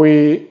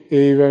we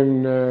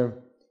even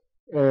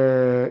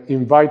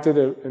invited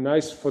a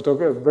nice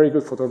photographer, a very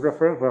good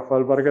photographer,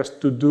 Rafael Vargas,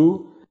 to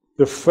do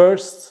the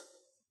first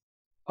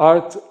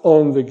art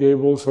on the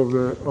gables of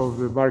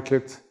the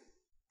market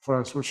for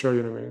us. We'll show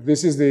you in a minute.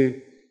 This is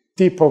the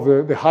tip of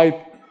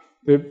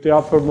the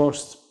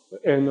uppermost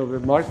end of the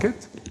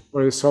market,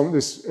 where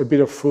there's a bit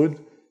of food.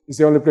 It's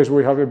the only place where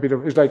we have a bit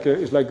of. It's like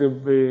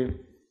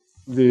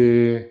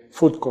the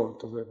food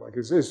court of the market.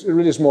 It's a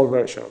really small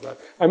version of that.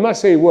 I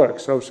must say it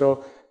works.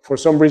 So for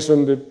some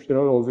reason,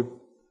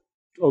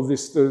 all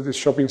these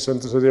shopping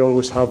centers, they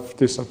always have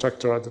this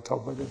attractor at the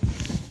top. But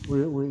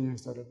we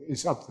use that.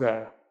 It's up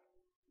there.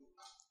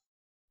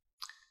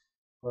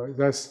 Right,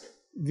 that's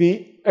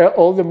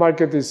all the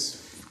market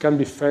can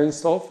be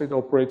fenced off. It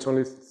operates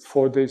only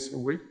 4 days a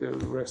week. The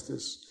rest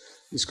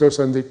is closed,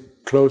 and they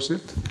close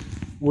it.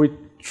 We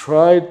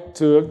try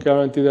to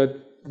guarantee that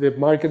the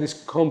market is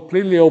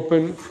completely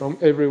open from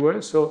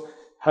everywhere, so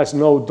has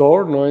no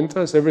door, no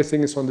entrance.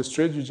 Everything is on the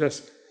street.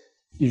 If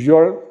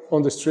you're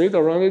on the street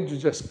around it, you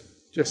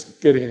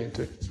just get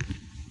into it.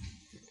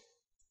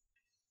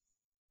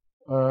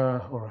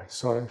 All right,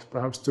 sorry,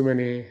 perhaps too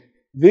many.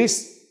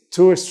 These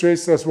two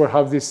streets, that's what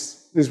have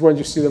this one.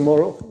 You see the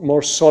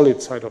more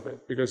solid side of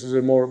it, because it's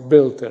a more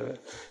built area.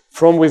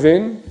 From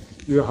within,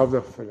 you don't have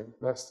that feeling.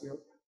 That's the.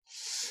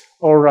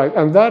 All right,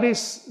 and that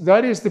is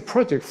the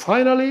project.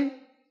 Finally,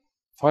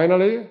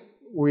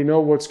 we know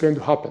what's going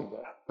to happen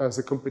there. As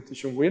the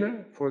competition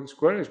winner for the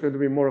square, it's going to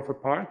be more of a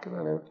park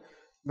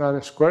than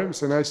a square.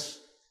 It's a nice.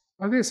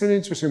 I think it's an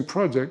interesting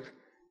project.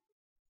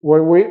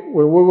 When we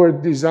were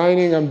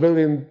designing and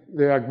building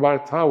the Akbar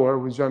Tower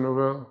with Jean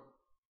Nouvel,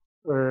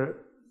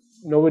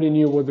 nobody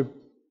knew what the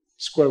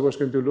square was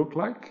going to look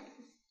like.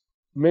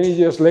 Many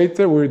years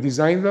later, we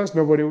designed this.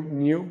 Nobody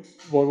knew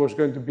what was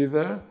going to be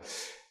there,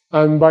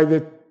 and by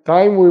the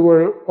time we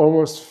were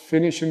almost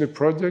finishing the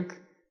project,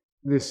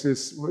 the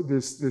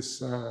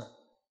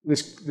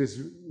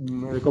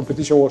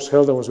competition was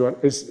held and was won.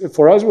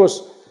 For us, it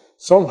was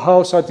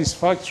somehow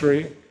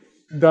satisfactory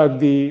that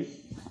the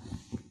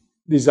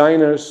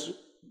designers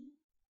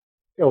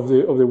of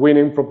the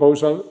winning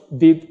proposal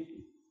did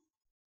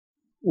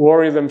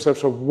worry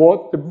themselves of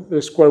what the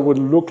square would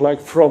look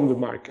like from the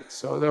market.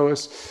 So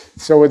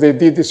when they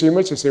did this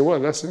image, they say, well,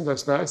 that's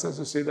nice. That's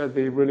to see that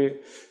they really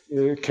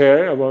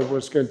care about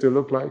what's going to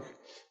look like.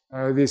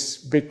 This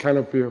big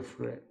canopy of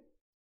rain.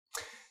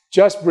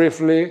 Just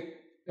briefly,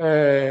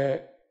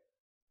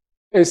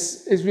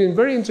 it's been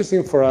very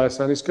interesting for us,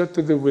 and it's got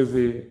to do with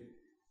the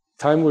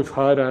time we've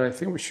had, and I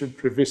think we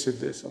should revisit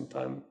this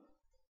sometime.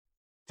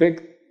 I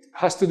think it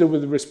has to do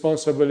with the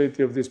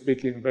responsibility of these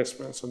big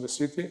investments on the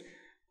city.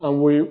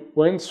 And we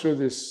went through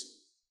this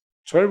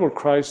terrible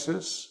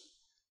crisis,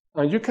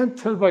 and you can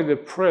tell by the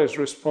press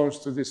response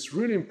to this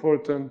really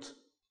important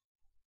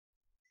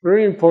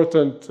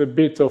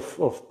bit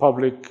of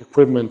public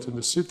equipment in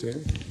the city,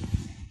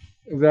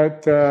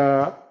 that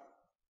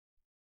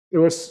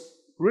there was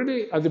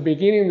really, at the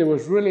beginning, there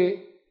was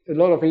really a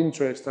lot of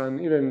interest and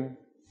even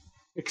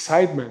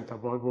excitement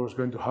about what was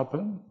going to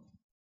happen.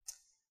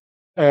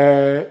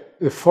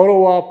 The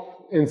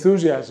follow-up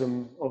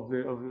enthusiasm of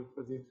the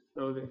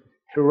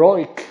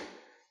heroic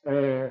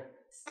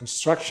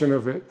construction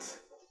of it.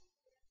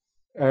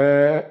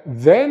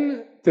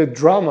 Then the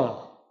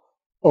drama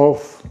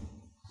of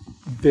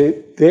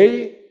the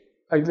day,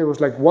 it was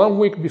like 1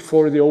 week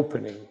before the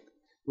opening,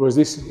 there was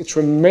this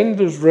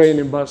tremendous rain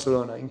in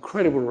Barcelona,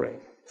 incredible rain.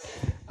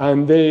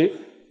 And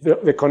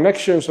the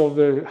connections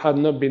had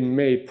not been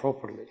made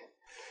properly.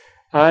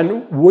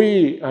 And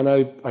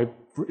I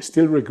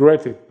still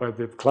regret it, but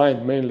the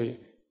client mainly,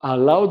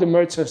 allow the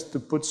merchants to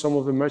put some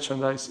of the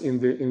merchandise in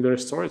the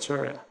storage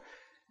area.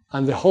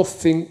 And the whole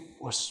thing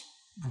was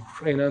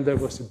rain, and there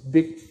was a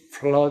big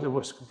flood. It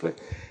was complete.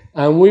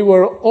 And we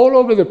were all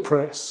over the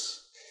press.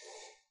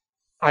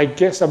 I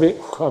guess, I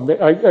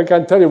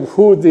can tell you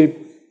who the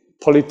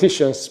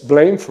politicians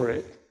blame for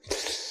it.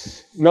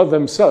 Not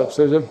themselves.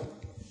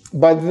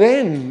 But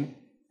then,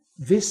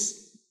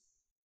 this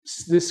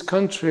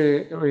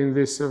country in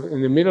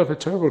the middle of a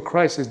terrible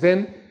crisis,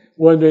 then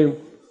wondering,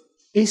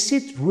 is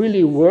it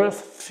really worth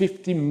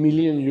 50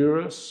 million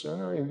euros?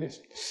 In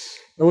this,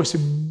 it was a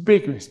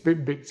big.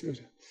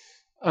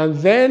 And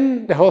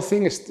then the whole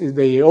thing is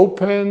they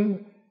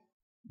opened,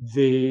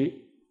 the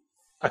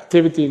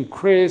activity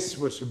increased,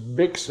 was a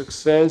big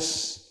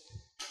success.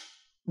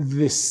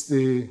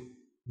 The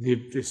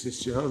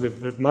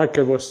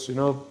market was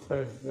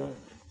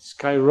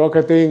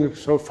skyrocketing,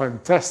 so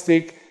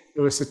fantastic.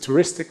 It was a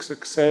touristic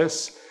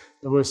success.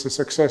 It was a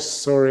success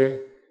story.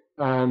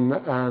 And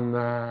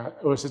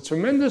it was a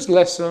tremendous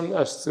lesson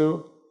as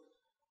to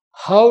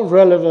how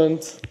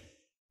relevant,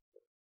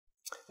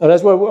 and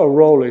that's what our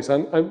role is.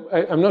 And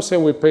I'm not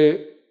saying we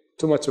play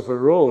too much of a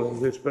role in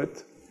this,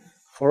 but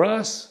for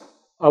us,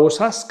 I was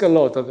asked a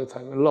lot at the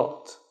time,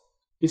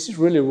 is it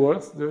really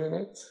worth doing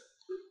it?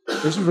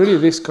 Is it really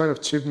this kind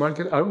of cheap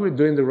market? Are we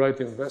doing the right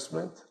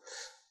investment?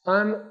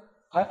 And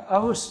I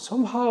was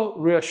somehow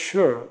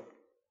reassured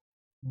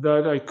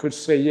that I could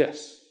say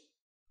yes.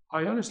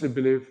 I honestly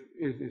believe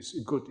it is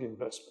a good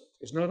investment.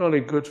 It's not only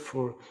good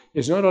for,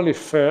 it's not only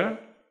fair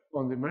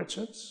on the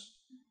merchants,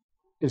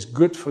 it's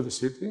good for the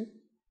city,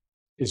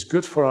 it's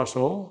good for us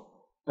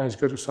all, and it's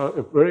got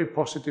a very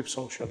positive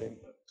social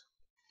impact.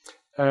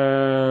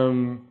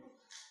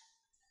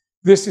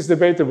 This is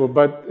debatable,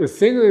 but the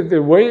thing that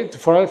the way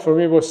for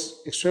me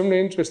was extremely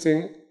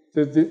interesting,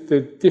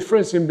 the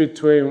difference in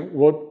between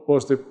what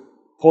was the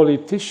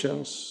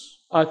politicians'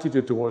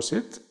 attitude towards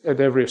it at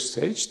every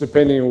stage,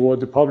 depending on what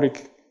the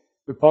public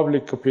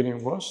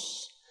opinion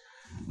was,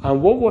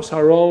 and what was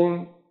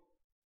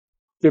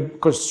the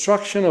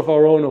construction of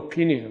our own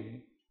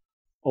opinion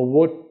on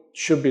what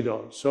should be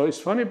done. So it's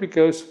funny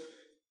because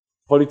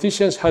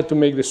politicians had to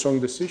make the strong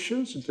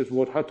decisions into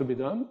what had to be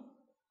done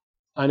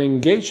and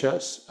engage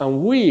us,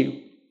 and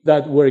we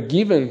that were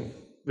given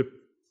the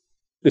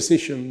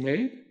decision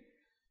made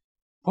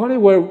probably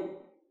were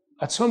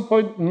at some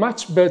point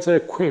much better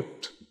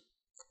equipped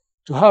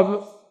to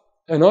have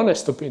an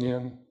honest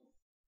opinion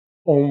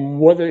on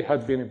whether it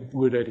had been a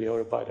good idea or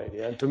a bad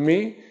idea. And to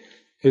me,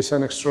 it's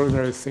an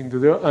extraordinary thing to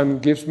do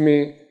and gives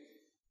me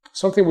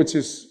something which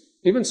is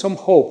even some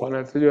hope. And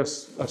I tell you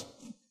as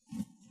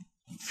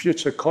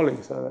future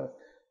colleagues,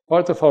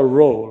 part of our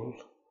role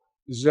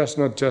is just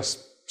not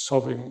just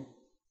solving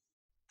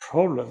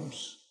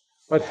problems,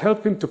 but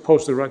helping to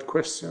pose the right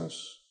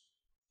questions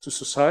to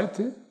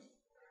society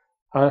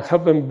and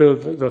help them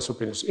build those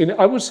opinions.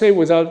 I would say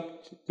without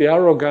the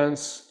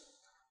arrogance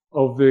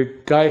of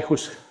the guy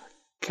who's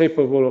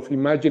capable of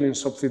imagining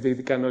something they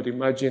cannot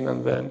imagine,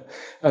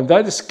 and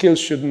that skill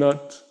should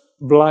not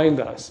blind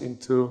us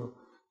into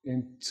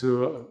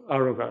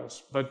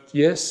arrogance. But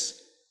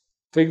yes,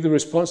 take the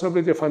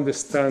responsibility of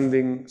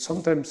understanding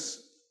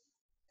sometimes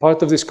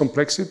part of this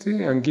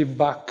complexity and give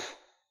back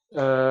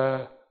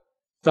that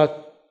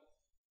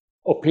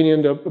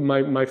opinion. That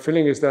my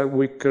feeling is that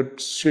we could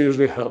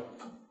seriously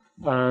help,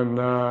 and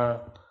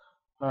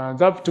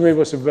that to me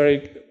was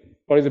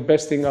probably the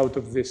best thing out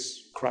of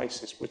this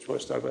crisis, which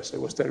was, as I say,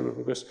 was terrible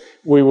because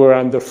we were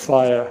under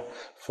fire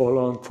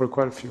for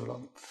quite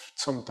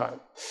some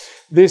time.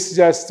 This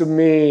just to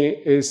me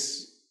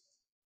is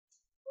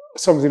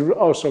something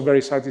also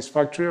very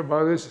satisfactory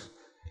about this,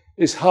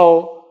 is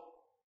how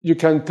you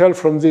can tell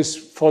from these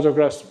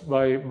photographs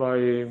by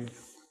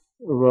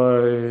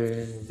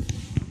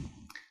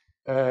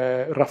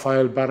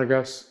Rafael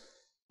Vargas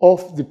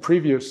of the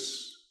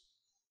previous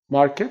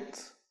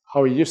market,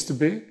 how it used to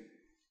be,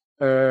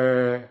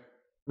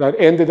 that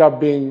ended up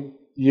being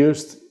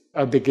used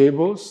at the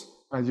gables,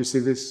 and you see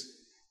these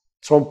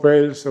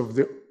trumpels of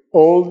the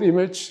old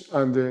image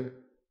and the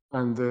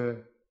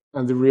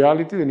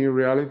reality, the new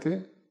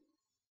reality,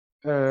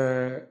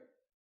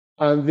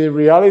 and the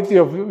reality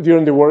of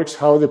during the works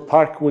how the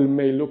park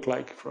may look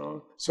like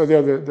from the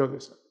other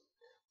side.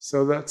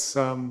 So that's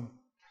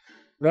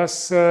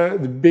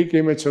the big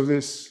image of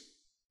this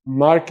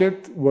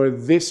market, where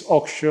this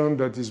auction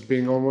that is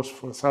being almost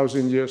for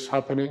 1,000 years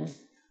happening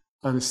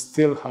and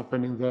still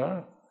happening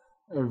there,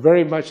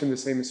 very much in the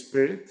same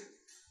spirit.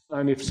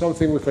 And if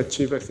something we've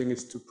achieved, I think,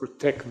 is to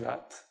protect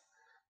that,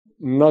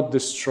 not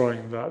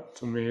destroying that.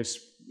 To me, is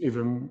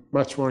even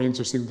much more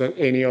interesting than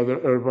any other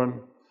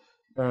urban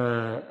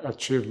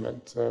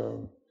achievement.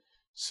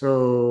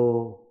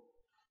 So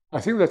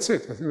I think that's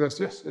it. I think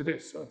yes, it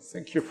is. So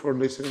thank you for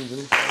listening to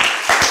this.